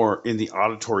anymore in the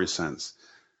auditory sense.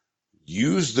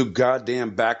 Use the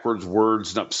goddamn backwards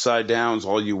words and upside downs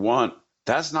all you want.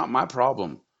 That's not my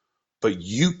problem. But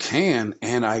you can,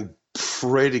 and I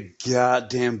pray to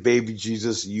goddamn baby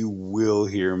Jesus you will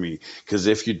hear me. Because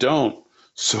if you don't,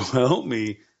 so help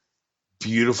me,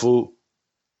 beautiful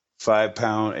 5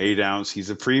 pound, 8 ounce,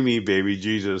 he's a preemie, baby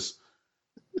Jesus.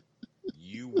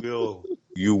 You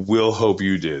will hope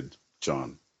you did,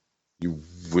 John. You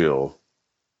will.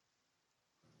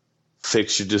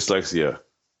 Fix your dyslexia.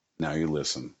 Now you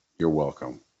listen. You're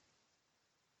welcome.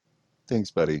 Thanks,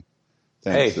 buddy.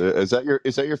 Thanks. Hey, is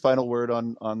that your final word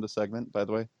on the segment, by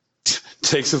the way?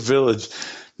 Takes a village.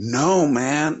 No,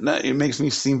 man. No, it makes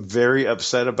me seem very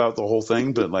upset about the whole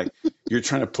thing, but like, you're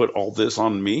trying to put all this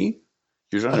on me?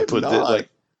 You're trying to put this, like,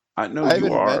 I know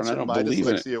you are, and I don't believe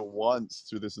in it. I haven't mentioned my dyslexia once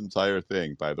through this entire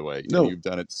thing, by the way. No. You've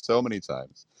done it so many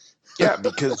times. Yeah,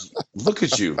 because look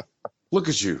at you. Look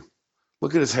at you.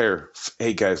 Look at his hair.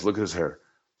 Hey, guys, look at his hair.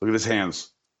 Look at his hands.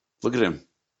 Look at him.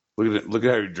 Look at it. Look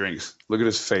at how he drinks. Look at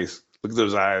his face. Look at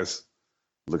those eyes.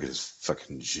 Look at his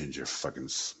fucking ginger fucking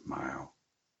smile.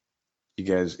 You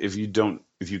guys, if you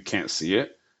can't see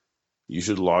it, you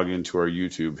should log into our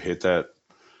YouTube. Hit that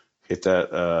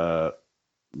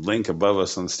link above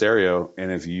us on stereo.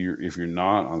 And if you're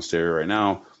not on stereo right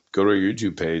now, go to our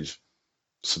YouTube page,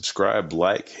 subscribe,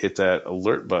 like, hit that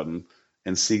alert button,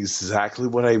 and see exactly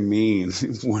what I mean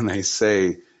when I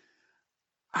say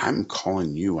I'm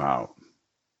calling you out.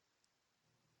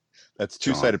 That's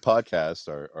Two-Sided Podcast,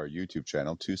 our YouTube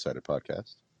channel, Two-Sided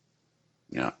Podcast.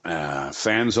 Yeah.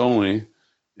 Fans only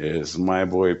is my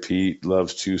boy Pete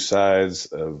loves two sides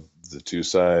of the two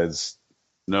sides.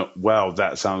 No, wow,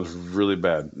 that sounds really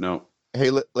bad. No.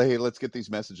 Hey, let's get these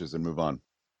messages and move on.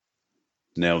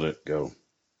 Nailed it. Go.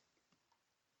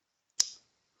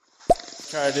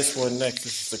 Try this one next.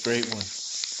 This is a great one.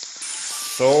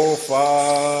 So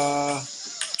far,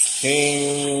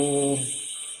 King,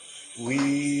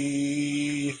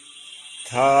 we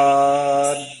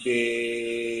Tadbid.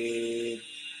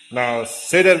 Now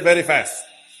say that very fast.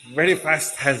 Very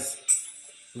fast has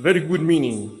very good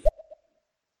meaning.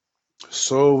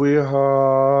 So we have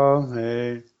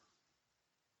a...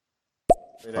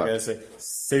 Wait, I gotta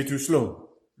say too slow,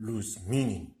 lose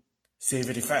meaning. Say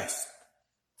very fast,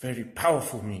 very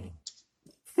powerful meaning.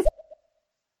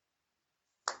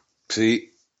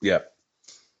 See, yeah.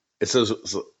 It says,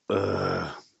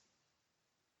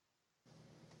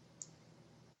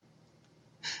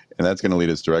 And that's going to lead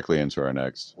us directly into our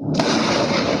next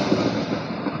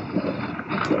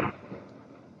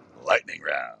lightning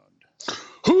round.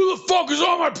 Who the fuck is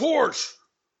on my porch?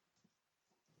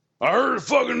 I heard a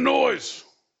fucking noise.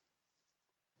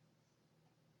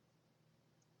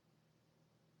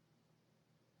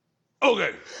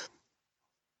 Okay.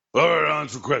 All right, on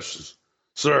to questions.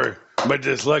 Sorry, my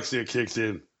dyslexia kicked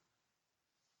in.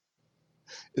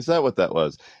 Is that what that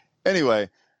was?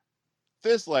 Anyway,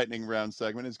 this lightning round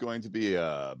segment is going to be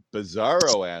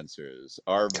Bizarro Answers,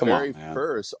 our Come very on, man.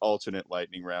 first alternate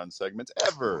lightning round segment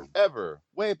ever,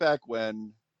 way back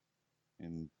when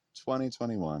in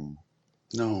 2021.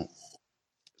 No,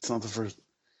 it's not the first.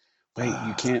 Wait,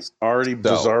 you can't already So,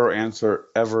 bizarro answer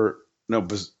ever. No,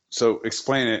 so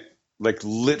explain it. Like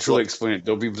literally Well- explain it.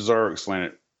 Don't be bizarro. Explain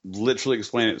it. Literally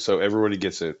explain it so everybody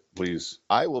gets it, please.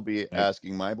 I will be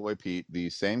asking my boy Pete the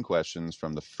same questions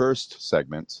from the first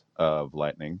segment of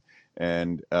Lightning,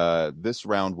 and this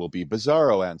round will be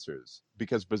Bizarro Answers,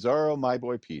 because Bizarro, my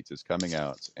boy Pete, is coming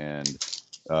out and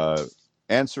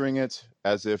answering it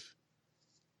as if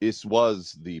this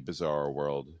was the Bizarro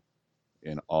world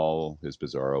in all his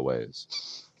bizarro ways.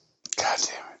 God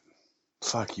damn it.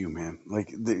 Fuck you, man.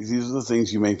 Like these are the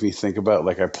things you make me think about.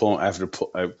 Like I have to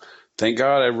pull. Thank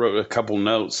God I wrote a couple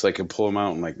notes so I could pull them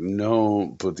out. And like,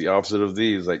 no, but the opposite of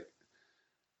these. Like,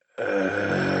 you're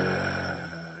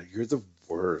the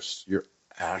worst. You're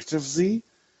actively.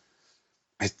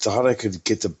 I thought I could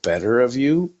get the better of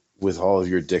you with all of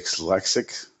your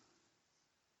dyslexic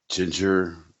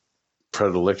ginger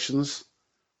predilections.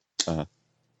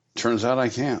 Turns out I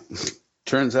can't.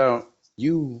 Turns out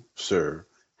you, sir,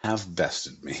 have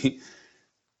bested me.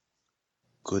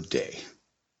 Good day.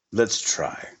 Let's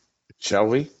try. Shall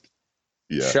we?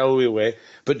 Yeah. Shall we away?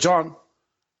 But John,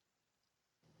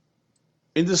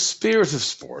 in the spirit of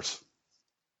sport,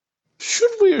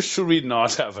 should we or should we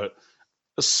not have a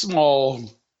small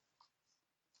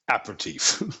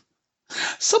aperitif?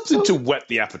 Something to whet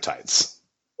the appetites.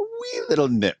 A wee little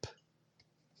nip.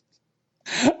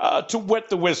 To wet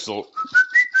the whistle.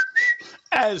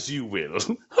 As you will.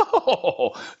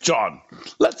 Oh, John,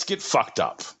 let's get fucked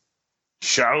up.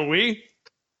 Shall we?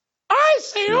 I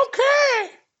say Cheers.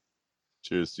 okay.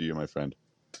 Cheers to you, my friend.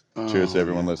 Cheers to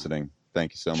everyone listening.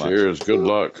 Thank you so much. Cheers. Good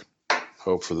luck.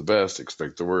 Hope for the best.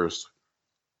 Expect the worst.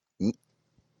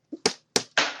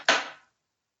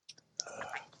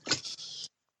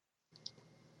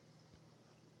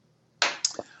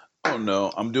 Oh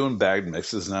no, I'm doing bag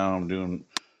mixes now. I'm doing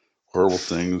horrible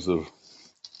things. All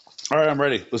right, I'm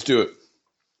ready. Let's do it.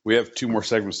 We have 2 more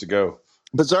segments to go.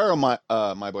 Bizarro,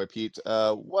 my boy Pete,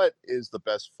 what is the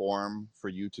best form for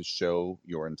you to show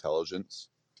your intelligence?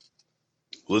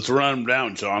 Let's run them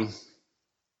down, John.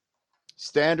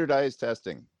 Standardized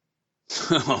testing.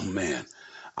 Oh man,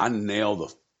 I nailed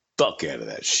the fuck out of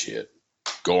that shit.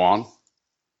 Go on.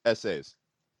 Essays.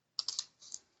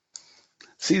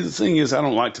 See, the thing is, I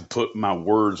don't like to put my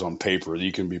words on paper.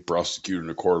 You can be prosecuted in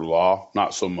a court of law.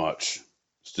 Not so much.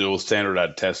 Still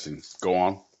standardized testing. Go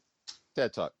on.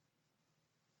 TED Talk.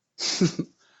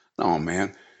 No,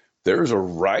 man. There's a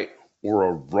right or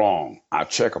a wrong. I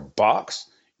check a box.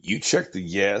 You check the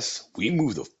yes. We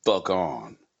move the fuck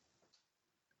on.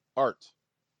 Art.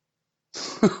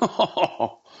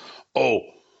 Oh,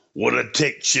 would I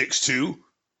take chicks too?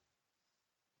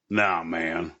 Nah,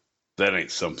 man. That ain't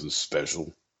something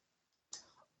special.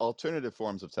 Alternative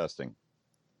forms of testing.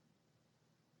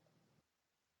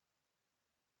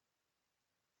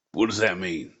 What does that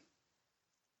mean?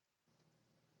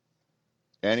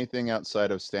 Anything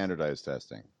outside of standardized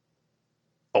testing.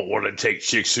 Oh, would I take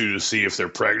chicks too to see if they're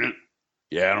pregnant?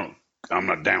 Yeah, I'm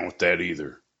not down with that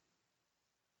either.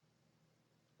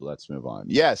 Let's move on.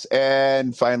 Yes,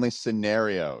 and finally,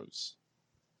 scenarios.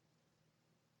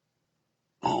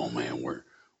 Oh man, we're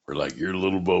like, you're a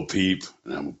little Bo Peep,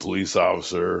 and I'm a police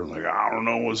officer. Like, I don't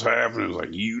know what's happening. It's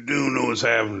like, you do know what's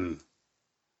happening.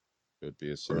 Could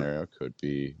be a scenario. Could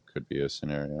be a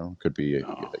scenario. Could be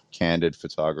a candid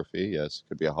photography. Yes.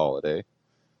 Could be a holiday.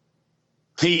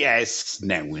 He asks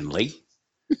knowingly,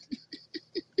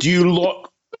 do you like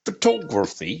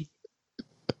photography?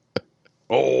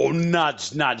 Oh, nudge,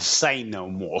 say no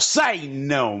more. Say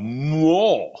no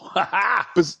more.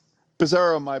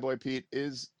 Bizarro, my boy Pete,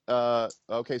 is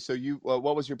okay. So you,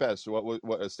 what was your best?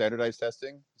 What standardized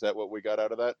testing? Is that what we got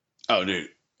out of that? Oh, dude.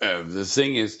 The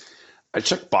thing is, I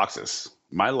check boxes.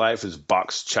 My life is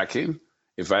box checking.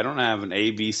 If I don't have an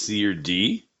A, B, C, or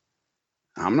D,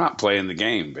 I'm not playing the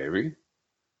game, baby.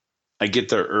 I get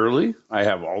there early. I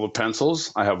have all the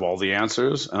pencils. I have all the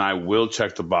answers, and I will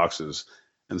check the boxes.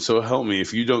 And so help me,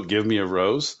 if you don't give me a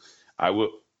rose, I will.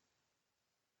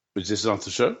 Is this not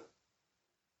the show?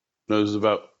 No,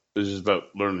 this is about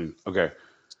learning. Okay.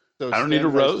 So I don't need a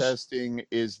standardized rose. testing,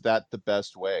 is that the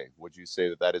best way? Would you say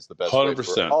that that is the best way for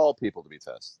 100%. all people to be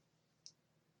tested?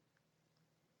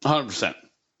 100%.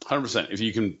 100%. If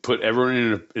you can put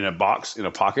everyone in a box, in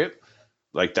a pocket,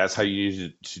 like that's how you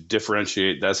need to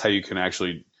differentiate. That's how you can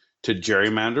actually to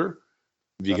gerrymander,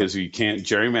 because you can't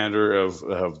gerrymander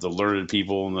of the learned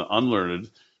people and the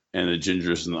unlearned, and the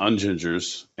gingers and the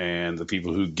ungingers, and the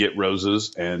people who get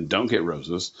roses and don't get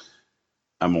roses.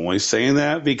 I'm only saying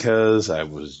that because I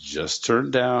was just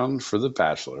turned down for The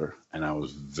Bachelor, and I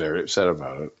was very upset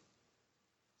about it.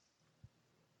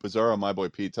 Bizarro, my boy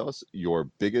Pete, tell us your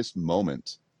biggest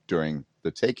moment during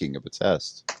the taking of a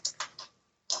test.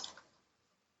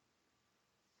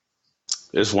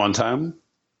 This one time,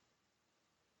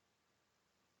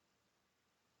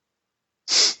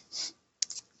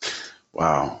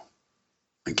 wow,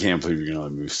 I can't believe you're gonna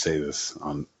let me say this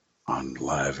on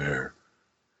live air.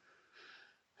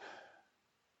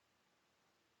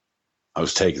 I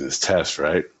was taking this test,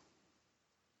 right?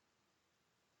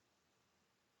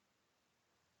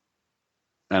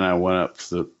 And I went up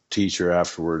to the teacher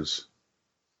afterwards,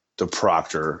 the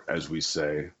proctor, as we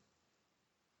say.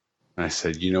 And I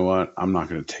said, you know what? I'm not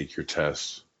going to take your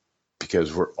test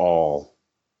because we're all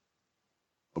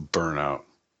a burnout,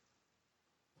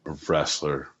 a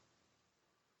wrestler,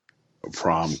 a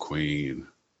prom queen.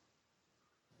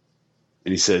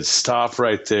 And he said, stop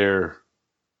right there.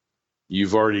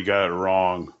 You've already got it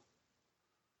wrong.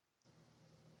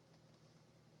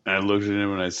 And I looked at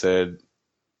him and I said,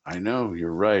 I know,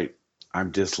 you're right.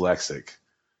 I'm dyslexic.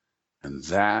 And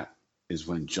that is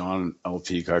when John L.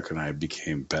 Peacock and I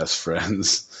became best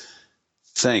friends.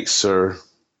 Thanks, sir.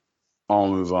 I'll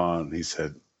move on. He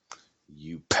said,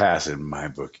 you pass in my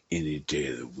book any day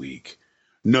of the week.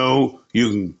 No, you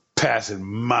can pass in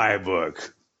my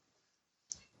book.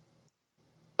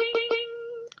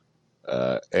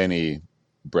 Any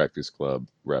Breakfast Club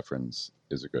reference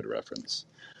is a good reference.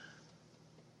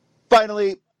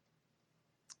 Finally,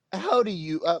 how do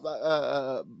you,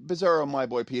 Bizarro, my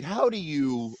boy Pete, how do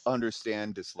you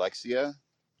understand dyslexia?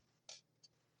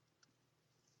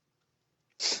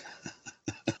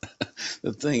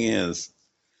 The thing is,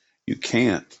 you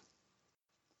can't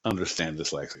understand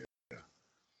dyslexia.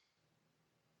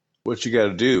 What you got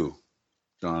to do,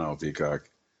 John L. Peacock,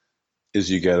 is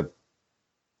you got to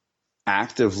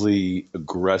actively,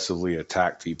 aggressively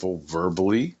attack people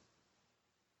verbally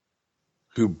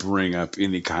who bring up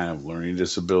any kind of learning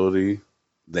disability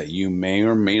that you may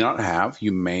or may not have,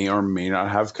 you may or may not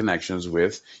have connections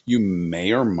with, you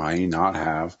may or may not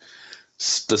have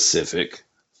specific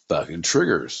fucking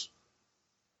triggers.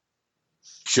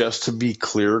 Just to be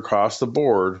clear across the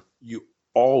board, you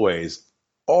always,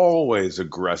 always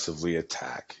aggressively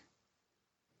attack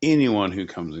anyone who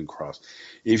comes across.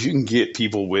 If you can get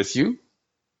people with you,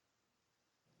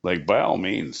 like by all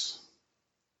means.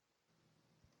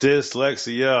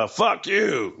 Dyslexia, fuck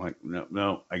you. Like,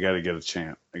 no, I got to get a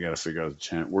chant. I got to figure out the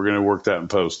chant. We're going to work that in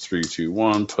post. 3, 2,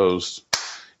 1, post.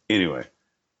 Anyway,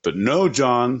 but no,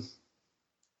 John.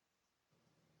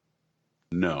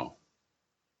 No.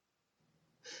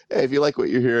 Hey, if you like what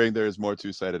you're hearing, there's more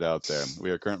Two-Sided out there. We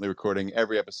are currently recording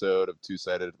every episode of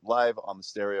Two-Sided live on the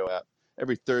Stereo app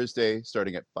every Thursday,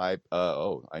 starting at 5.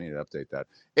 I need to update that.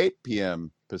 8 p.m.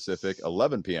 Pacific,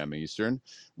 11 p.m. Eastern,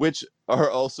 which are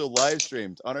also live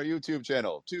streamed on our YouTube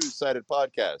channel, Two-Sided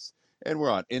Podcast. And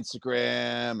we're on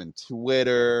Instagram and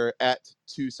Twitter at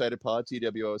Two-Sided Pod,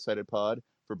 TWO Sided Pod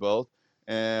for both.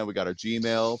 And we got our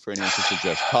Gmail for anyone to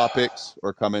suggest topics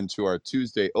or come into our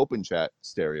Tuesday open chat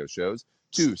stereo shows.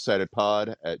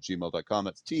 Two-sidedpod at gmail.com.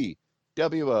 That's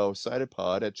TWO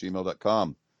sidedpod at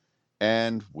gmail.com.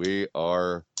 And we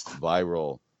are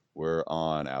viral. We're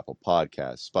on Apple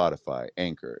Podcasts, Spotify,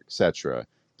 Anchor, etc.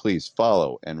 Please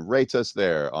follow and rate us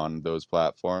there on those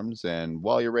platforms. And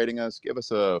while you're rating us, give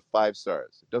us a 5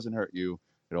 stars. It doesn't hurt you.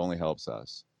 It only helps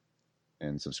us.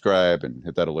 And subscribe and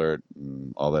hit that alert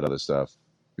and all that other stuff.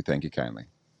 We thank you kindly.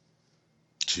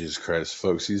 Jesus Christ,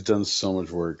 folks. He's done so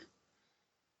much work.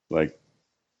 Like,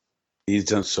 he's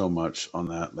done so much on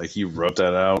that. Like, he wrote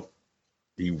that out.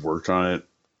 He worked on it.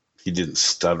 He didn't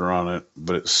stutter on it,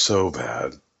 but it's so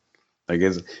bad. Like,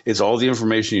 it's all the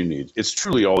information you need. It's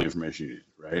truly all the information you need,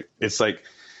 right? It's like,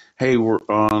 hey, we're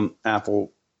on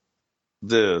Apple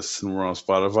this, and we're on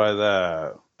Spotify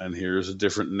that, and here's the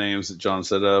different names that John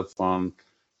set up on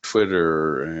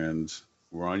Twitter, and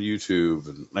we're on YouTube,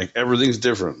 and like everything's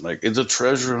different. Like, it's a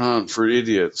treasure hunt for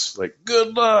idiots. Like,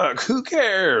 good luck. Who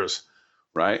cares,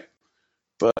 right?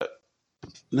 But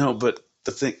no, but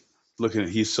the thing, looking at,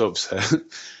 he's so upset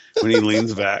when he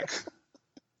leans back.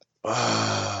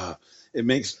 It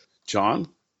makes John,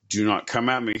 do not come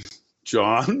at me.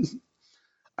 John,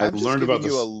 I I'm just learned giving about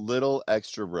you a this. little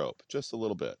extra rope, just a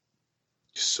little bit,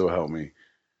 So help me.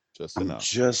 just I'm enough.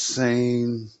 just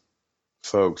saying,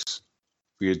 folks,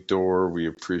 we adore, we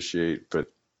appreciate, but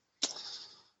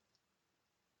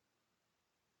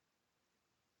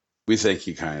we thank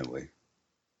you kindly.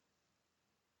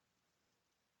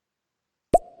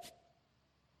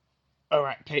 All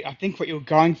right, Pete. I think what you were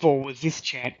going for was this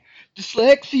chant: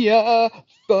 Dyslexia,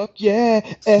 fuck yeah,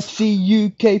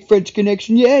 FCUK French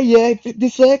connection, yeah yeah,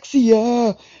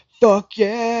 dyslexia, fuck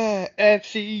yeah,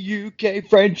 FCUK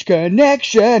French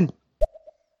connection.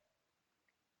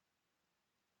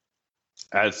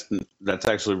 That's that's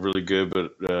actually really good,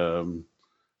 but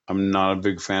I'm not a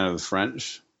big fan of the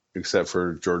French, except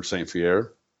for George Saint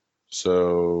Pierre.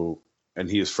 So, and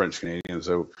he is French Canadian.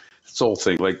 So, it's the whole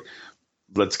thing. Like,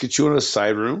 let's get you in a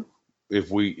side room.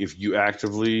 If you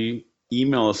actively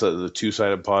email us at the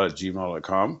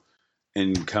two-sidedpod@gmail.com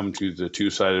and come to the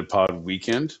two-sided pod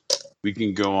weekend, we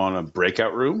can go on a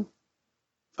breakout room.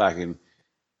 Fucking,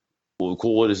 we'll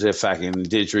call it as a fucking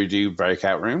didgeridoo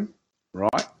breakout room,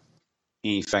 right?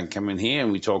 And you fucking come in here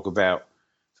and we talk about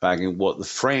fucking what the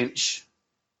French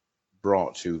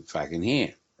brought to fucking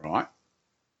here, right?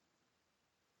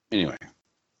 Anyway,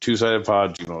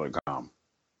 two-sidedpod@gmail.com.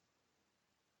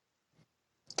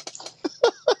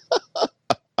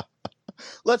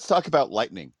 Let's talk about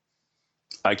lightning.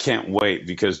 I can't wait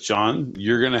because John,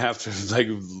 you're gonna have to like.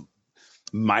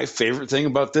 My favorite thing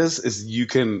about this is you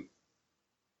can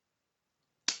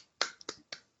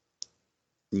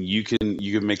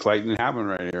make lightning happen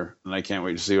right here, and I can't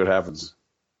wait to see what happens.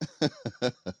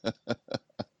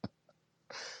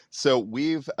 So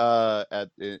we've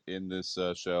in this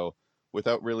show,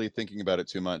 without really thinking about it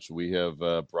too much, we have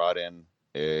brought in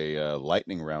a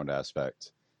lightning round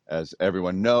aspect, as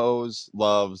everyone knows,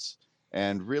 loves,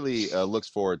 and really looks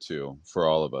forward to for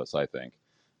all of us, I think.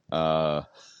 Uh,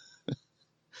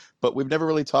 but we've never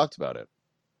really talked about it.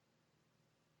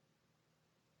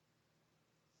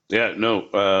 Yeah,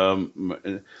 no,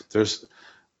 there's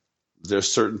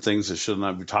certain things that should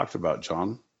not be talked about,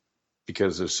 John,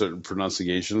 because there's certain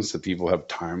pronunciations that people have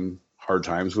hard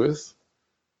times with.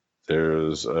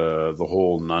 There's the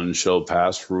whole none shall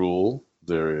pass rule.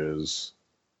 There is,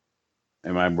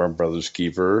 am I my brother's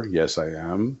keeper? Yes, I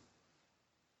am.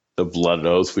 The blood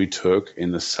oath we took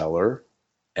in the cellar.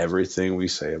 Everything we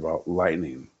say about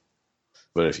lightning.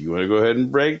 But if you want to go ahead and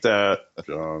break that,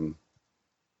 John,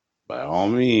 by all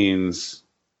means,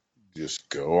 just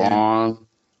go And on.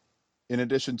 in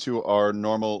addition to our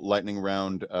normal lightning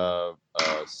round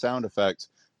sound effect,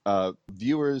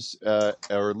 viewers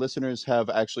or listeners have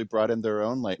actually brought in their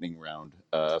own lightning round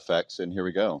effects, and here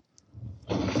we go.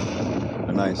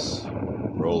 A nice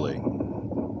rolling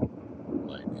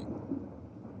lightning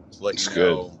to let you It's good.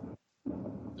 know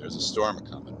there's a storm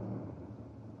coming.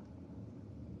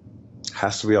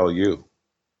 Has to be all you,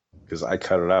 because I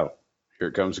cut it out. Here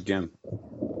it comes again.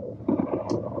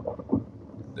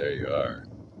 There you are.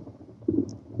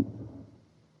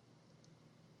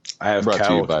 I have Brought to you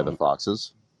cattle by the coming.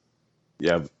 Foxes.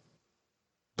 Yeah,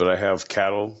 but I have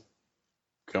cattle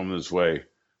coming this way.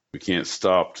 We can't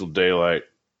stop till daylight.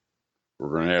 We're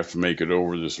going to have to make it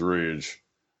over this ridge.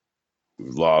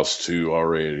 We've lost 2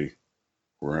 already.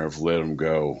 We're going to have to let them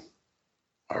go.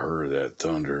 I heard that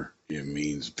thunder. It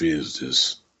means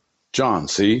business. John,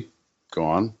 see? Go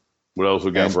on. What else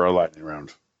we got And for our lightning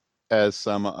round? as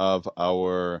some of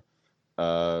our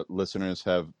listeners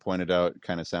have pointed out, it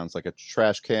kind of sounds like a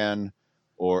trash can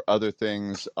or other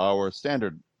things. Our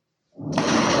standard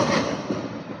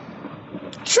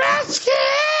Trash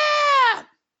can!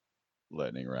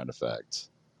 lightning round effect.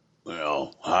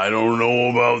 Well, I don't know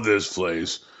about this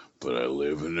place, but I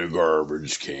live in a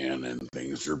garbage can and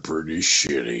things are pretty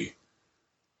shitty.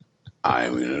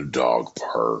 I'm in a dog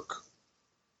park.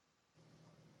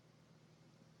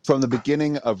 From the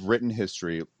beginning of written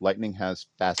history, lightning has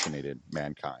fascinated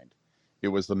mankind. It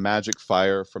was the magic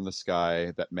fire from the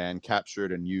sky that man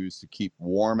captured and used to keep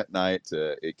warm at night.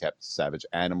 It kept savage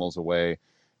animals away.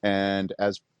 And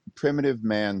as primitive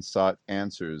man sought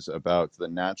answers about the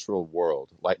natural world,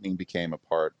 lightning became a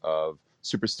part of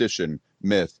superstition,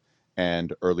 myth,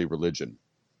 and early religion.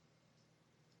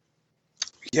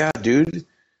 Yeah, dude,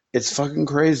 it's fucking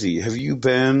crazy. Have you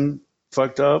been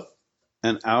fucked up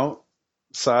and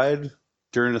outside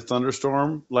during a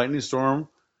thunderstorm, lightning storm,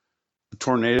 a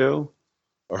tornado,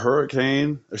 a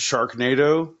hurricane, a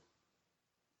sharknado,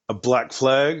 a black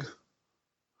flag,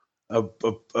 a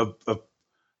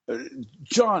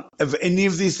John, of any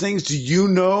of these things, do you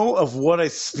know of what I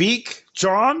speak?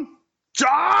 John?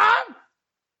 John?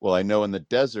 Well, I know in the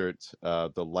desert,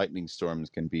 the lightning storms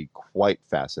can be quite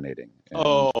fascinating.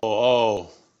 Oh, And oh,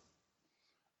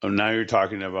 oh! Now you're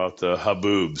talking about the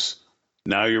haboobs.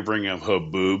 Now you're bringing up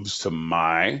haboobs to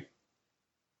my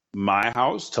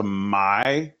house, to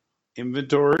my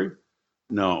inventory.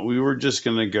 No, we were just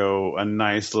gonna go a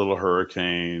nice little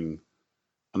hurricane,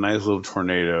 a nice little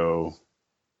tornado,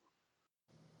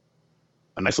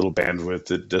 a nice little bandwidth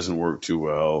that doesn't work too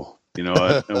well. You know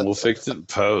what? And we'll fix it in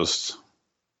post.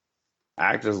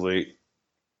 Actively,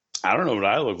 I don't know what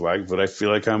I look like, but I feel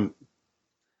like I'm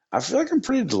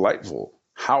pretty delightful.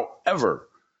 However,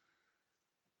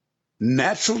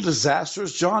 natural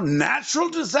disasters, John. Natural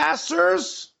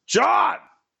disasters, John.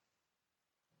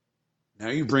 Now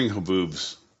you bring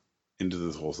haboobs into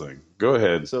this whole thing. Go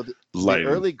ahead. so the Lightning.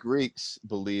 early Greeks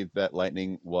believed that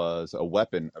lightning was a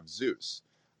weapon of Zeus.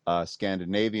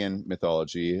 Scandinavian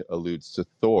mythology alludes to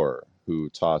Thor, who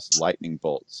tossed lightning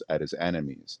bolts at his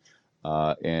enemies.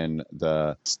 In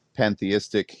the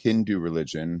pantheistic Hindu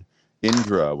religion,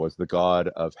 Indra was the god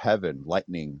of heaven,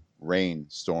 lightning, rain,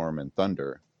 storm, and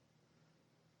thunder.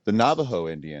 The Navajo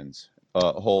Indians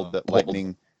hold that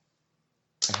lightning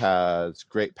has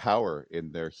great power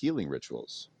in their healing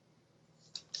rituals.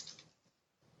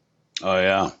 Oh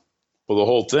yeah. Well, the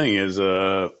whole thing is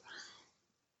well,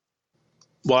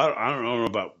 I don't know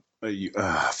about you.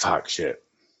 Fuck shit.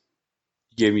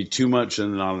 You gave me too much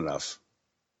and not enough.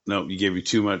 No, you gave me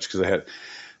too much because I had.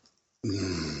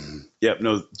 Yep.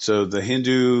 No. So the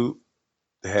Hindu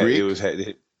had it Greek, was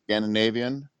had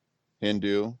Scandinavian,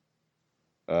 Hindu,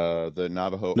 the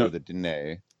Navajo no or the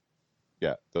Dene.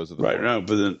 Yeah, those are the right four. no,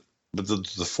 but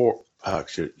the four. Fuck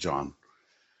shit, John.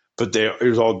 But it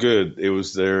was all good. It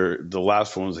was the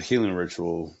last one was a healing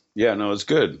ritual. Yeah. No, it's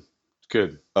good. It's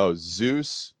good. Oh,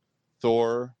 Zeus,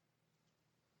 Thor,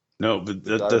 No, but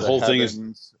the god the of the whole thing is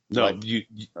heavens, no. light. Do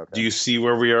Okay. you see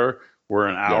where we are? We're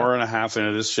an Yeah. hour and a half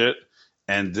into this shit,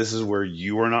 and this is where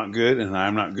you are not good and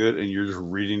I'm not good, and you're just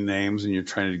reading names and you're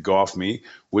trying to go off me,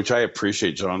 which I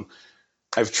appreciate, John.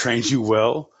 I've trained you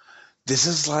well. This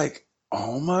is like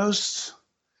almost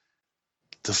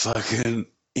the fucking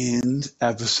end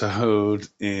episode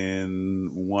in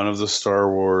one of the Star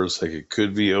Wars. Like it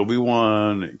could be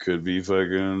Obi-Wan, it could be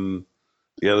fucking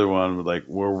the other one, like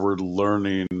where we're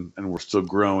learning and we're still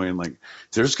growing. Like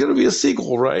there's gonna be a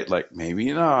sequel, right? Like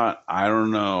maybe not. I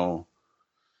don't know.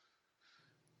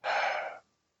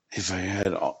 If I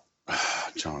had all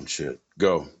John shit.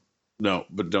 Go. No,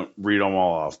 but don't read them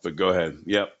all off, but go ahead.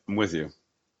 Yep, I'm with you.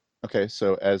 Okay,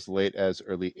 so as late as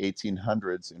early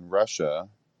 1800s in Russia,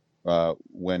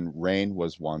 when rain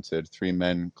was wanted, three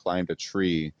men climbed a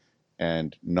tree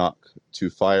and knocked two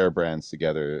firebrands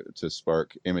together to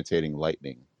spark imitating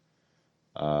lightning.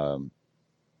 Um,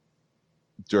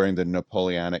 During the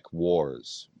Napoleonic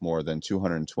Wars, more than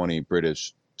 220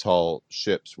 British tall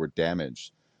ships were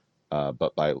damaged,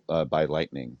 but by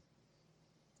lightning,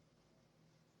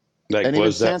 Like and even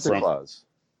was that Santa from Claus.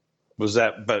 was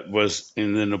that but was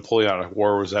in the Napoleonic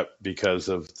War, was that because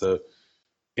of the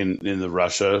in the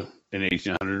Russia in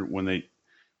 1800 when they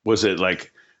was it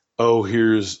like, oh,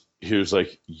 here's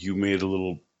like you made a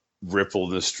little ripple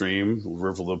in the stream,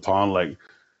 ripple the pond, like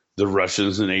the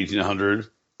Russians in 1800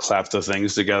 clapped the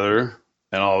things together,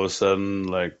 and all of a sudden,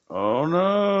 like, oh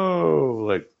no,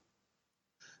 like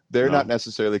They're not no.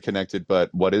 necessarily connected,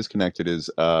 but what is connected is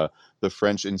the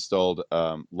French installed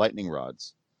lightning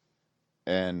rods,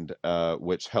 and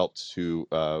which helped to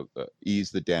ease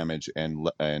the damage and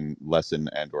lessen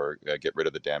and or get rid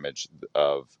of the damage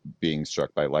of being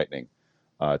struck by lightning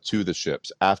to the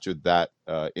ships after that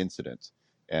incident,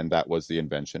 and that was the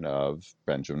invention of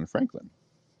Benjamin Franklin.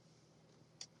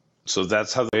 So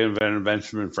that's how they invented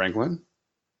Benjamin Franklin.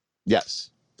 Yes,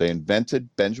 they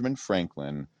invented Benjamin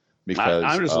Franklin because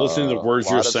I'm just listening to the words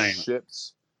you're saying. a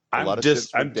I'm lot of dis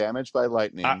ships were damaged by I,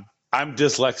 lightning. I'm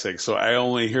dyslexic, so I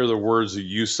only hear the words that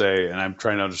you say, and I'm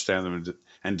trying to understand them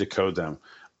and decode them.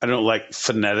 I don't like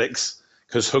phonetics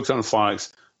because hooked on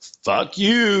phonics, fuck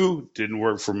you, didn't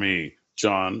work for me,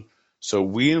 John. So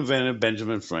we invented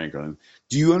Benjamin Franklin.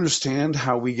 Do you understand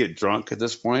how we get drunk at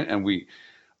this point? And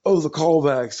the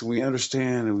callbacks, and we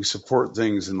understand and we support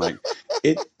things, and like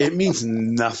it means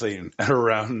nothing at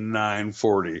around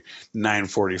 9:40,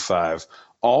 9:45.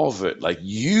 All of it, like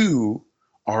you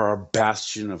are a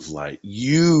bastion of light.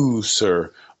 You,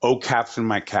 sir, oh captain,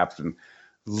 my captain,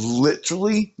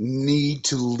 literally need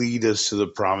to lead us to the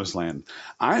promised land.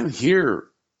 I'm here.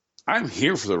 I'm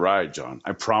here for the ride, John.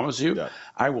 I promise you, Yeah.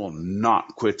 I will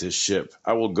not quit this ship.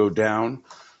 I will go down.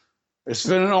 It's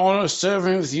been an honor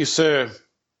serving with you, sir.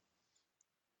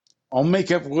 I'll make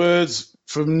up words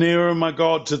from nearer, my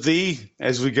God, to thee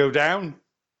as we go down.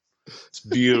 It's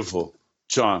beautiful,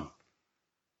 John.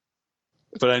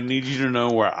 But I need you to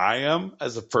know where I am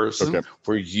as a person, Okay.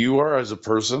 where you are as a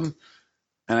person,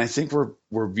 and I think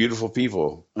we're beautiful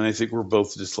people, and I think we're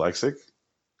both dyslexic,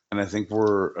 and I think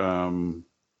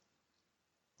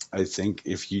I think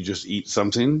if you just eat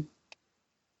something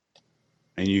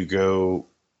and you go,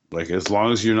 like, as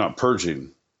long as you're not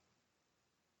purging,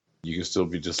 you can still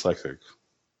be dyslexic.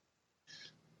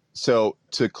 So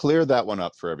to clear that one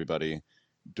up for everybody,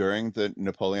 during the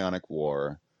Napoleonic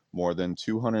War, more than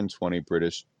 220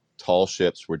 British tall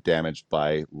ships were damaged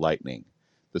by lightning.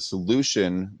 The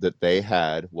solution that they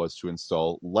had was to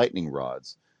install lightning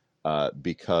rods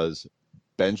because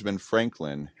Benjamin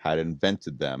Franklin had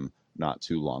invented them not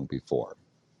too long before.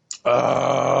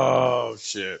 Oh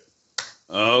shit.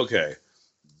 Okay.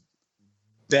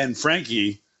 Ben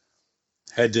Frankie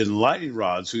had done lightning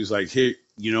rods. So he's like, hey,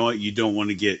 you know what? You don't want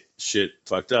to get shit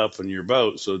fucked up on your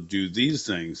boat, so do these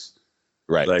things.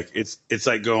 Right. Like it's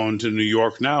like going to New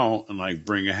York now and like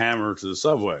bring a hammer to the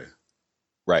subway.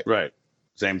 Right. Right.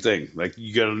 Same thing. Like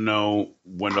you got to know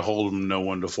when to hold them, know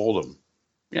when to fold them.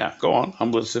 Yeah, go on.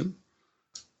 I'm listening.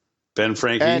 Ben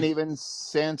And Frankie. even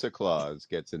Santa Claus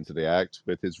gets into the act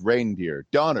with his reindeer,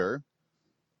 Donner,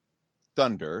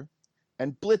 thunder,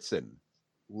 and Blitzen,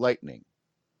 lightning.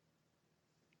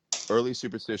 Early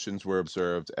superstitions were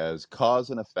observed as cause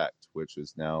and effect, which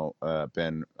has now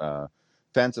been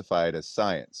fancified as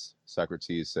science.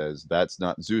 Socrates says that's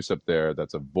not Zeus up there,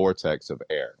 that's a vortex of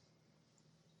air.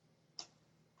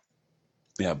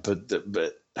 Yeah, but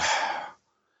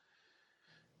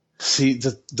see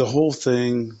the whole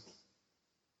thing.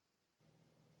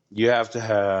 You have to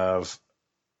have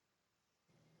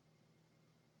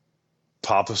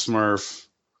Papa Smurf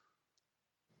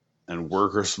and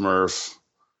Worker Smurf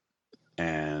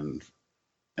and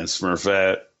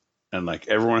Smurfette, and like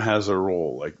everyone has a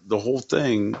role. Like the whole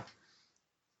thing,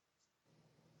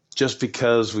 just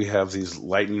because we have these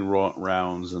lightning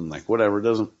rounds and like whatever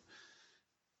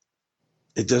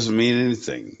it doesn't mean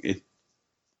anything.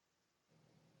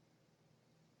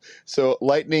 So,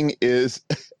 lightning is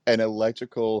an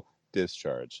electrical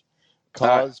discharge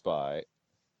caused by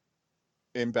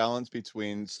imbalance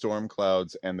between storm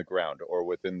clouds and the ground or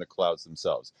within the clouds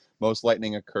themselves. Most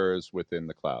lightning occurs within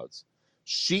the clouds.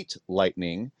 Sheet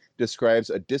lightning describes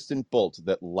a distant bolt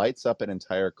that lights up an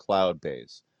entire cloud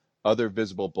base. Other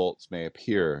visible bolts may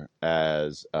appear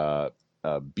as a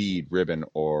bead, ribbon,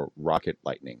 or rocket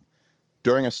lightning.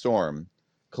 During a storm,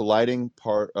 colliding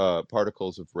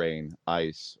particles of rain,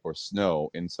 ice, or snow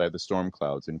inside the storm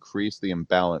clouds increase the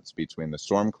imbalance between the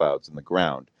storm clouds and the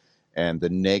ground, and the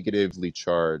negatively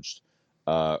charged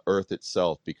Earth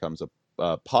itself becomes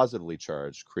a positively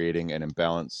charged, creating an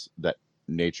imbalance that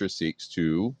nature seeks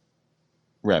to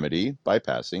remedy by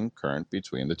passing current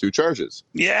between the two charges.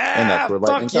 And that's Yeah, where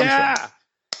lightning fuck comes from. yeah,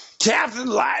 Captain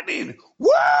Lightning. Woo,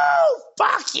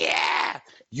 fuck yeah.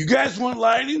 You guys want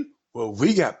lightning? Well,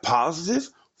 we got positive,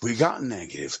 we got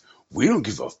negative. We don't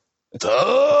give a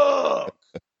fuck.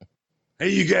 Hey,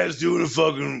 you guys doing a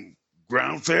fucking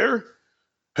ground fair?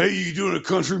 Hey, you doing a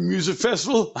country music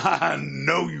festival? I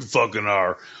know you fucking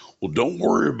are. Well, don't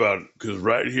worry about it, because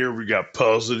right here we got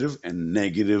positive and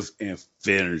negative F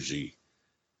energy.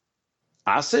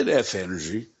 I said F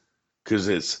energy because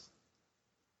it's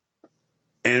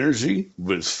energy,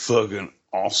 but it's fucking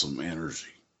awesome energy.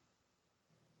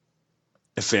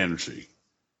 F energy.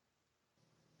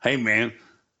 Hey, man,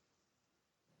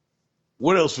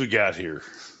 what else we got here?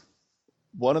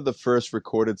 One of the first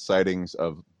recorded sightings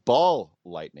of ball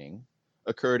lightning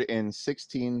occurred in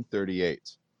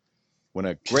 1638 when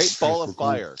a great ball of We're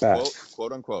going fire, back.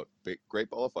 quote unquote, great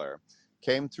ball of fire,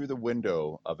 came through the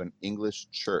window of an English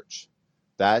church.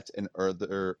 That and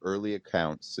other early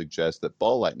accounts suggest that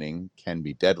ball lightning can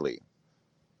be deadly.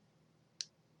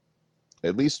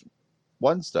 At least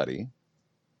one study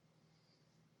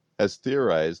has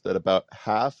theorized that about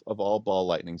half of all ball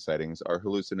lightning sightings are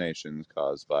hallucinations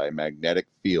caused by magnetic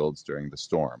fields during the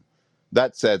storm.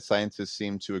 That said, scientists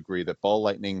seem to agree that ball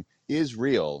lightning is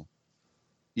real,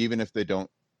 even if they don't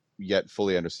yet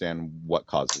fully understand what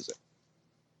causes it.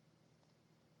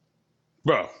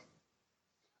 Bro,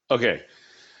 okay,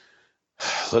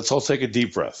 let's all take a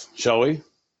deep breath, shall we?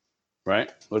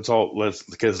 Right?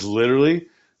 Because literally,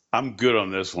 I'm good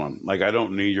on this one. Like, I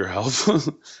don't need your help.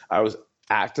 I was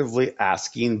actively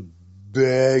asking,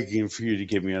 begging for you to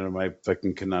get me out of my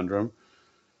fucking conundrum.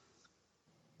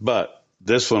 But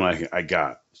this one I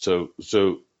got. So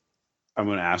I'm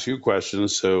going to ask you a question.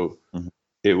 So Mhm.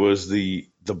 it was the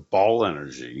ball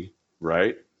energy,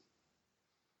 right?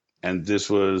 And this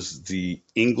was the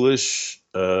English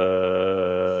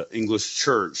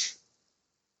church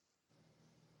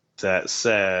that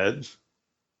said,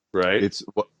 right? It's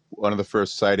one of the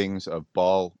first sightings of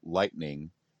ball lightning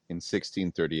in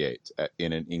 1638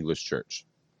 in an English church.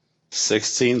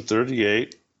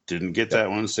 1638. Didn't get Yep. that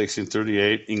one.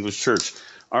 1638 English church.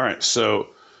 All right. So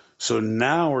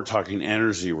now we're talking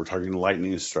energy. We're talking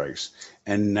lightning strikes.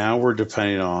 And now we're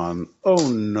depending on,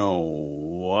 oh no,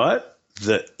 what?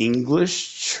 The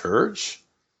English church?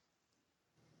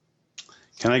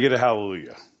 Can I get a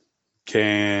hallelujah?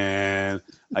 Can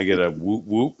I get a whoop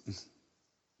whoop?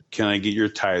 Can I get your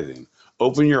tithing?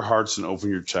 Open your hearts and open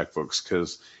your checkbooks,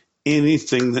 because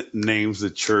anything that names the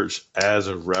church as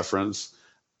a reference,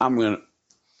 I'm going to.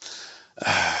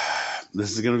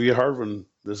 This is going to be a hard one.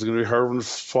 This is going to be a hard one to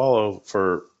swallow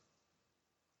for.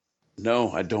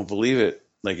 No, I don't believe it.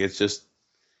 Like, it's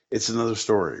another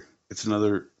story. It's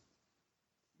another.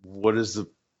 What is the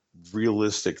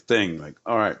realistic thing? Like,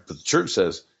 all right, but the church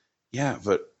says, yeah,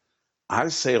 but I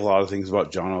say a lot of things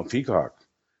about John L. Peacock.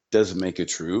 Does it make it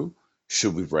true?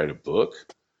 Should we write a book?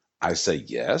 I say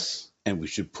yes, and we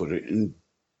should put it in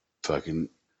fucking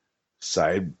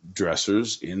side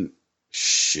dressers in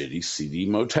shitty, seedy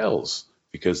motels,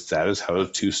 because that is how the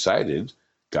two-sided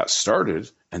got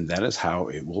started, and that is how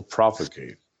it will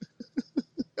propagate.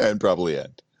 And probably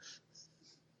end.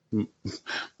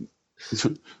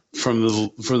 From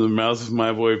the mouth of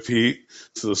my boy Pete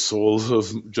to the souls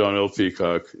of John L.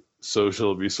 Peacock, so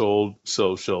shall it be sold,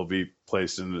 so shall it be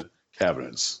placed in the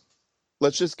cabinets.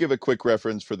 Let's just give a quick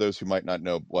reference for those who might not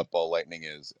know what ball lightning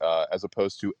is. As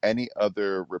opposed to any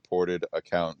other reported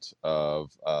account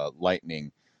of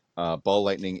lightning, ball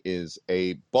lightning is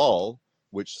a ball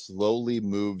which slowly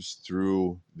moves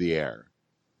through the air.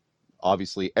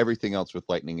 Obviously, everything else with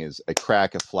lightning is a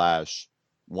crack, a flash,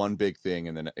 one big thing,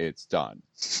 and then it's done.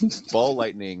 Ball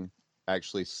lightning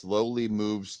actually slowly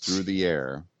moves through the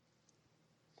air,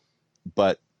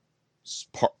 but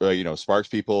sparks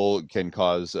people can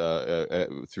cause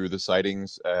through the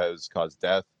sightings has caused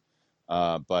death,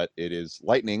 but it is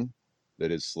lightning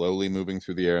that is slowly moving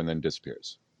through the air and then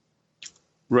disappears.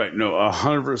 Right, no,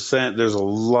 100%. There's a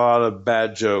lot of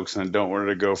bad jokes, and I don't want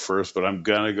to go first, but I'm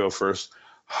gonna go first.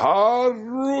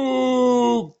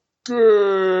 Hadouken!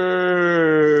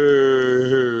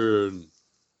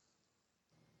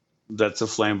 That's a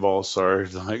flame ball. Sorry,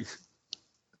 like.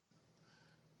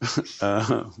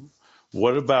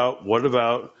 What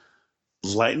about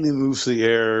lightning moves through the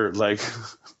air like?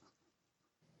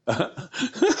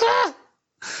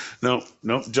 No,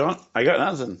 John, I got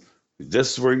nothing.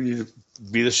 This is where you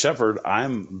be the shepherd.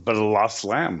 I'm but a lost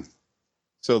lamb.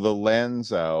 So the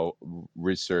Lanzhou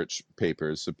research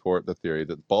papers support the theory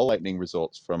that ball lightning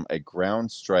results from a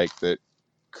ground strike that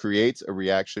creates a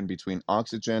reaction between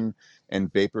oxygen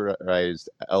and vaporized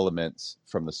elements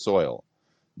from the soil.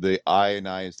 The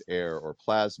ionized air or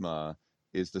plasma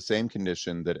is the same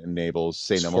condition that enables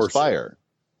St. Elmo's fire.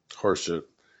 Horseshit.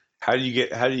 How do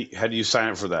you sign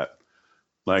up for that?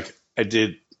 Like I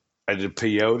did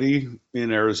peyote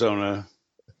in Arizona.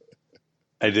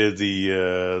 I did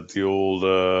the old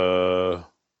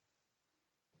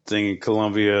thing in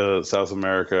Colombia, South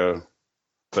America.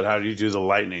 But how do you do the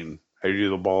lightning? How do you do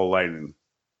the ball of lightning?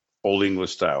 Old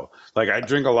English style. Like I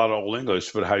drink a lot of Old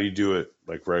English, but how do you do it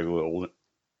like regular old?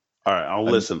 All right, I'll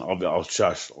listen. I'll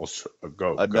shush. I'll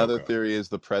go. Another theory is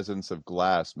the presence of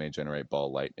glass may generate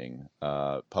ball lightning.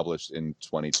 Published in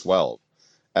 2012.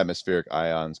 Atmospheric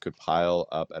ions could pile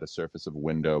up at a surface of a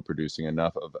window, producing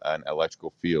enough of an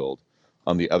electrical field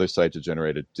on the other side to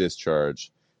generate a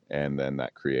discharge, and then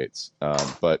that creates.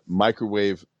 But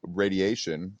microwave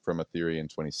radiation, from a theory in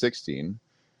 2016,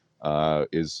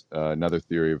 is another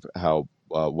theory of how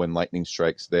when lightning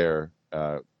strikes there,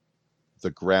 the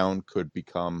ground could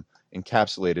become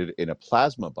encapsulated in a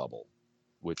plasma bubble,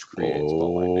 which creates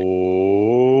ball lightning.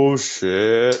 Oh,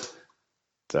 shit.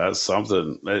 That's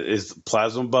something. Is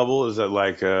plasma bubble, is that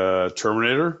like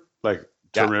Terminator? Like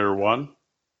Terminator 1?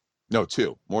 No,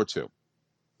 2. More 2.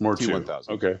 More T-1000.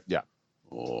 2. Okay. Yeah.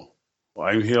 Oh. Well,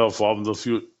 I'm here from the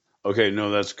future. Okay,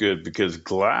 no, that's good, because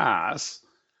glass,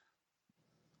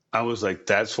 I was like,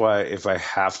 that's why if I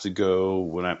have to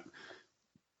go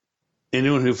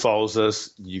anyone who follows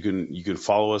us, you can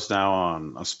follow us now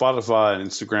on Spotify and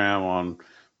Instagram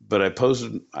but I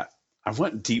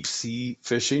went deep sea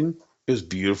fishing. It was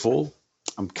beautiful.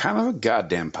 I'm kind of a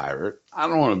goddamn pirate. I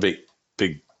don't want to be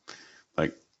big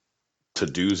like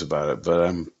to-dos about it, but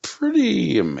I'm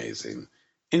pretty amazing.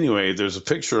 Anyway, there's a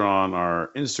picture on our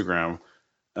Instagram.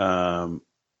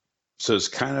 So it's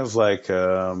kind of like it's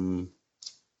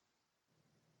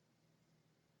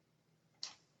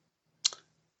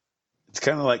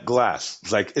kind of like glass.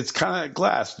 It's kind of like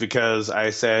glass because I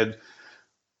said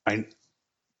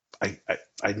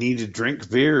I need to drink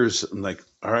beers. I'm like,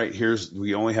 all right,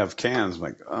 we only have cans. I'm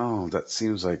like, oh, that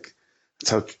seems like that's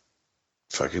how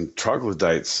fucking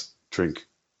troglodytes drink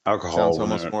Sounds alcohol when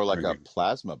almost they're more like a drinking.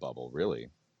 plasma bubble, really.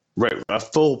 Right, a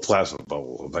full plasma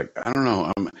bubble. Like, I don't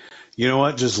know. You know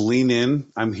what? Just lean in.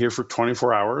 I'm here for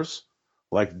 24 hours.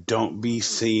 Like, don't be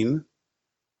seen.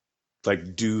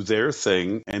 Like, do their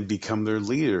thing and become their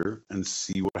leader and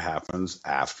see what happens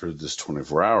after this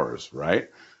 24 hours, right?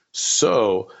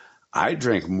 So I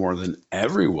drank more than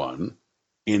everyone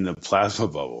in the plasma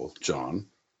bubble, John,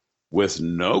 with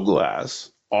no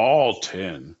glass, all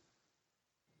tin.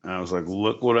 And I was like,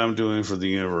 look what I'm doing for the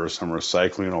universe. I'm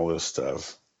recycling all this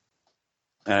stuff.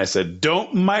 And I said,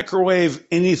 don't microwave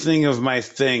anything of my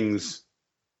things.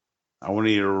 I want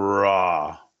to eat it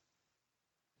raw.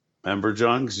 Remember,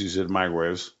 John? Because you said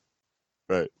microwaves.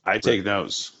 Right. I Right. take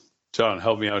notes. John,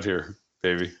 help me out here,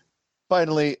 baby.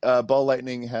 Finally, ball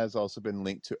lightning has also been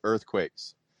linked to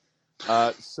earthquakes.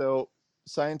 So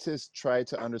scientists try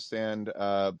to understand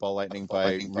ball lightning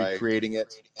by recreating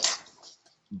it,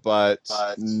 but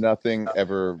nothing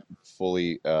ever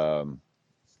fully,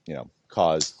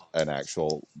 caused an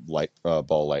actual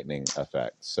ball lightning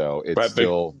effect. So it's Right, but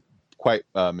still quite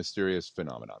a mysterious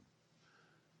phenomenon.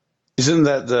 isn't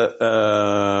that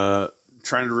the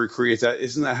trying to recreate that?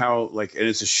 Isn't that how like? And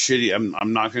it's a shitty.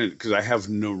 I'm not gonna because I have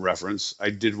no reference. I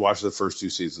did watch the first two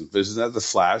seasons, but isn't that the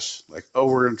Flash? Like, oh,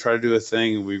 we're gonna try to do a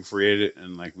thing, and we create it,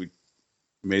 and like we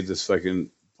made this fucking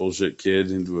bullshit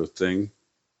kid into a thing.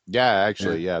 Yeah, Yeah.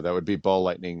 actually, yeah, that would be ball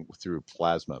lightning through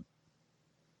plasma.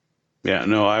 Yeah,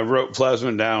 no, I wrote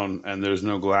plasma down, and there's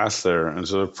no glass there, and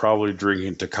so they're probably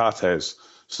drinking Tecates.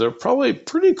 So they're probably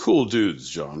pretty cool dudes,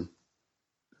 John.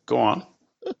 Go on.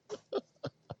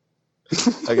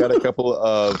 I got a couple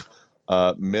of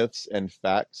myths and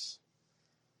facts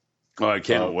Oh, I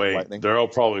can't of wait. lightning. They're all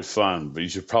probably fun, but you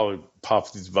should probably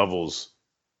pop these bubbles.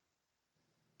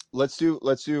 Let's do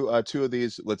two of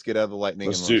these. Let's get out of the lightning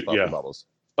Let's and let's do, pop the yeah. bubbles.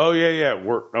 Oh yeah, yeah.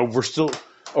 We're still.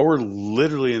 Oh, we're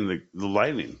literally in the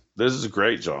lightning. This is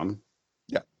great, John.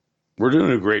 Yeah. We're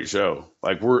doing a great show.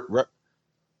 Like we're Re-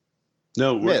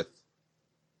 no we're myth.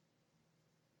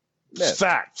 Myth.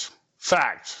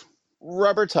 Fact.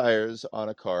 Rubber tires on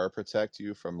a car protect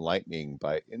you from lightning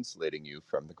by insulating you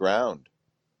from the ground.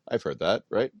 I've heard that,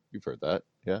 right? You've heard that,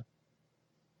 yeah?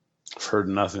 I've heard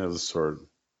nothing of the sort.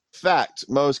 Fact,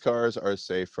 most cars are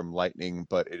safe from lightning,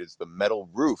 but it is the metal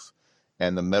roof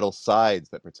and the metal sides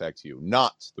that protect you,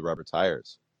 not the rubber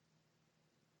tires.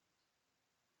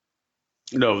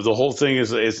 No, the whole thing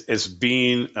is it's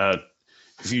being.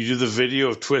 If you do the video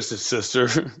of Twisted Sister,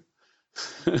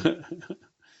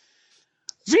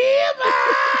 Viva!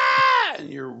 And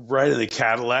you're right in the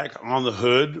Cadillac on the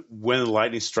hood when the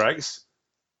lightning strikes,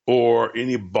 or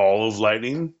any ball of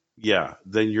lightning, yeah,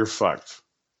 then you're fucked.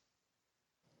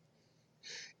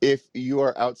 If you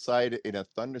are outside in a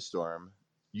thunderstorm,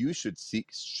 you should seek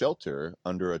shelter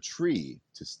under a tree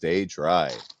to stay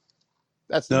dry.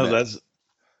 That's the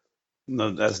No,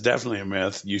 myth. that's definitely a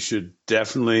myth. You should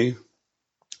definitely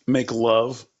make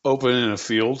love open in a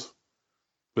field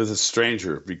with a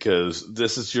stranger because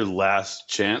this is your last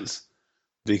chance.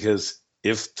 Because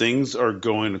if things are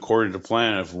going according to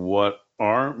plan, of what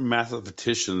our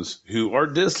mathematicians who are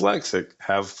dyslexic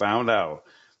have found out,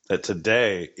 that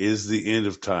today is the end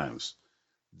of times.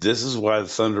 This is why the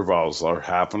thunderbolts are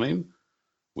happening.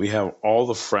 We have all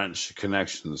the French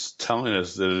connections telling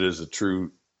us that it is a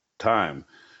true time.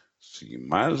 So you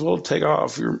might as well take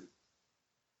off your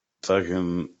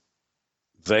fucking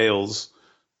veils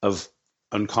of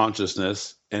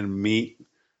unconsciousness and meet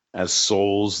as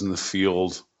souls in the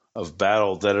field of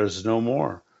battle that is no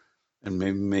more, and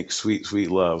maybe make sweet,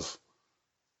 sweet love.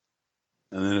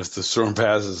 And then if the storm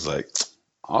passes, like,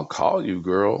 I'll call you,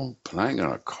 girl, but I ain't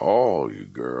gonna call you,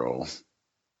 girl.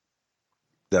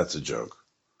 That's a joke.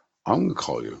 I'm gonna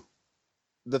call you.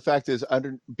 The fact is,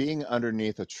 being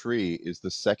underneath a tree is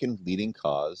the second leading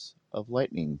cause of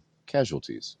lightning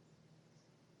casualties.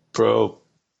 Bro,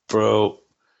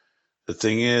 the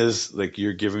thing is, like,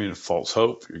 you're giving me false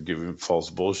hope. You're giving me false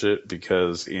bullshit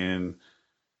because in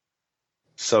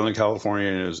Southern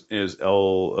California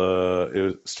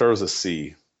it starts with a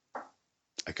C.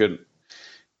 I couldn't.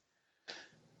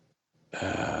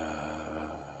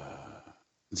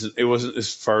 It wasn't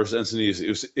as far as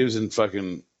Encinitas. It was in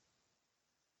fucking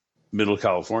middle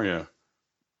California.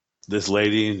 This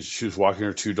lady, and she was walking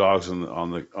her two dogs on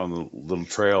the little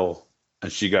trail,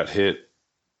 and she got hit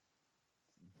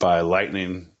by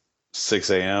lightning 6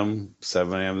 a.m.,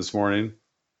 7 a.m. this morning,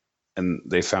 and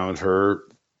they found her,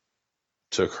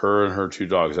 took her and her two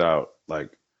dogs out.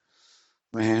 Like,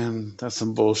 man, that's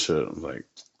some bullshit. I'm like,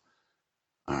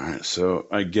 All right, so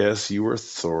I guess you were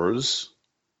Thor's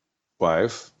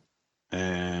wife,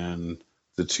 and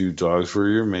the two dogs were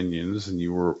your minions, and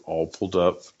you were all pulled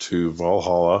up to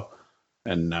Valhalla,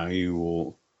 and now you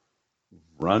will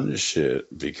run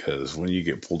shit because when you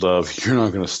get pulled up, you're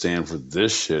not going to stand for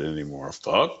this shit anymore.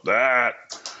 Fuck that.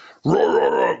 Roar,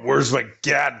 roar, roar. Where's my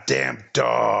goddamn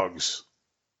dogs?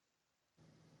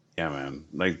 Yeah, man.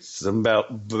 Like, some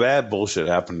bad bullshit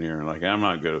happened here. Like, I'm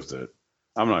not good with it.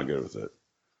 I'm not good with it.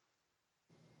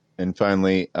 And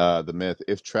finally, the myth: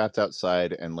 if trapped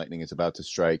outside and lightning is about to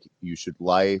strike, you should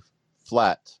lie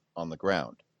flat on the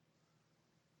ground.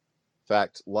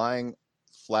 Fact: lying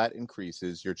flat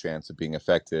increases your chance of being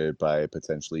affected by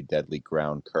potentially deadly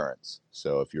ground currents.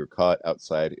 So if you're caught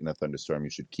outside in a thunderstorm, you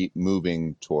should keep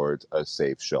moving towards a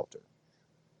safe shelter.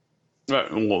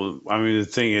 Well, I mean, the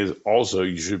thing is, also,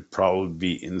 you should probably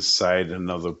be inside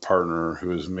another partner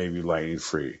who is maybe lightning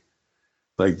free.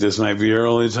 Like, this might be your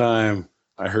only time.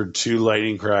 I heard 2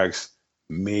 lightning cracks.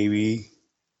 Maybe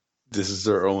this is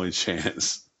their only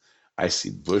chance. I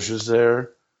see bushes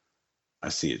there. I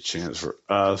see a chance for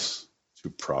us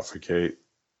to propagate.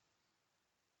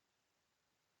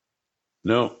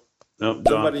 Nope, John.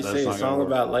 Somebody That's say a not gonna song work.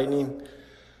 about lightning.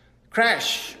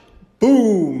 Crash,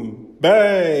 boom,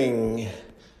 bang.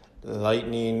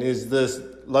 Lightning is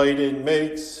the light it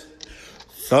makes.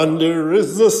 Thunder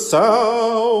is the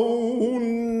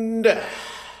sound.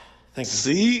 Thank you.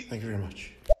 See, Thank you very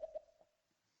much.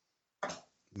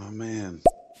 my man.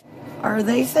 Are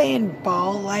they saying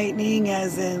ball lightning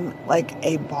as in like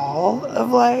a ball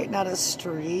of light, not a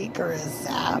streak or a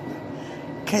zap?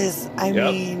 Because, I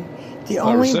mean, the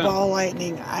only 100%. ball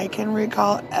lightning I can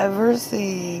recall ever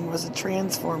seeing was a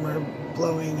transformer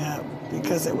blowing up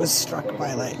because it was struck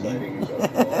by lightning.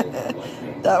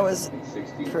 That was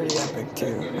pretty epic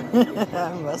too.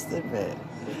 I must admit.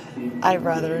 I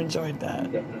rather enjoyed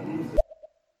that.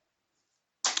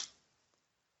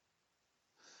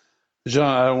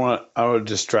 John, I would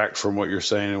distract from what you're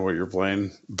saying and what you're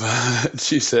playing, but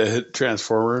she said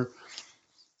Transformer.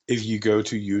 If you go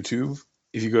to YouTube,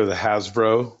 if you go to the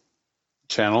Hasbro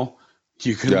channel,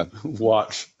 you can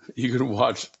watch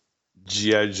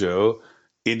G.I. Joe,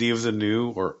 any of the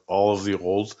new or all of the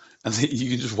old, and then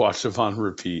you can just watch them on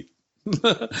repeat.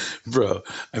 Bro,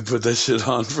 I put that shit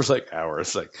on for like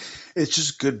hours. Like, it's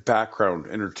just good background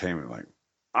entertainment. Like,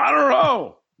 I don't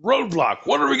know. Roadblock,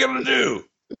 what are we gonna do?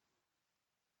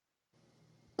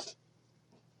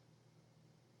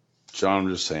 John, I'm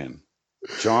just saying.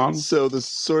 John? So the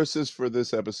sources for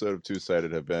this episode of Two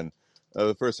Sided have been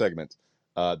the first segment,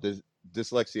 the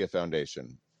Dyslexia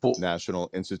Foundation, National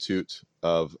Institute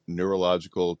of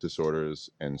Neurological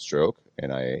Disorders and Stroke,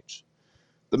 NIH,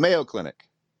 the Mayo Clinic,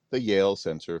 the Yale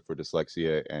Center for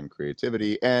Dyslexia and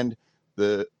Creativity, and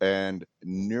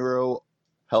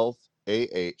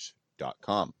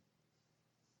neurohealthah.com.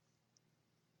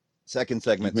 Second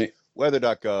segment,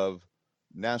 weather.gov,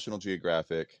 National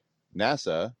Geographic,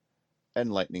 NASA,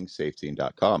 and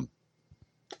lightningsafety.com.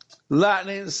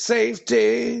 Lightning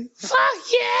safety. Fuck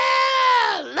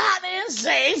yeah! Lightning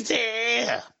safety.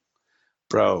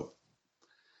 Bro,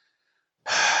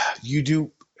 you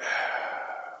do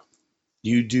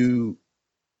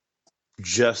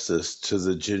justice to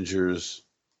the gingers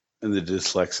and the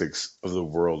dyslexics of the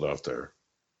world out there.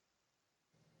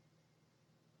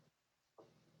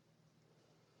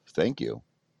 Thank you.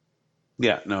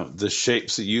 Yeah, no, the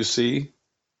shapes that you see,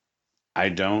 I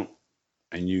don't,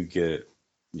 and you get it.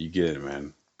 You get it,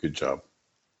 man. Good job.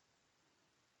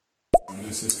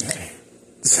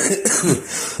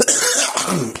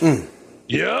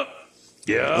 Yep.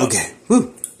 Okay.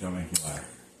 Woo. Don't make me laugh.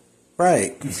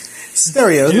 Right.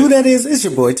 Stereo, who that is? It's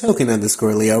your boy,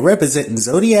 Token_Leo, representing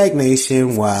Zodiac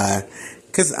Nation. Why?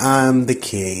 Because I'm the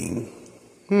king.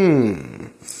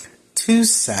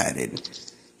 Two-sided.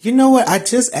 You know what? I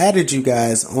just added you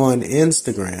guys on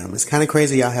Instagram. It's kind of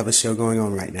crazy y'all have a show going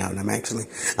on right now. And I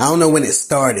don't know when it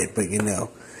started, but you know,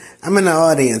 I'm in the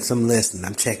audience. I'm listening.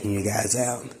 I'm checking you guys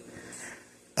out.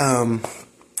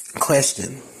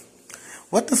 Question.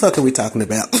 What the fuck are we talking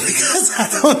about? Because I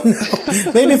don't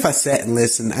know. Maybe if I sat and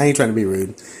listened. I ain't trying to be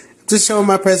rude. Just showing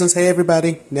my presence. Hey,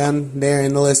 everybody down there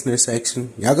in the listener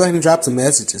section. Y'all go ahead and drop some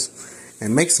messages.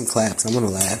 And make some claps. I want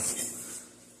to laugh.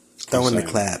 Throw in the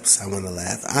claps. I want to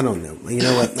laugh. I don't know. You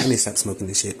know what? I need to stop smoking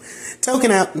this shit.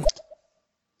 Token out.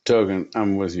 Token,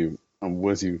 I'm with you.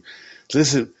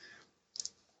 Listen,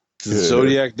 the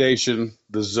Zodiac Nation,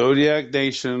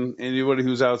 anybody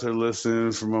who's out there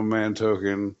listening from my man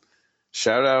Token,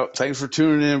 shout out. Thanks for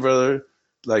tuning in, brother.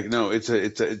 Like, no, it's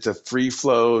a free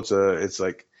flow. It's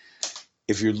like,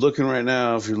 if you're looking right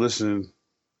now, if you're listening,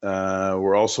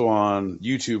 We're also on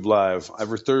YouTube Live.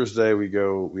 Every Thursday we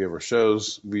have our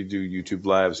shows. We do YouTube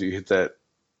Live. So you hit that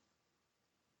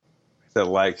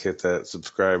like, hit that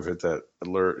subscribe, hit that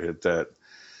alert, hit that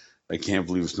I can't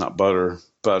believe it's not butter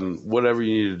button, whatever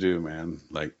you need to do, man.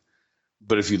 Like,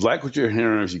 but if you like what you're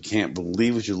hearing, if you can't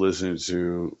believe what you're listening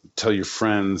to, tell your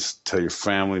friends, tell your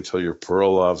family, tell your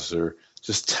parole officer.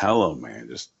 Just tell them, man.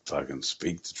 Just fucking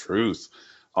speak the truth.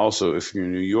 Also, if you're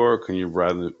in New York and you're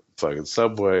riding the fucking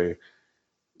subway,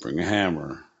 bring a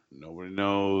hammer. Nobody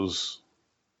knows,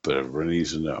 but everybody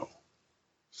needs to know.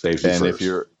 Safety And first.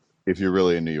 if you're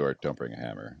really in New York, don't bring a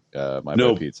hammer. My boy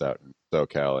No, Pete's out in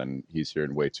SoCal, and he's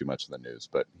hearing way too much of the news.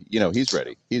 But he's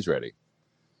ready. He's ready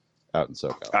out in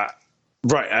SoCal. right.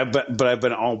 But I've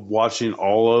been watching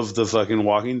all of the fucking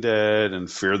Walking Dead and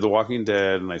Fear the Walking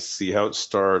Dead, and I see how it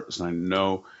starts, and I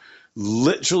know,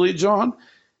 literally, John,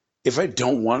 if I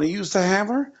don't want to use the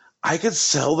hammer, I could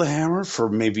sell the hammer for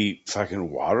maybe fucking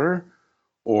water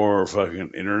or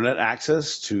fucking internet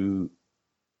access to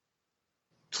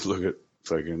look at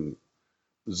fucking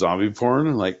zombie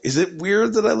porn. Like, is it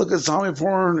weird that I look at zombie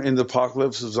porn in the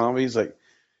apocalypse of zombies? Like,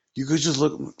 you could just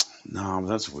look. No,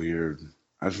 that's weird.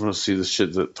 I just want to see the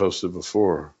shit that posted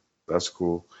before. That's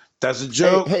cool. That's a Hey,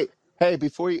 joke.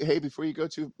 before you go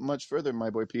too much further, my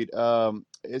boy Pete,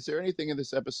 is there anything in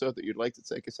this episode that you'd like to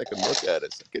take a second look at, a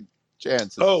second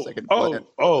chance, a Oh, second glance?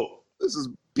 oh, oh, This is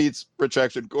Pete's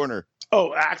protection corner.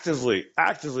 oh, actively.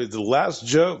 The last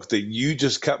joke that you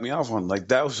just cut me off on, like,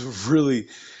 that was really.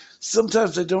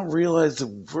 Sometimes I don't realize that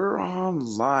we're on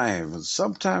live, and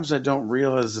sometimes I don't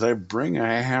realize that I bring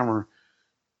a hammer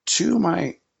to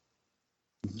my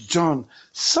John.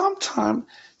 Sometimes,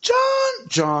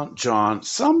 John.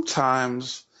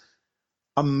 Sometimes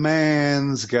a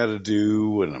man's got to do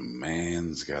what a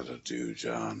man's got to do,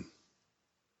 John.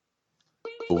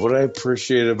 But what I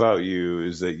appreciate about you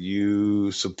is that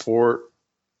you support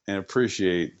and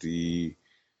appreciate the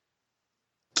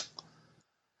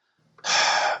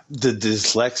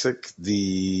dyslexic,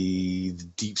 the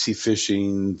deep sea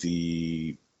fishing,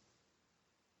 the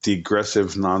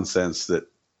aggressive nonsense that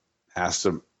has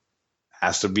to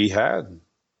be had.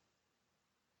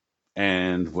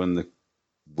 And when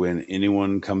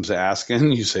anyone comes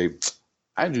asking, you say,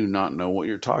 I do not know what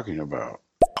you're talking about.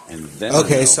 And then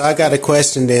Okay, so I got a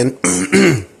question then.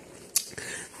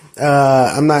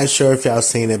 I'm not sure if y'all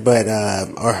seen it, but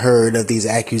or heard of these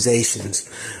accusations.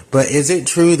 But is it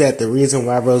true that the reason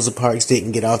why Rosa Parks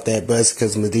didn't get off that bus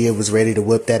because Medea was ready to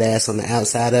whip that ass on the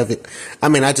outside of it? I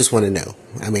mean, I just want to know.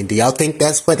 I mean, do y'all think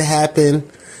that's what happened?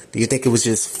 Do you think it was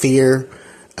just fear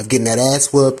of getting that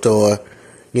ass whooped, or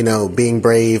being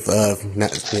brave of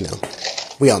not?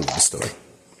 We all know the story.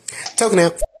 Token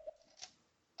out.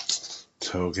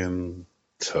 Token.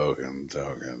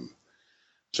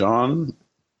 John,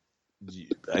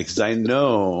 because I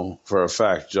know for a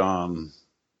fact, John,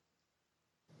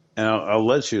 and I'll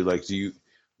let you. Like, do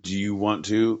you want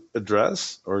to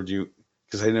address, or do you?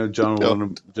 Because I know John will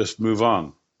want to just move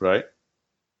on, right?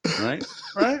 Right?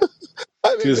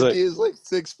 I mean, Like, Medea is like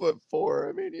 6'4".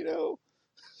 I mean,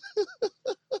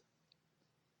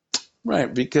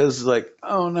 right? Because like,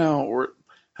 oh no,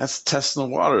 that's testing the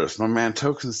waters. My man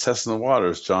Token's testing the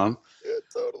waters, John. Yeah,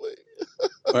 totally.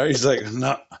 Right? He's like,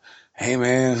 no, hey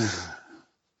man,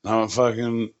 not a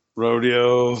fucking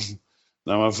rodeo,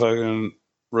 not my fucking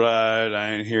ride.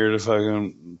 I ain't here to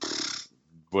fucking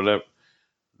whatever.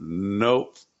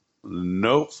 Nope.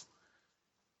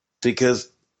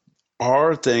 Because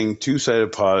our thing,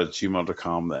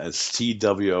 two-sidedpod@gmail.com, that's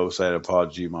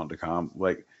TWO-sidedpod@gmail.com.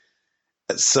 Like,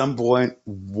 at some point,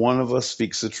 one of us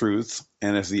speaks the truth,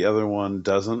 and if the other one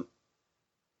doesn't,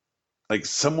 like,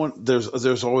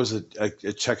 there's always a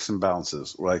checks and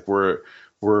balances. Like, we're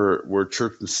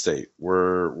church and state.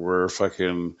 We're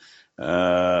fucking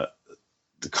the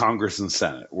Congress and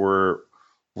Senate. We're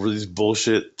these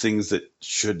bullshit things that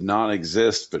should not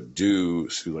exist but do.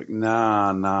 So like,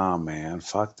 nah, man,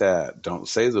 fuck that. Don't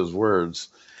say those words.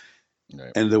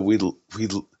 Right. And that we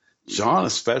John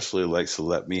especially likes to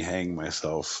let me hang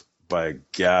myself by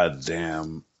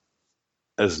goddamn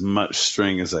as much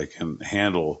string as I can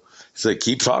handle. He's like,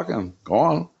 keep talking, go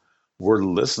on. We're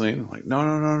listening. I'm like,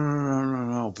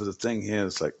 no. But the thing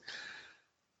is, like,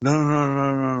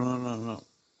 no.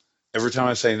 Every time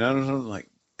I say no, like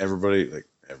everybody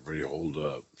hold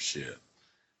up, shit.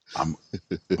 I'm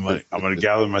gonna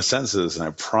gather my senses, and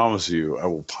I promise you, I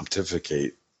will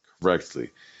pontificate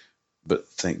correctly. But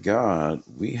thank God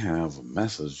we have a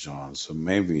message, John. So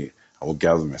maybe I will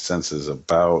gather my senses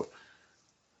about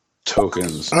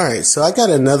tokens. All right, so I got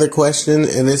another question,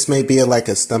 and this may be like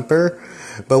a stumper,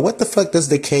 but what the fuck does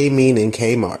the K mean in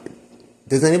Kmart?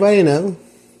 Does anybody know?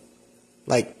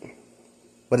 Like,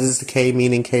 what does the K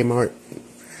mean in Kmart?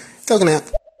 Token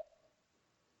out.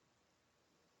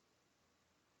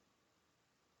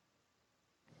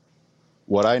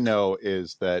 What I know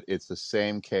is that it's the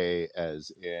same K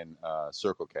as in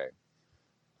Circle K,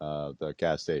 the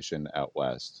gas station out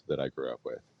west that I grew up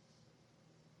with.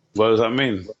 What does that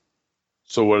mean?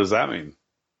 So what does that mean?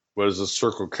 What does the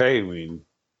Circle K mean?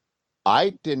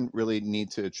 I didn't really need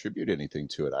to attribute anything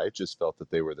to it. I just felt that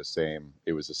they were the same.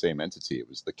 It was the same entity. It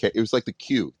was the K. It was like the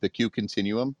Q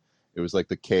continuum. It was like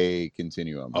the K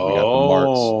continuum. We got the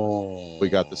marks. We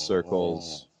got the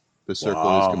circles. The circle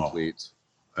is Wow. complete.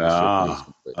 The circle is Ah,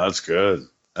 complete. that's good.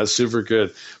 That's super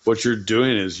good. What you're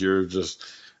doing is you're just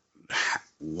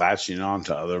latching on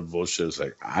to other bullshit. It's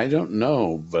like, I don't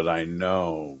know, but I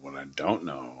know what I don't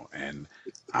know. And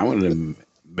I want to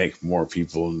make more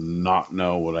people not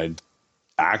know what I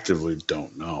actively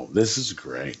don't know. This is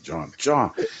great, John.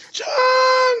 John!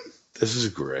 This is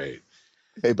great.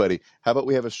 Hey, buddy, how about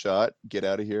we have a shot, get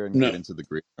out of here, and No, get into the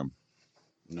green room?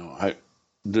 no,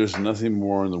 there's nothing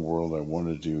more in the world I want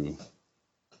to do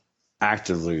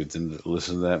actively than to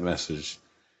listen to that message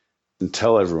and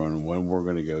tell everyone when we're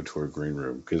going to go to our green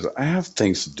room, because I have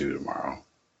things to do tomorrow.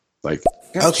 Like,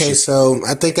 Okay, so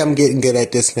I think I'm getting good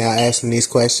at this now, asking these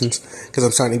questions, because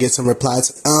I'm starting to get some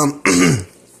replies.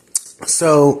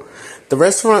 So, the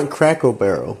restaurant Crackle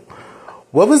Barrel,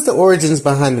 what was the origins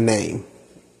behind the name?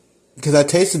 Because I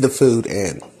tasted the food,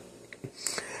 and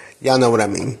y'all know what I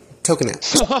mean. Token out.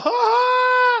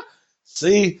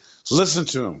 See, listen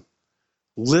to him.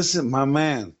 Listen, my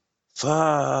man. Fuck,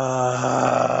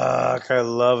 I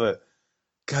love it.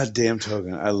 Goddamn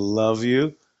Token, I love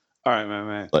you. All right, my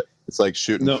man. But it's like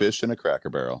shooting No, fish in a Cracker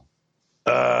Barrel.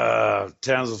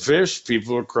 towns of fish,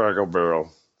 people of Crackle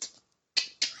Barrel,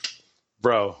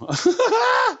 bro.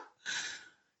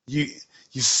 you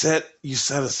set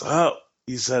us up.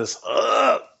 You set us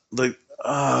up. Like,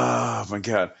 oh my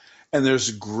god. And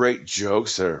there's great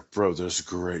jokes there, bro. There's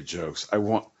great jokes.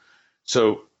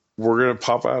 So we're gonna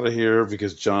pop out of here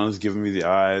because John is giving me the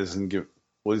eyes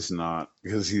well, he's not,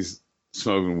 because he's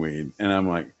smoking weed. And I'm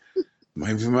like,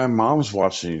 maybe my mom's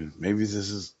watching. Maybe this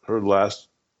is her last.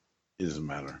 It doesn't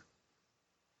matter.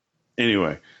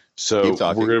 Anyway, Keep so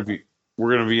talking. we're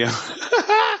gonna be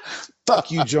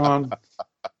fuck you, John.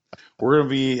 We're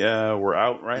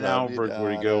out right now. Love you, We're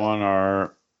going to go Donna. on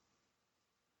our.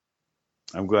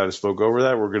 I'm glad I spoke over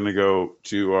that. We're going to go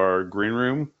to our green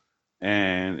room,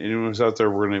 and anyone who's out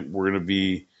there, we're gonna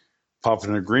be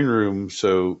popping in a green room,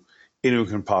 so anyone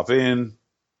can pop in,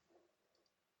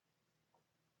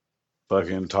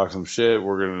 fucking talk some shit.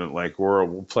 We're gonna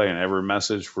we're playing every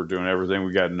message. We're doing everything.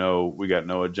 We got no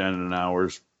agenda now. We're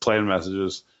just playing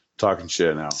messages, talking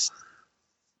shit now.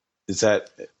 Is that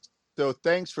So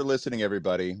thanks for listening,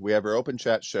 everybody. We have our open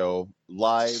chat show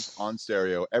live on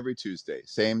stereo every Tuesday,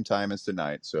 same time as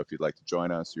tonight. So if you'd like to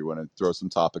join us, you want to throw some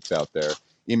topics out there,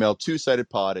 email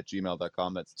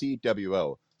twosidedpod@gmail.com. That's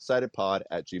TWO,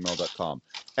 sidedpod@gmail.com.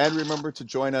 And remember to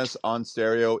join us on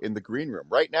stereo in the green room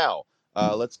right now.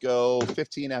 Let's go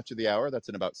 15 after the hour. That's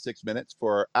in about 6 minutes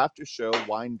for our after show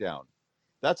wind down.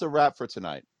 That's a wrap for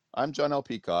tonight. I'm John L.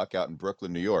 Peacock out in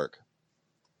Brooklyn, New York.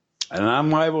 And I'm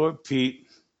my boy Pete,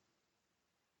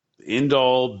 end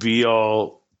all, be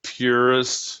all,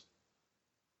 purest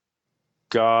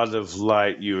God of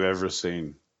light you've ever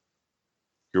seen.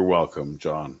 You're welcome,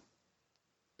 John.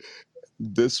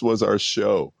 This was our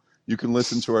show. You can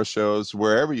listen to our shows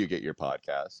wherever you get your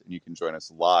podcasts, and you can join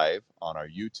us live on our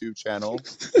YouTube channel,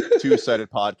 Two Sided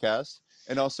Podcast,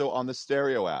 and also on the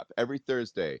Stereo app every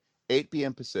Thursday, 8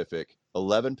 p.m. Pacific,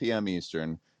 11 p.m.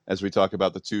 Eastern, as we talk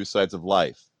about the two sides of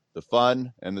life, the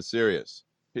fun and the serious,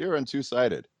 here on Two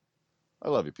Sided. I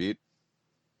love you, Pete.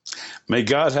 May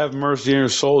God have mercy on your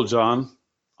soul, John.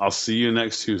 I'll see you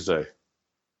next Tuesday.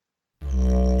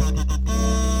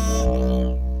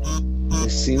 It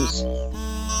seems.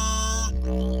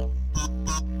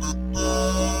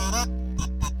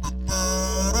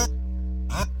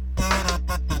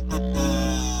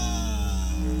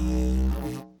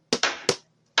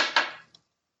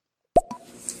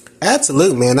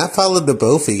 Absolutely, man. I followed the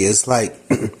both of you. It's like,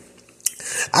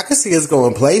 I can see us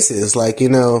going places. Like, I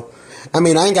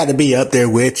mean, I ain't got to be up there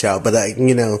with y'all, but like,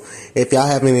 if y'all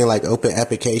have any like open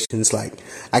applications, like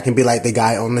I can be like the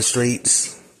guy on the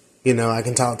streets. I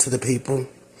can talk to the people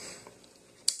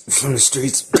from the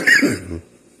streets.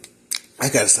 I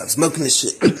gotta stop smoking this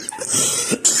shit.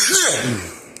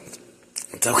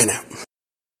 Talking out.